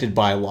distracted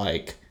by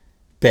like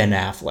Ben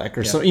Affleck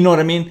or so. You know what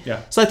I mean?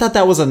 Yeah. So I thought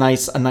that was a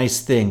nice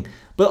thing.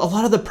 But a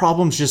lot of the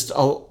problems just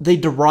they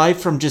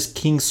derive from just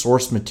King's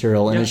source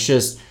material, and it's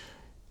just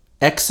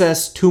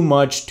excess, too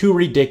much, too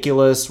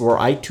ridiculous. Where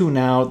I tune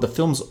out, the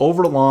film's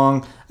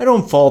overlong. I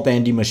don't fault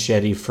Andy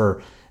Muschietti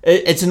for.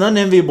 It's an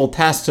unenviable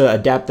task to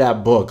adapt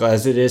that book,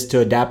 as it is to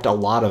adapt a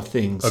lot of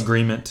things.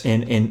 Agreement.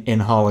 In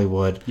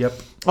Hollywood. Yep.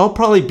 I'll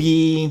probably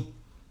be,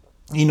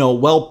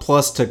 well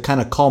plus to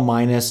kind of call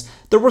minus.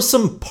 There were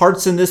some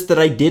parts in this that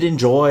I did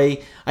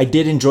enjoy. I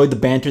did enjoy the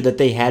banter that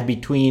they had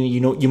between,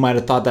 you might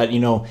have thought that,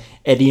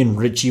 Eddie and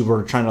Richie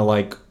were trying to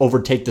like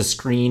overtake the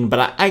screen,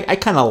 but I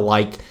kind of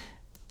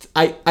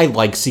I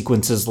like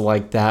sequences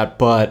like that.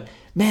 But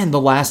man,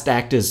 the last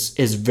act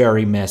is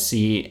very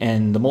messy,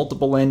 and the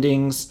multiple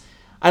endings,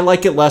 I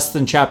like it less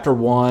than Chapter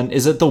 1.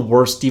 Is it the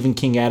worst Stephen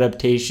King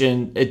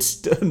adaptation?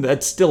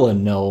 That's still a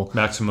no.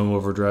 Maximum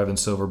Overdrive and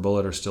Silver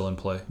Bullet are still in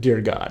play.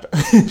 Dear God.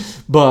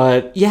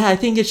 But yeah, I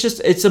think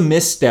it's a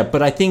misstep.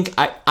 But I think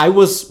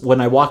when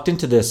I walked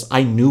into this,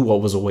 I knew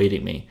what was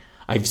awaiting me.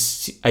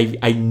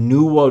 I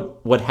knew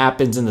what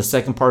happens in the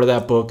second part of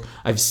that book.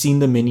 I've seen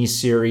the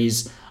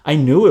miniseries. I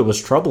knew it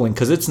was troubling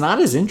because it's not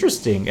as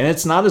interesting and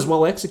it's not as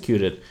well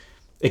executed.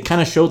 It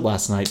kind of showed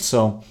last night.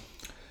 So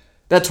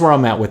that's where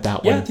I'm at with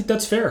that one. Yeah, I think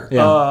that's fair.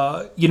 Yeah.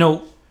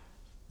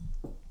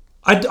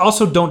 I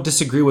also don't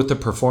disagree with the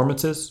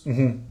performances.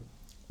 Mm-hmm.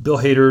 Bill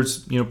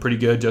Hader's, pretty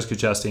good. Jessica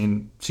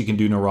Chastain, she can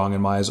do no wrong in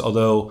my eyes.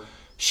 Although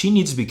she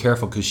needs to be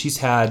careful because she's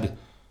had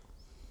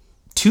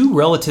 2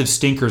 relative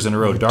stinkers in a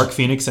row. Dark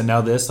Phoenix and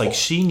now this. Like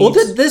she needs.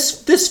 Well,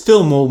 this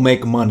film will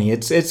make money.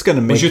 It's going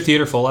to make. Was your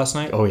theater full last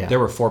night? Oh yeah, there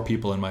were 4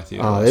 people in my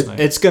theater last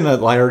night. It's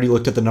gonna. I already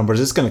looked at the numbers.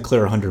 It's gonna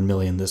clear $100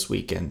 million this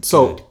weekend.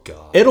 So Good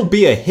God. It'll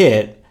be a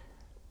hit.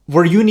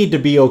 Where you need to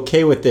be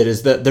okay with it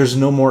is that there's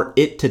no more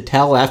It to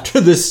tell after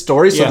this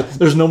story, so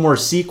there's no more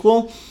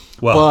sequel.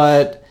 Well,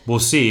 but we'll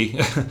see.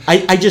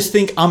 I just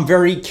think I'm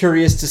very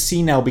curious to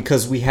see now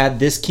because we had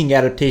this King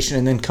adaptation,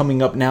 and then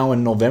coming up now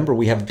in November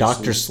we have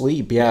Dr.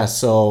 Sleep. Yeah,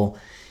 so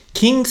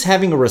King's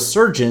having a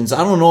resurgence.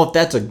 I don't know if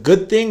that's a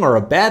good thing or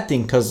a bad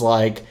thing because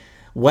It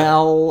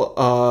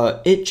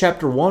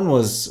Chapter 1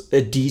 was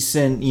a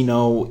decent,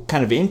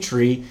 kind of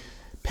entry.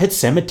 Pet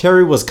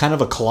Sematary was kind of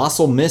a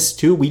colossal miss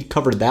too. We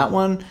covered that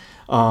one.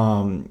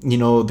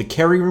 The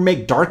Carrie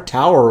remake, Dark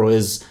Tower,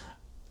 is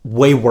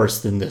way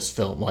worse than this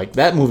film. Like,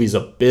 that movie's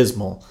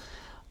abysmal.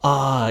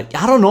 I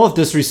don't know if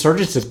this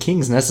resurgence of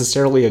King's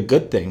necessarily a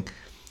good thing,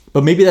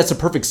 but maybe that's a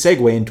perfect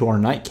segue into our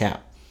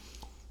nightcap.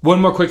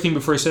 One more quick thing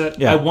before I say that.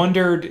 Yeah. I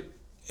wondered,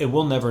 and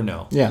we'll never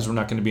know Yeah. because we're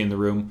not going to be in the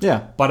room.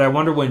 Yeah. But I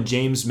wonder when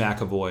James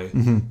McAvoy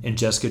and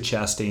Jessica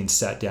Chastain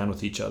sat down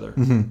with each other,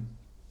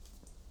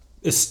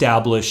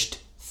 established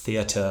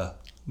theater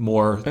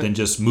more than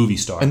just movie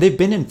star. And they've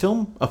been in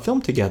a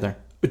film together.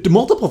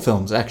 Multiple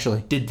films,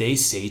 actually. Did they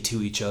say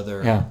to each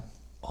other, Yeah.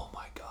 "Oh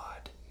my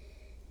God,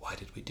 why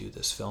did we do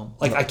this film?"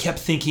 Like, I kept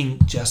thinking,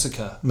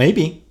 Jessica,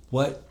 Maybe.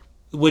 what?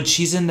 When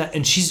she's in that,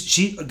 and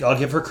she, I'll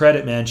give her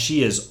credit, man.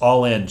 She is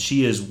all in.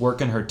 She is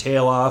working her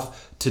tail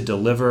off to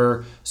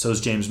deliver. So is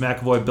James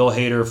McAvoy. Bill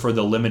Hader, for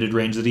the limited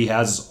range that he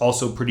has, is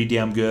also pretty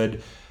damn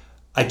good.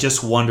 I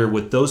just wonder,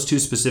 with those two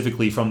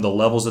specifically, from the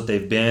levels that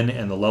they've been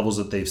and the levels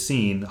that they've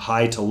seen,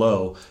 high to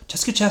low.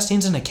 Jessica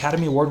Chastain's an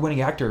Academy Award-winning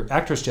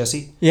actress.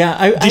 Jesse,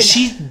 Yeah.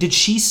 did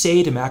she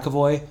say to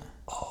McAvoy,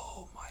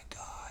 "Oh my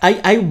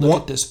God,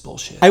 look at this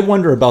bullshit"? I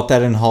wonder about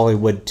that in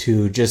Hollywood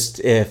too. Just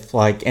if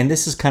and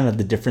this is kind of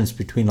the difference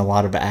between a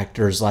lot of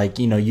actors. Like,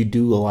 you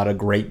do a lot of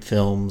great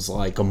films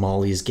like A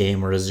Molly's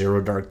Game or A Zero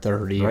Dark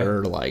 30 Right.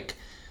 or like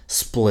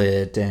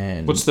Split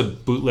and What's the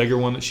bootlegger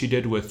one that she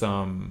did with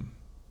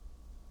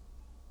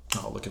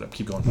I'll look it up.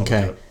 Keep going. I'll look it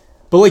okay. up.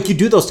 But like, you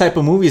do those type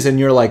of movies and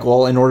you're like,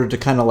 well, in order to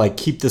kind of like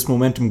keep this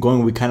momentum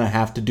going, we kind of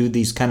have to do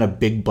these kind of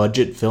big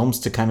budget films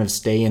to kind of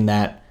stay in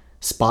that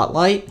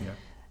spotlight. Yeah.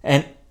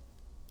 And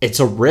it's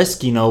a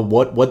risk,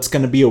 what's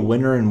going to be a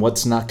winner and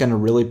what's not going to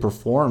really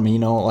perform,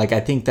 like,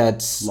 I think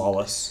that's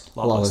Lawless.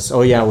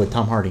 Oh yeah, with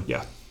Tom Hardy.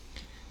 Yeah.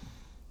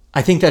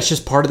 I think that's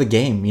just part of the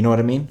game, you know what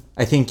I mean?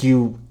 I think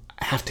you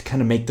have to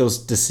kind of make those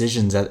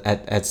decisions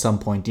at some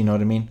point, you know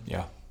what I mean?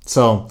 Yeah.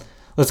 So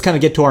let's kind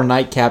of get to our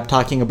nightcap,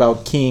 talking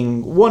about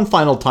King one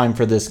final time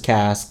for this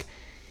cask.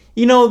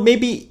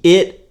 Maybe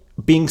it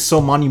being so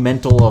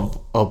monumental of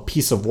a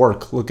piece of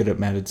work. Look at it,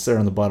 man. It's there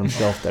on the bottom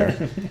shelf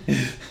there.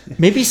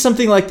 Maybe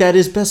something like that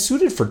is best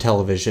suited for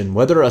television,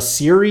 whether a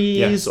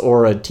series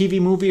or a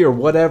TV movie or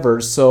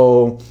whatever.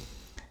 So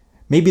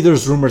maybe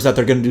there's rumors that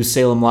they're going to do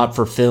Salem Lot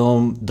for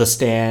film, The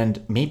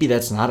Stand. Maybe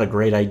that's not a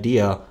great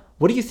idea.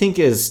 What do you think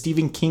is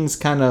Stephen King's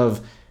kind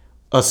of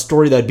a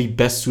story that'd be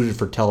best suited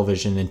for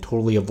television and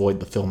totally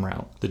avoid the film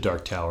route? The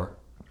Dark Tower.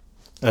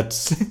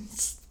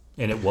 That's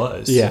And it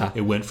was. Yeah.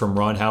 It went from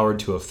Ron Howard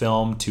to a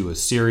film to a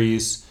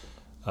series.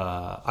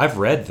 I've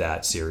read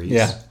that series.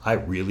 Yeah. I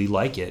really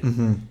like it.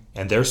 Mm-hmm.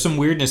 And there's some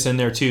weirdness in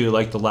there too.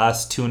 Like the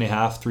last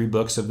 2.5, 3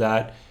 books of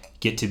that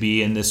get to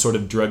be in this sort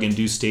of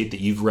drug-induced state that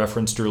you've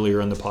referenced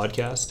earlier in the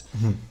podcast.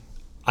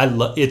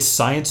 Mm-hmm. It's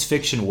science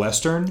fiction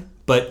Western,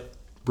 but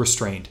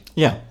restrained.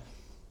 Yeah.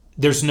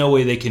 There's no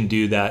way they can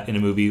do that in a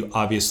movie,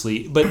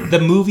 obviously. But the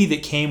movie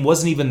that came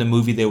wasn't even the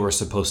movie they were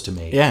supposed to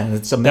make. Yeah,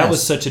 it's a mess. That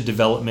was such a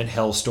development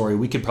hell story.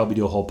 We could probably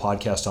do a whole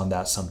podcast on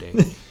that someday.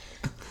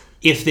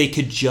 If they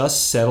could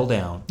just settle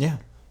down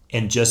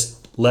and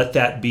just let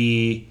that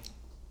be,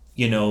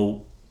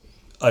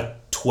 a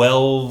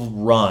 12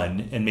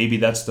 run, and maybe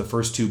that's the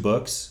first 2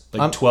 books,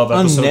 like 12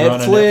 episode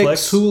run on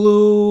Netflix,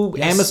 Hulu,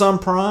 Amazon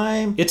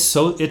Prime. It's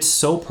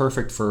so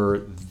perfect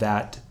for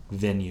that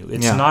venue.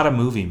 It's Yeah. not a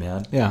movie,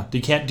 man. Yeah.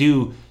 You can't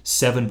do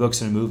 7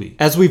 books in a movie.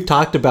 As we've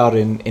talked about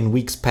in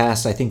weeks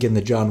past, I think in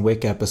the John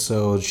Wick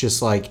episodes,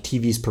 just like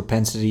TV's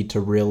propensity to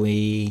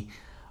really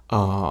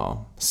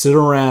sit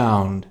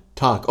around,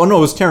 talk. Oh no,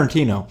 it was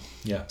Tarantino.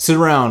 Yeah. Sit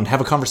around,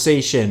 have a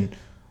conversation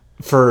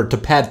to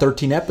pad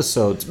 13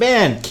 episodes.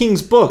 Man,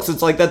 King's books.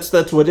 It's like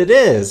that's what it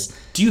is.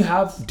 Do you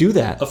have Do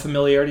that. a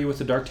familiarity with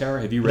the Dark Tower?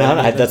 Have you read No,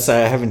 any of it?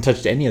 I haven't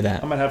touched any of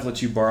that. I might have to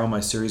let you borrow my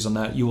series on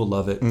that. You will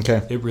love it.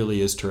 Okay. It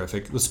really is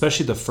terrific.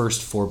 Especially the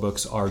first 4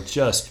 books are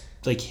just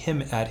like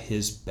him at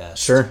his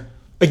best. Sure.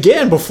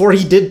 Again, before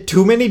he did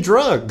too many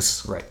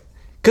drugs. Right.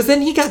 Because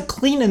then he got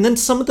clean, and then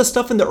some of the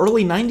stuff in the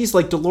early 90s,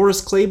 like Dolores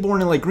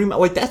Claiborne and like Green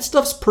Mountain, like that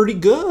stuff's pretty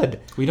good.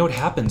 We know what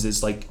happens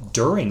is like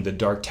during the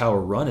Dark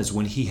Tower run is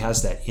when he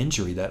has that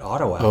injury, that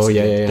auto accident Oh,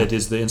 yeah. that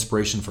is the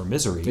inspiration for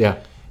Misery. Yeah.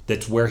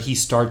 That's where he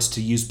starts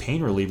to use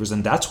pain relievers,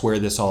 and that's where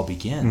this all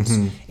begins.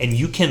 Mm-hmm. And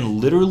you can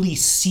literally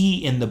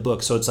see in the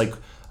book. So it's like,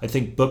 I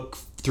think book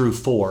through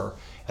 4,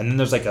 and then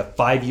there's like a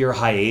 5-year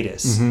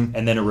hiatus, Mm-hmm.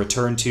 and then a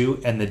return to,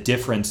 and the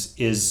difference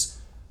is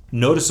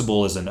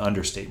noticeable as an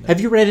understatement.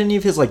 Have you read any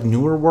of his like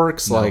newer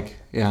works? No. Like,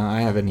 yeah, I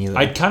haven't either.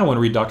 I kind of want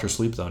to read Dr.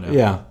 Sleep though now.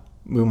 Yeah,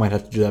 we might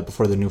have to do that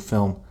before the new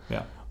film.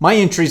 Yeah. My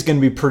entry is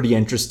going to be pretty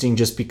interesting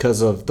just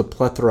because of the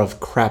plethora of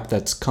crap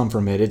that's come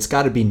from it. It's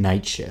got to be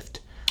Night Shift.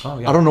 Oh,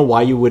 yeah. I don't know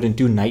why you wouldn't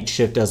do Night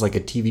Shift as like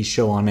a TV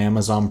show on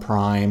Amazon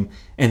Prime,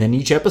 and then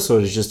each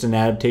episode is just an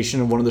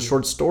adaptation of one of the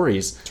short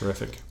stories.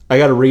 Terrific. I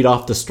got to read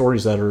off the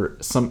stories that are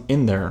some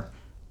in there.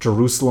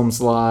 Jerusalem's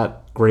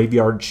Lot,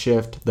 Graveyard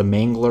Shift, The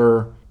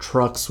Mangler,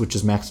 Trucks, which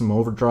is Maximum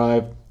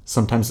Overdrive.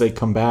 Sometimes They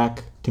Come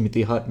Back,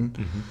 Timothy Hutton.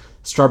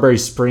 Strawberry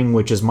Spring,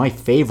 which is my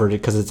favorite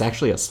because it's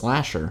actually a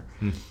slasher.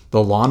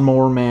 The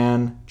Lawnmower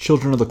Man,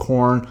 Children of the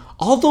Corn,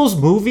 all those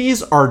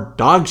movies are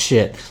dog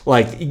shit.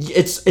 Like,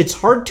 it's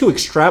hard to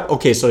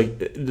okay, so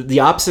the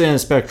opposite end of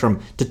the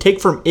spectrum, to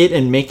take from it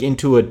and make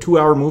into a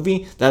 2-hour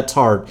movie, that's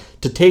hard.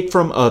 To take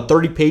from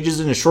 30 pages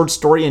in a short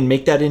story and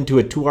make that into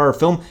a 2-hour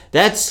film,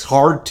 that's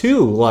hard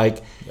too.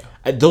 Like,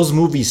 those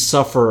movies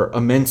suffer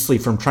immensely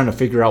from trying to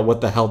figure out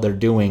what the hell they're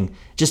doing.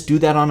 Just do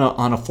that on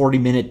a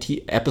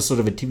 40-minute episode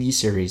of a TV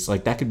series.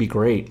 Like, that could be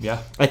great.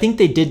 Yeah. I think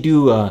they did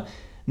do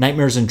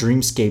Nightmares and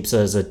Dreamscapes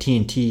as a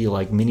TNT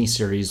like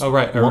miniseries. Oh,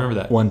 right. I remember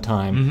that. One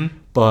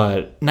time.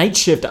 But Night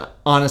Shift,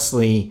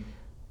 honestly,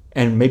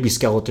 and maybe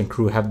Skeleton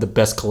Crew have the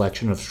best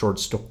collection of short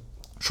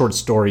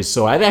stories.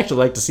 So I'd actually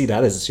like to see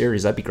that as a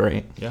series. That'd be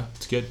great. Yeah,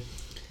 it's good.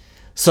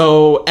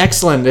 So,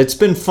 excellent. It's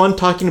been fun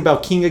talking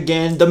about King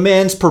again. The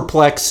man's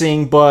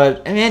perplexing,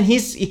 but, man,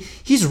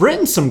 he's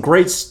written some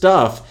great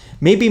stuff.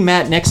 Maybe,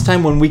 Matt, next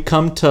time when we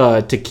come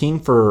to King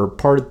for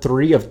part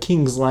 3 of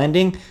King's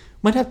Landing,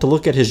 might have to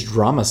look at his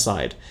drama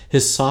side,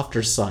 his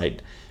softer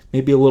side.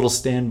 Maybe a little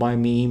Stand By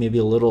Me, maybe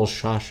a little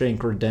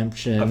Shawshank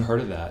Redemption. I've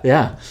heard of that.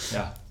 Yeah.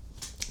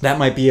 That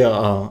might be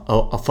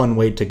a fun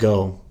way to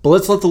go. But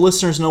let's let the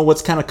listeners know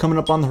what's kind of coming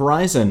up on the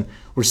horizon.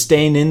 We're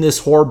staying in this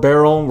horror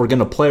barrel. We're going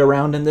to play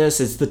around in this.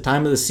 It's the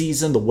time of the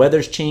season. The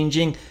weather's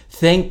changing.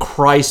 Thank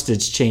Christ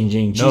it's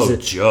changing. No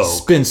joke.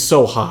 It's been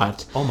so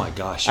hot. Oh my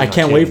gosh. I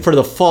can't wait for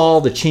the fall,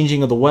 the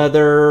changing of the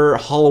weather,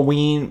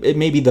 Halloween. It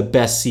may be the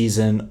best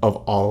season of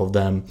all of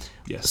them.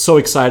 Yes. So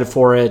excited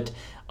for it.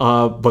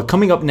 But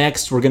coming up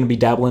next, we're going to be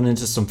dabbling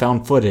into some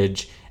found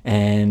footage.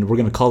 And we're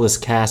going to call this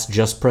cast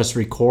Just Press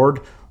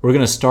Record. We're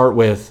going to start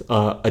with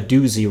a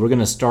doozy. We're going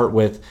to start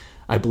with,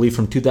 I believe,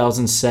 from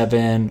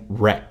 2007,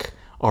 REC,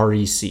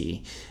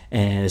 R-E-C.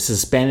 And it's a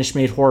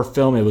Spanish-made horror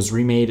film. It was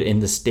remade in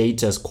the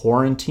States as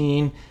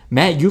Quarantine.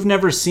 Matt, you've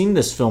never seen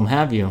this film,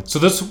 have you?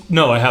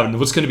 No, I haven't.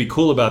 What's going to be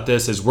cool about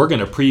this is we're going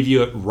to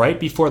preview it right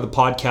before the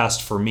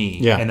podcast for me.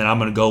 Yeah. And then I'm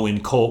going to go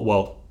in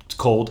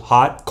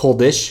hot.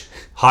 Coldish.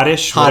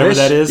 Hottish, whatever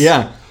that is.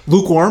 Yeah.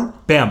 Lukewarm.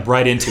 Bam,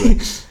 right into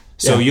it.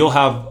 So you'll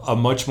have a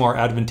much more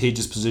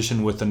advantageous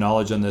position with the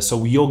knowledge on this.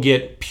 So you'll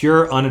get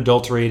pure,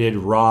 unadulterated,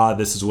 raw,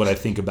 this is what I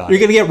think about You're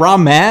going to get raw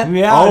Matt?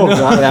 Yeah. Oh,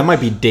 God, that might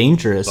be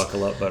dangerous.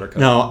 Buckle up, Buttercup.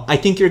 No, I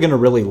think you're going to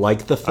really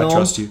like the film. I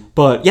trust you.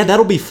 But, yeah,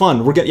 that'll be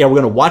fun. We're going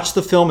to watch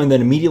the film and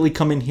then immediately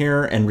come in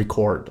here and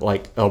record,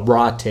 like a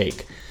raw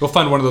take. We'll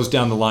find one of those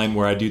down the line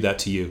where I do that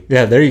to you.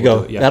 Yeah, there you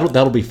go. Yeah.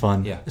 That'll be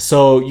fun. Yeah.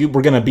 So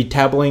we're going to be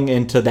dabbling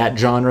into that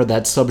genre,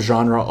 that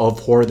subgenre of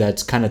horror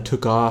that's kind of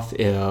took off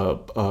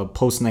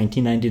post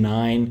 1999.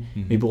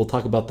 Maybe we'll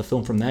talk about the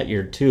film from that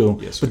year too.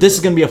 Yes, but this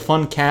is going to be a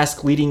fun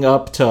cast leading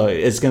up to.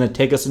 It's going to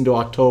take us into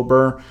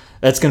October.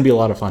 That's going to be a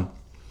lot of fun.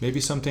 Maybe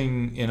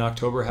something in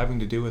October having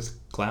to do with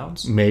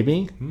clowns.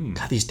 Maybe.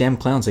 God, these damn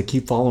clowns! They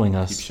keep following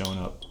us. Keep showing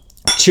up.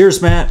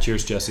 Cheers, Matt.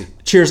 Cheers, Jesse.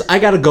 Cheers. I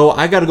gotta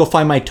go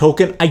find my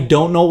token. I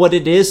don't know what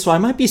it is, so I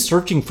might be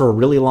searching for a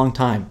really long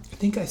time. I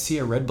think I see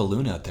a red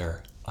balloon out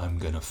there. I'm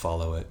gonna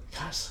follow it.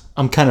 Yes.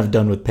 I'm kind of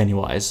done with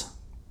Pennywise.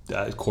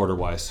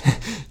 Quarter-wise.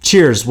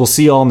 Cheers. We'll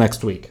see you all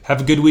next week.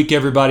 Have a good week,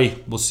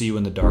 everybody. We'll see you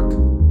in the dark.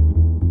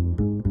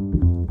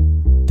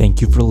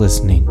 Thank you for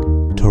listening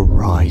to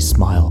Rye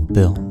Smile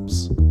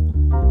Films.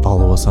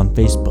 Follow us on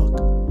Facebook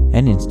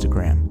and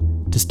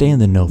Instagram to stay in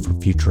the know for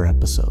future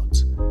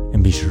episodes.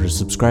 And be sure to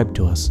subscribe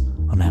to us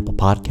on Apple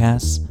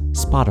Podcasts,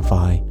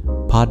 Spotify,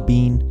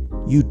 Podbean,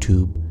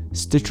 YouTube,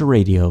 Stitcher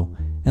Radio,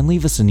 and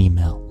leave us an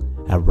email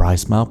at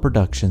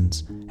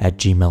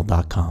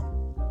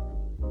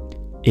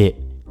rysmileproductions@gmail.com.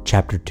 It,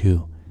 Chapter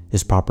 2,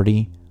 is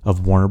property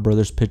of Warner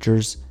Brothers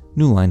Pictures,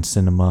 New Line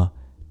Cinema,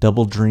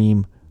 Double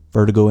Dream,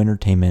 Vertigo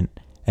Entertainment,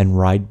 and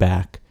Ride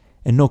Back,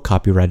 and no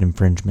copyright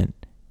infringement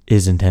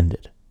is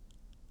intended.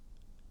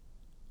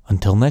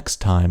 Until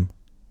next time,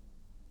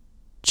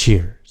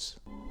 cheers.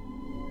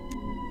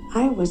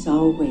 I was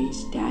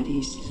always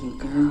Daddy's little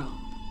girl.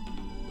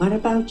 What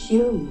about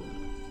you?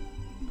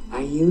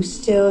 Are you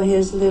still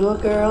his little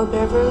girl,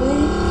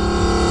 Beverly?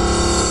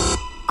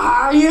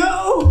 Are you?